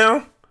Tidal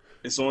now?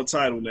 It's on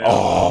Tidal now.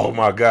 Oh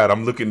my God,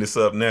 I'm looking this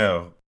up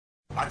now.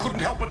 I couldn't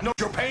help but note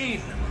your pain.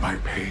 My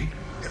pain?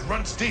 It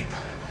runs deep.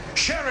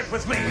 Share it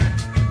with me.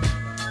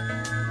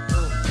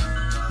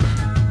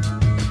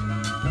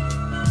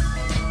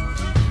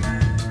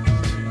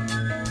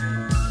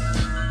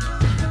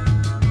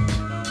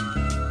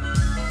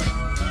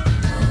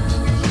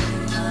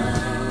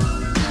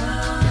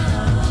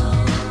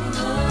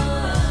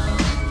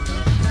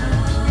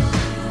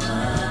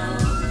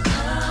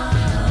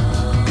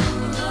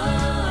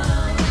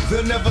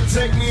 never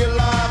take me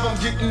alive. I'm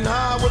getting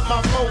high with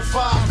my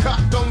 4-5.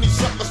 Cocked on these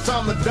suckers,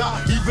 time to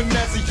die. Even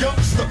as a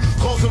youngster,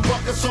 causing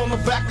ruckus on the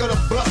back of the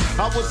bus.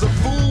 I was a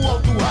fool all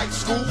through high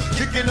school,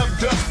 kicking up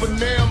dust, but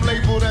now I'm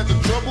labeled as a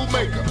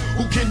troublemaker.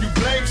 Who can you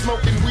blame?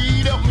 Smoking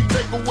weed help me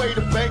take away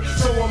the pain.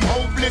 So I'm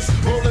hopeless,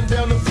 rolling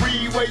down the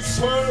freeway,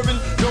 swerving.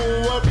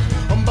 Don't worry,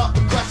 I'm about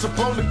to crash up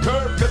on the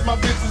curb, cause my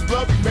business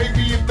blurry.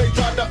 Maybe if they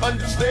tried to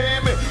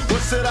understand me,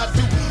 what should I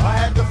do? I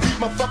had to feed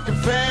my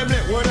fucking family.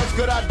 What else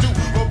could I do?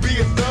 Or be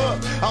a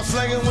thug? I'm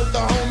slanging with the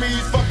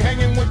homies, fuck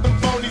hanging with them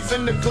phonies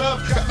in the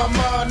club. Got my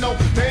mind on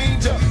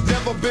danger,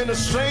 never been a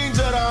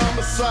stranger to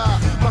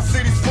homicide. My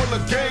city's full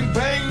of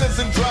gangbangers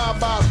and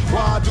drive-bys.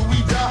 Why do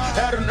we die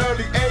at an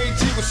early age?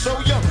 He was so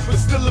young, but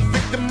still a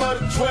victim of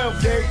the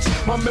 12 gauge.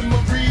 My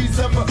memories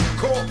of a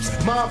corpse,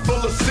 mind full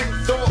of sick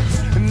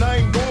thoughts, and I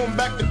ain't going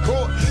back to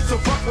court. So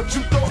fuck what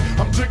you thought.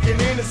 I'm drinking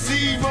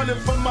Hennessy, running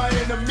from my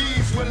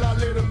enemies. Will I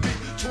let them be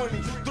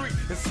 23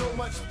 and so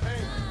much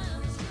pain?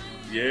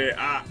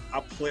 Yeah, I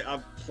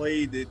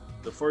played it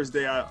the first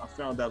day I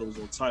found out it was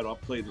on Tidal. I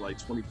played it like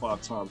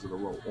 25 times in a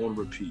row on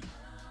repeat.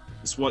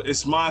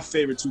 It's my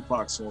favorite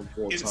Tupac song of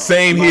all time.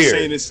 Same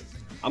here.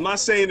 I'm not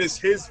saying it's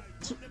his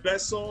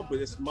best song, but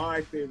it's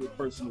my favorite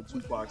personal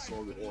Tupac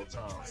song of all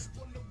time.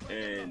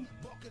 And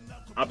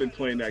I've been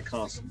playing that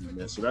constantly,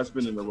 man. So that's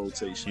been in the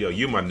rotation. Yo,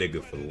 you my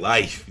nigga for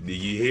life. Do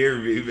you hear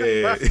me,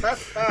 man?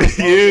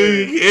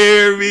 You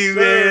hear me,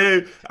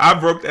 man? I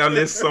broke down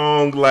this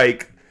song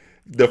like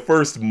the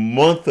first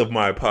month of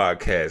my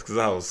podcast because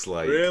I was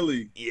like,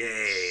 really? Yeah.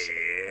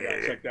 I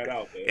gotta check that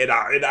out, man. And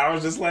I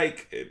was just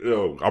like,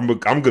 yo, I'm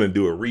gonna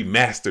do a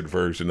remastered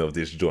version of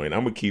this joint.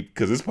 I'm gonna keep,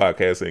 because this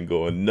podcast ain't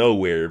going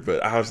nowhere.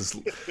 But I just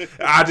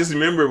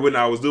remember when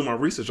I was doing my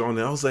research on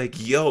it, I was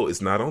like, yo,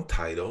 it's not on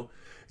Tidal.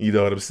 You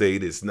know what I'm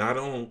saying? It's not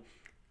on,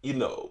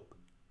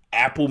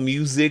 Apple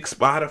Music,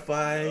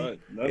 Spotify.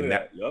 None of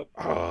that. Yep.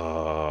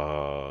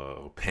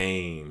 Oh,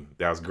 pain.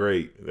 That was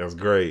great. That was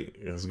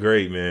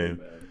great, man.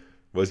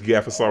 What's you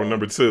got for song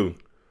number 2?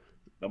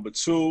 Number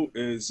 2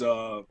 is,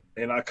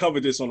 and I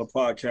covered this on the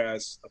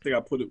podcast. I think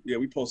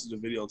we posted a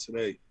video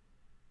today.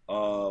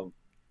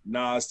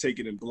 Nas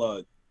Taking in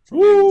Blood.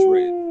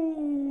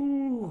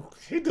 Woo!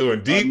 He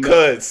doing deep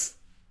cuts.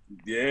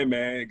 Yeah,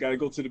 man. Got to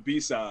go to the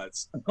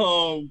B-sides.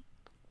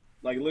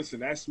 Listen,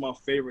 that's my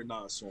favorite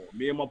Nas song.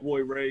 Me and my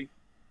boy Ray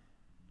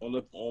on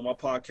my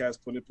podcast,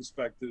 Put in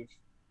Perspective.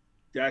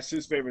 That's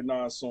his favorite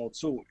Nas song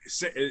too.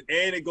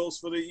 And it goes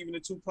for even the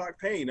Tupac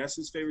Pain. That's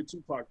his favorite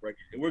Tupac record.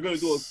 And we're gonna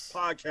do a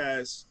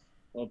podcast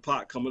on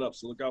Pac coming up,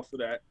 so look out for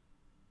that.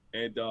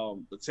 And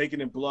the Taking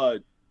in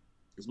Blood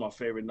is my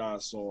favorite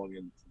Nas song,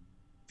 and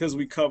because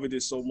we covered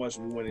it so much,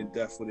 we went in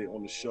depth with it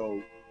on the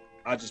show.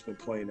 I just been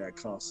playing that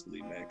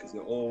constantly, man, because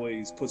it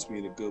always puts me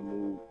in a good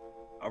mood.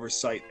 I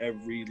recite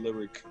every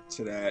lyric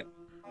to that.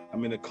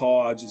 I'm in the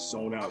car, I just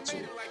zone out to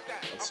it.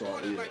 That's all.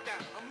 Yeah.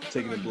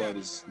 Taking in Blood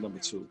is number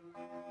 2.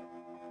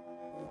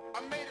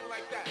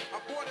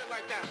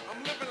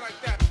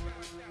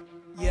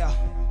 Yeah.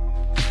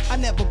 I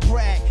never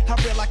brag, how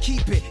real I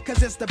keep it,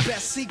 cause it's the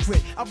best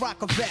secret. I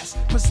rock a vest,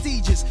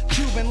 prestigious,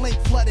 Cuban link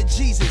flooded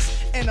Jesus.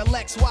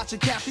 Intellects watching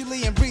Kathy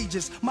Lee and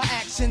Regis. My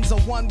actions are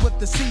one with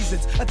the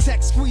seasons. A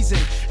tech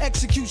squeezing,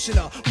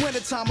 executioner.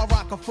 Wintertime I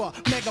rock a fuck,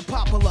 mega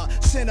popular.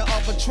 Center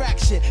of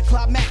attraction,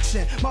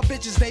 climaxing. My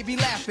bitches, they be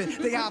laughing.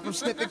 They hop from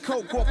sniffing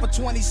coke off a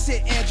 20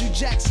 cent Andrew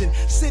Jackson.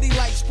 City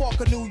lights spark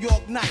a New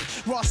York night.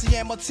 Rossi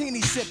and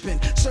Martini sipping.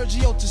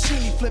 Sergio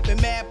Tacchini flipping.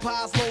 Mad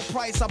pies, low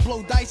price. I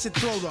blow dice and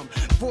throw them.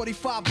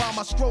 45 by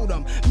my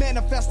scrotum.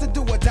 Manifest the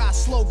do or die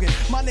slogan.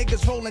 My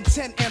niggas rolling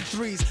 10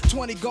 M3s.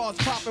 20 guards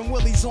popping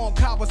willies on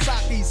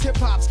Kawasaki's. Hip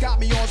hop's got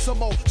me on some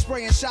more.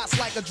 Spraying shots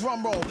like a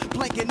drum roll.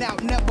 Blanking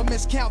out, never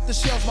miscount the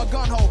shells. My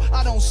gun hole.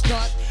 I don't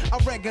stunt. I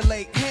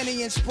regulate.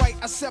 Henny and Sprite,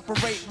 I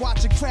separate.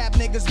 Watching crab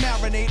niggas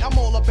marinate. I'm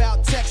all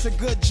about text and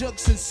good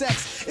jokes and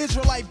sex.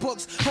 Israelite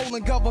books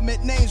holding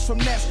government names from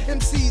nests.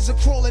 MCs are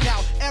crawling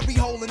out every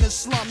hole in the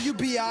slum. You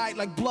be alright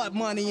like blood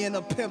money and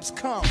a pimp's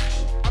cum.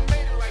 I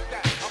made it like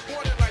that. I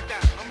bought it like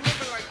that. I'm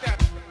living like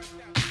that.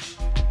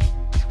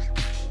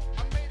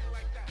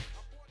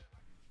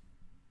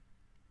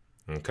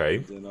 Okay.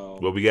 Then,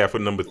 what we got for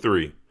number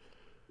 3?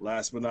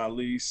 Last but not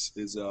least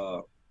is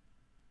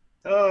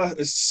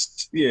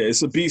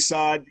it's a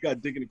B-side. You got to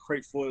dig in the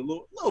crate for it a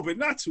little bit,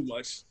 not too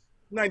much.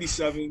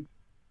 97.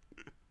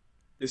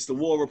 It's the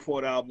War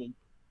Report album.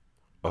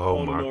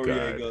 Oh my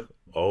God.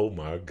 Oh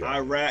my God.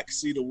 Iraq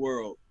See the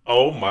World.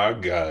 Oh my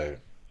God.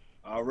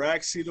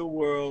 Iraq See the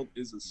World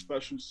is a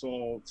special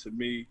song to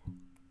me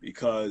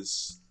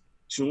because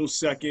June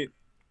 2nd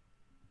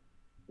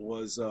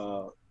was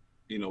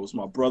was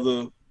my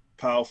brother,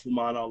 Powerful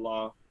Man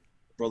Allah.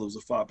 Brother was a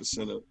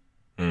 5%er.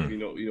 You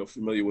know,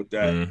 familiar with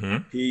that. Mm-hmm.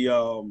 He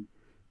it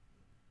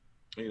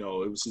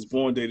was his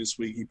born day this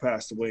week. He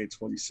passed away in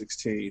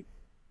 2016.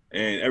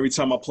 And every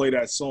time I play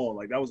that song,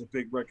 like that was a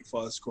big record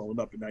for us growing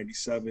up in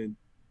 97.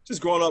 Just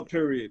growing up,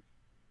 period.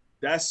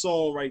 That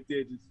song right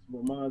there just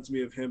reminds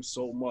me of him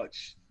so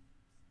much.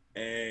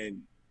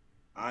 And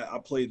I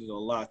played it a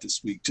lot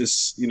this week.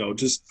 Just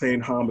just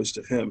paying homage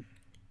to him.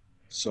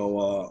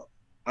 So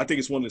I think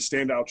it's one of the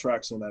standout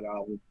tracks on that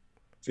album.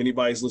 If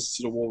anybody's listened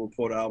to the War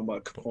Report album by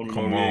Capone and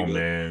Come Noriega, on,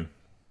 man.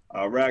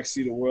 Iraq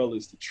See the World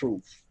is the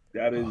truth.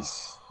 That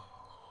is.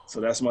 So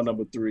that's my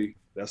number 3.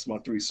 That's my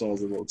 3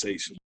 songs in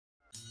rotation.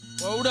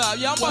 Word up,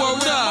 yeah,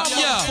 word up,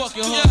 yeah,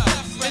 fucking yeah,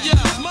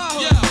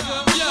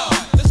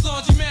 it's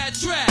on G Mad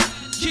Track.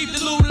 Keep the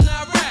loot in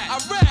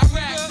Iraq,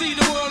 see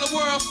the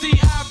world, see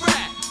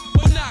Iraq.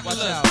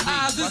 Binoculars,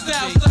 eyes is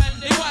out, son,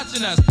 they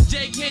watching us.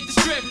 Jake hit the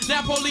strip,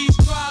 now police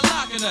try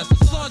locking us.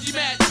 It's on G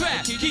Mad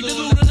Track. Keep the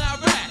loot in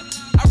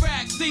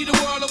Iraq, see the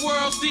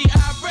world, see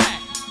Iraq.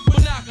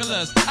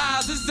 Binoculars,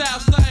 eyes is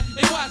out, son,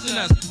 they watching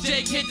us.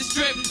 Jake hit the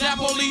strip, now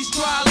police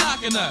try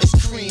locking us.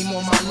 It's cream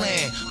on my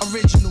land,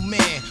 original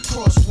man,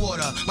 cross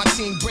water. My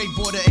team break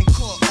border in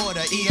court order,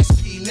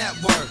 ESP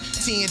network.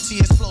 TNT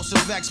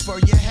explosive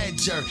expert, your head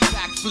jerk.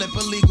 Backflip,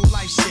 illegal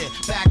life shit.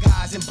 Bad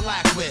guys in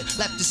black whip,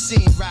 left the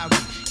scene rowdy.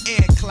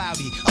 Air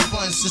cloudy,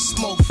 abundance of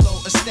smoke flow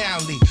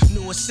astoundingly.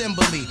 New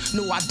assembly,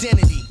 new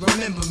identity.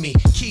 Remember me,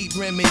 keep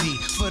remedy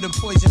for the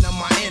poison of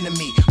my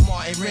enemy.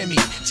 Martin Remy,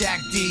 Jack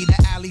D,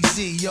 the Ali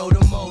Z, yo,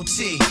 the Mo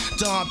T,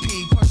 Don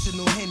P,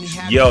 personal Henny.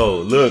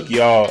 Yo, look,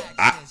 y'all.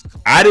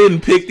 I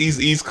didn't pick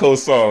these East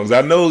Coast songs.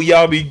 I know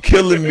y'all be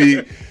killing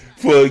me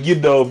for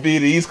being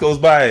the East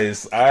Coast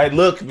bias. All right,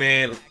 look,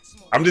 man.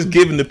 I'm just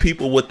giving the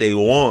people what they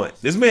want.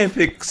 This man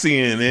picked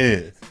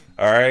CNN.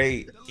 All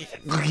right.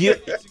 Yeah.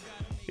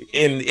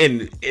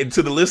 And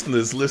to the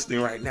listeners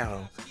listening right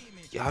now,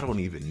 y'all don't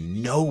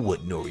even know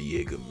what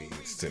Noriega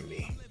means to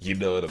me. You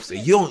know what I'm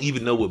saying? You don't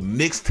even know what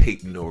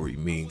mixtape Nori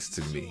means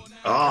to me.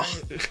 Oh,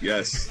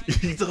 yes.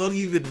 You don't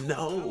even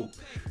know.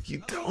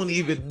 You don't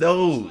even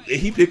know. And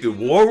he picked a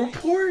War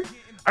Report?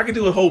 I could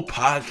do a whole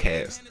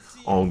podcast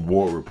on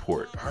War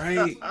Report. All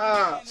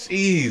right?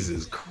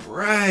 Jesus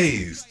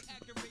Christ.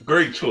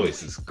 Great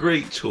choices.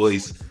 Great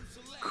choice.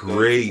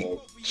 Great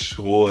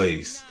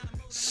choice.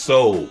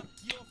 So,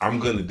 I'm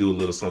going to do a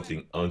little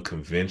something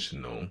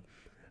unconventional.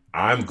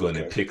 I'm going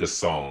to pick a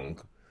song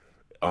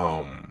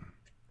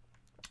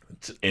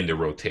to end the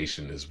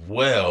rotation as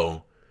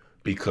well,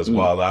 because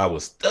while I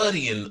was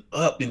studying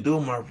up and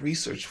doing my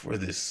research for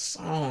this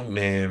song,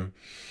 man,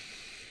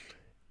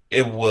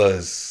 it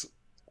was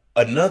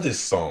another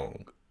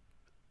song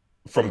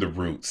from the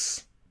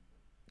Roots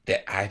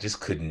that I just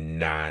could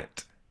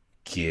not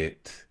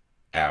get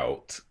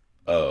out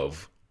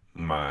of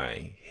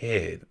my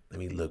head. Let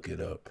me look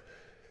it up.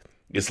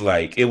 It's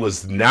like it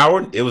was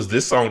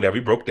this song that we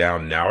broke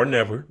down, Now or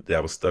Never,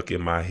 that was stuck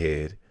in my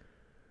head.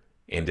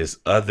 And this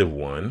other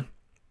one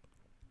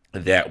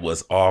that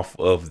was off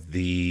of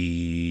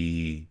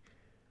the,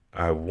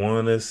 I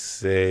want to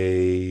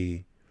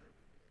say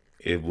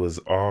it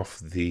wasn't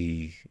off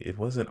the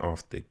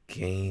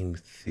Game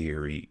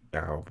Theory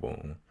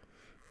album.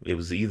 It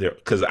was either,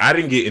 because I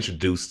didn't get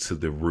introduced to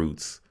the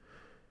Roots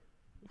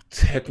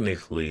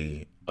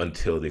technically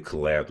until they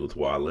collabed with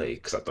Wale,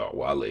 because I thought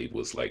Wale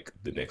was like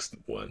the next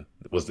one.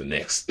 It was the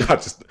next.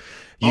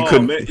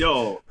 Couldn't. Man,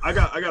 yo, I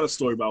got a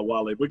story about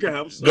Wale. We can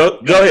have go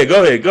ahead.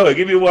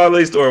 Give me a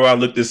Wale story while I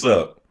look this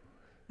up.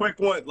 Quick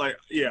one,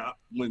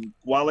 when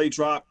Wale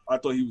dropped, I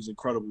thought he was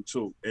incredible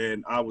too.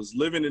 And I was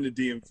living in the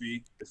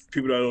DMV. If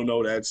people that don't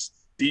know, that's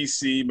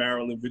DC,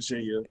 Maryland,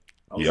 Virginia.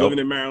 I was living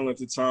in Maryland at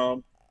the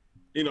time.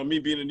 Me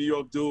being a New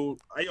York dude,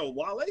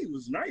 Wale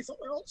was nice. I'm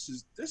like, oh,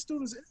 this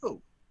dude is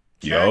ill.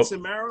 Cats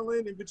in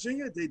Maryland and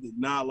Virginia, they did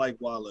not like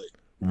Wale.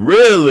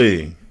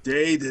 Really?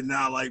 They did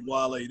not like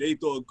Wale. They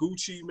thought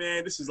Gucci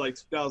Man, this is like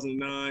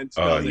 2009,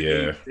 2008.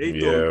 Yeah. They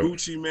thought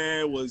Gucci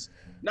Man was,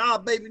 nah,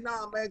 baby,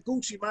 nah, man,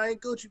 Gucci, man,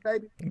 Gucci,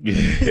 baby.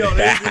 They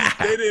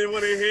didn't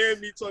want to hear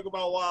me talk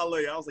about Wale.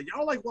 I was like,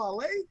 y'all like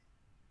Wale?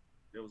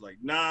 They was like,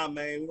 nah,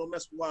 man, we don't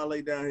mess with Wale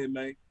down here,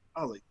 man.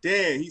 I was like,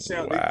 damn, they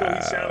thought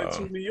he sounded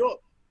too New York.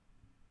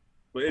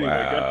 But anyway,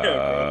 go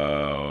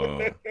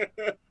ahead,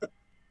 bro.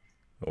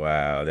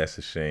 Wow, that's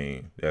a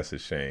shame.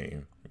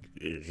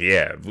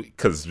 Yeah,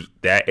 because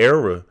that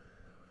era,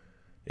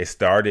 it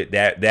started,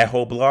 that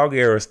whole blog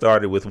era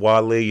started with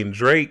Wale and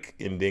Drake,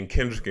 and then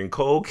Kendrick and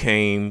Cole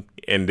came,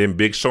 and then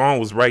Big Sean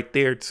was right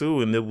there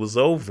too, and it was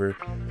over.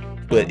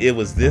 But it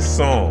was this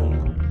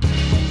song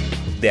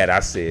that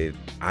I said,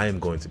 I am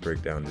going to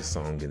break down this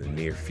song in the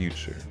near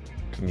future,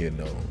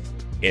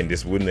 and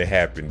this wouldn't have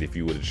happened if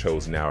you would have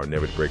chosen Now or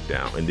Never to break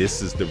down. And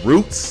this is The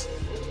Roots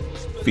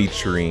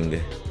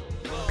featuring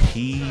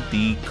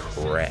PD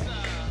Crack,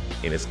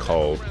 and it's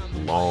called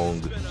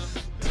Long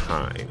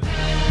Time.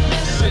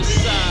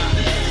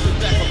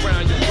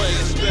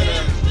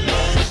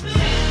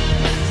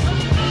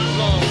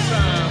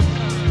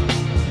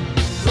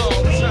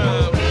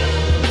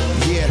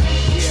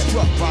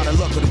 Struck by the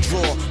luck of the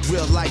draw, real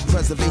real life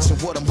preservation,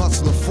 what I'm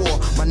hustling for.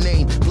 My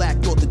name, Black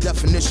Thought, the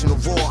definition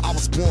of raw. I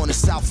was born in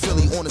South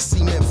Philly on a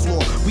cement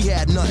floor. We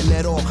had nothing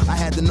at all. I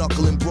had the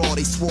knuckle and brawl.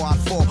 They swore I'd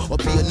fall or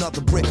be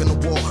another brick in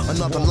the wall.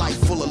 Another life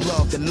full of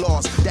love and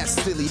loss. That's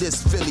silly,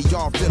 this Philly,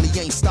 y'all really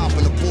ain't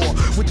stopping the ball.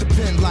 With the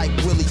pen like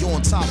Willie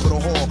on top of the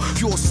hall.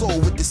 Pure soul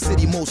with the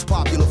city most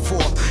popular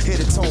for. Hear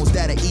the tones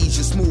that'll ease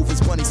you smooth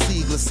as Bunny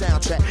Siegler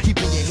soundtrack.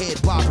 Keeping your head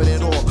bopping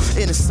it all.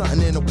 And it's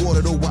something in the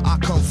water though where I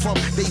come from.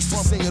 They used to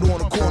sing it on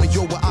the corner,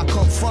 yo, where I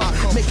come from.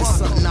 Making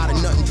something out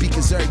of nothing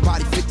because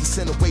everybody 50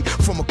 cent away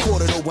from a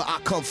quarter though where I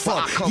come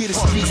from. Yeah, the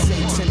streets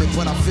ain't timid,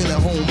 but I feel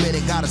at home in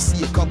it. Gotta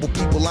see a couple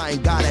people, I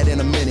ain't got that in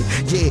a minute.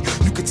 Yeah,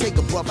 you could take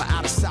a brother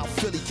out of South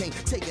Philly, can't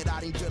take it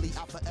out in Philly.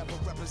 I forever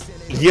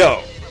represent it.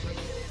 Yo,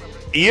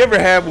 you ever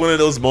have one of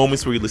those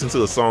moments where you listen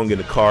to a song in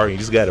the car and you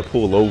just gotta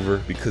pull over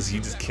because you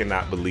just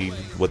cannot believe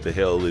what the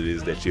hell it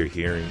is that you're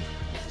hearing?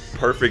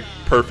 Perfect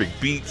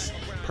beats,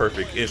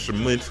 perfect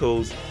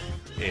instrumentals,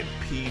 and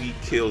Petey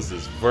kills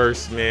his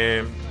verse,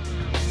 man.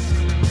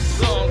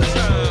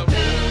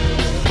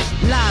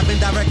 Live and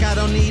direct, I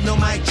don't need no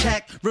mic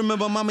check.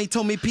 Remember, mommy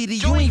told me, Petey,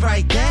 you ain't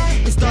right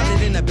that. It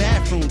started in the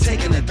bathroom,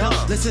 taking a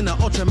dump. Listen to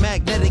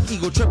ultramagnetic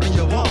ego tripping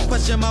your wall.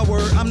 Question my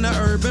word, I'm the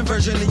urban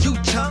version of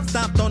you, chump.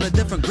 Stomped on a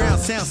different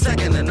ground, sound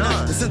second to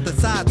none. To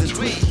synthesize and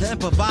tweak, to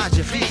improvise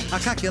your feet. I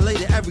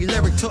calculated every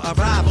lyric to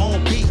arrive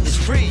on beat. It's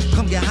free,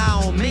 come get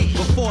high on me.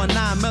 Before a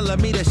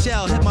 9mm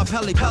shell hit my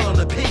pelly pell on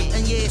the P.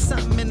 And yeah, it's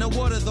something in the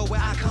water though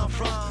where I come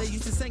from. They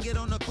used to sing it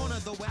on the corner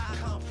though where I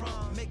come from.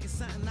 Making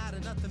something out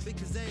of nothing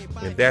because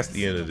everybody. And that's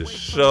the end of the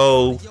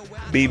show.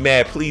 Be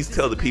Mad, please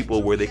tell the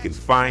people where they can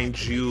find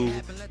you,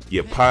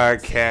 your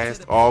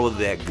podcast, all of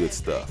that good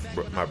stuff,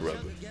 my brother.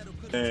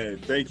 And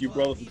thank you,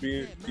 brother, for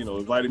being,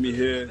 inviting me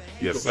here.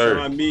 Yes, you sir.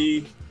 Find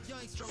me,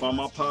 find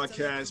my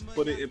podcast,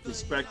 Put It in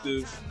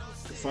Perspective.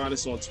 You can find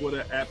us on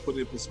Twitter at Put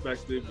It in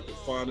Perspective. You can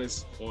find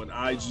us on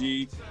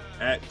IG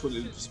at Put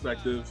It in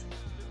Perspective.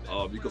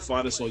 You can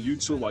find us on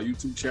YouTube, our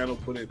YouTube channel,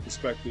 Put It in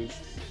Perspective.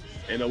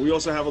 And we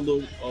also have a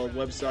little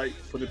website,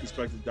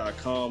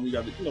 putinperspective.com. We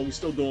got, we're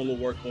still doing a little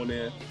work on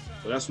there,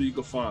 but that's where you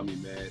can find me,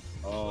 man.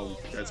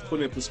 That's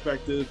Put in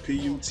Perspective,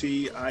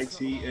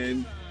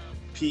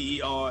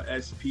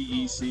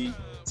 PUTITNPERSPEC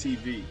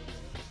TV.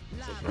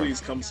 So please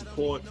come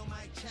support,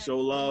 show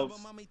love.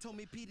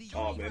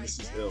 Oh man, this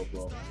is ill,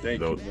 bro.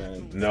 Thank you,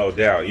 man. No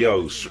doubt,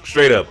 yo.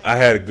 Straight up, I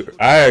had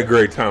a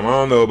great time. I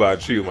don't know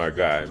about you, my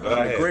guy.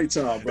 I had a great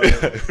time,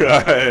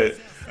 brother.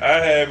 I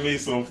had me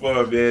some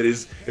fun, man.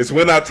 It's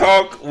when I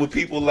talk with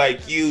people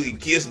like you, it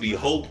gives me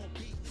hope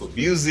for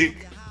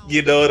music.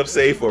 You know what I'm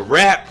saying? For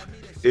rap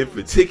in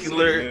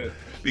particular. Yeah.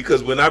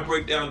 Because when I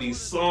break down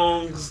these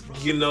songs,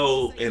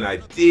 and I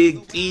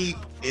dig deep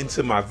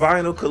into my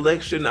vinyl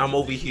collection, I'm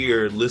over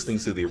here listening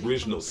to the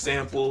original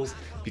samples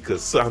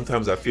because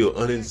sometimes I feel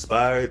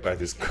uninspired by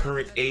this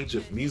current age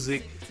of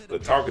music.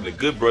 But talking to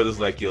good brothers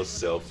like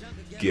yourself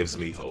gives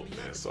me hope,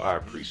 man. So I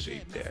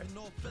appreciate that.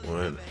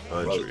 100.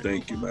 Brother,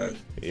 thank you, man.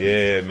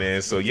 Yeah,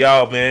 man. So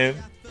y'all,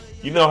 man,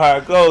 you know how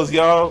it goes,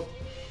 y'all.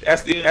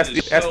 That's the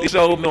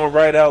show. I'm gonna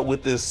write out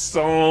with this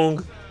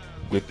song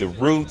with the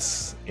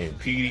Roots and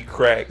Petey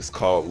Crack. It's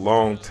called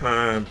Long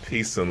Time.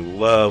 Peace and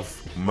love.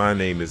 My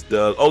name is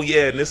Doug. Oh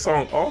yeah, and this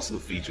song also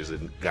features a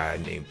guy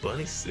named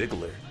Bunny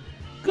Sigler.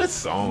 Good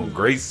song,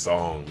 great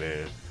song,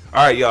 man.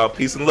 All right, y'all.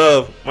 Peace and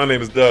love. My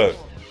name is Doug.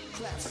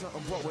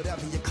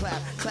 Whatever you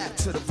clap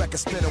to the record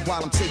spinning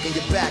while I'm taking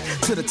you back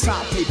to the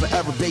top paper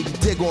era, baby,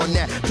 dig on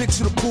that.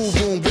 Picture the pool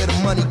room where the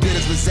money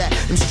getters was at.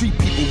 Them street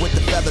people with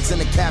the feathers in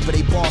the cap of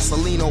they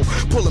Barcelino,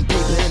 pulling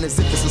paper in as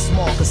if it's a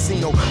small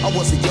casino. I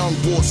was a young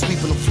boy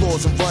sweeping the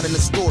floors and running the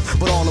stores,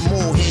 but all the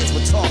more heads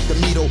would talk to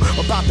me though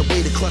about the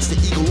way to clutch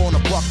the eagle on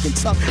a buck and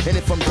tuck. And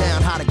if I'm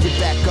down, how to get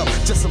back up,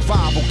 just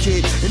survival,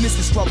 kid. And this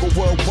is struggle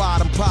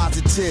worldwide, I'm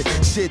positive.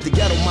 Shit, the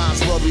ghetto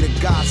minds love me, the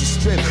gods are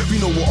stripped. We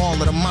know where all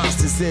of the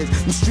monsters is.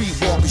 Them street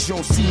walkers, you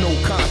don't see no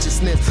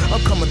consciousness.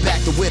 I'm coming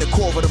back to where the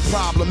core of the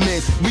problem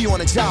is. We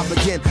on a job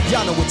again,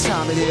 y'all know what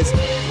time it is.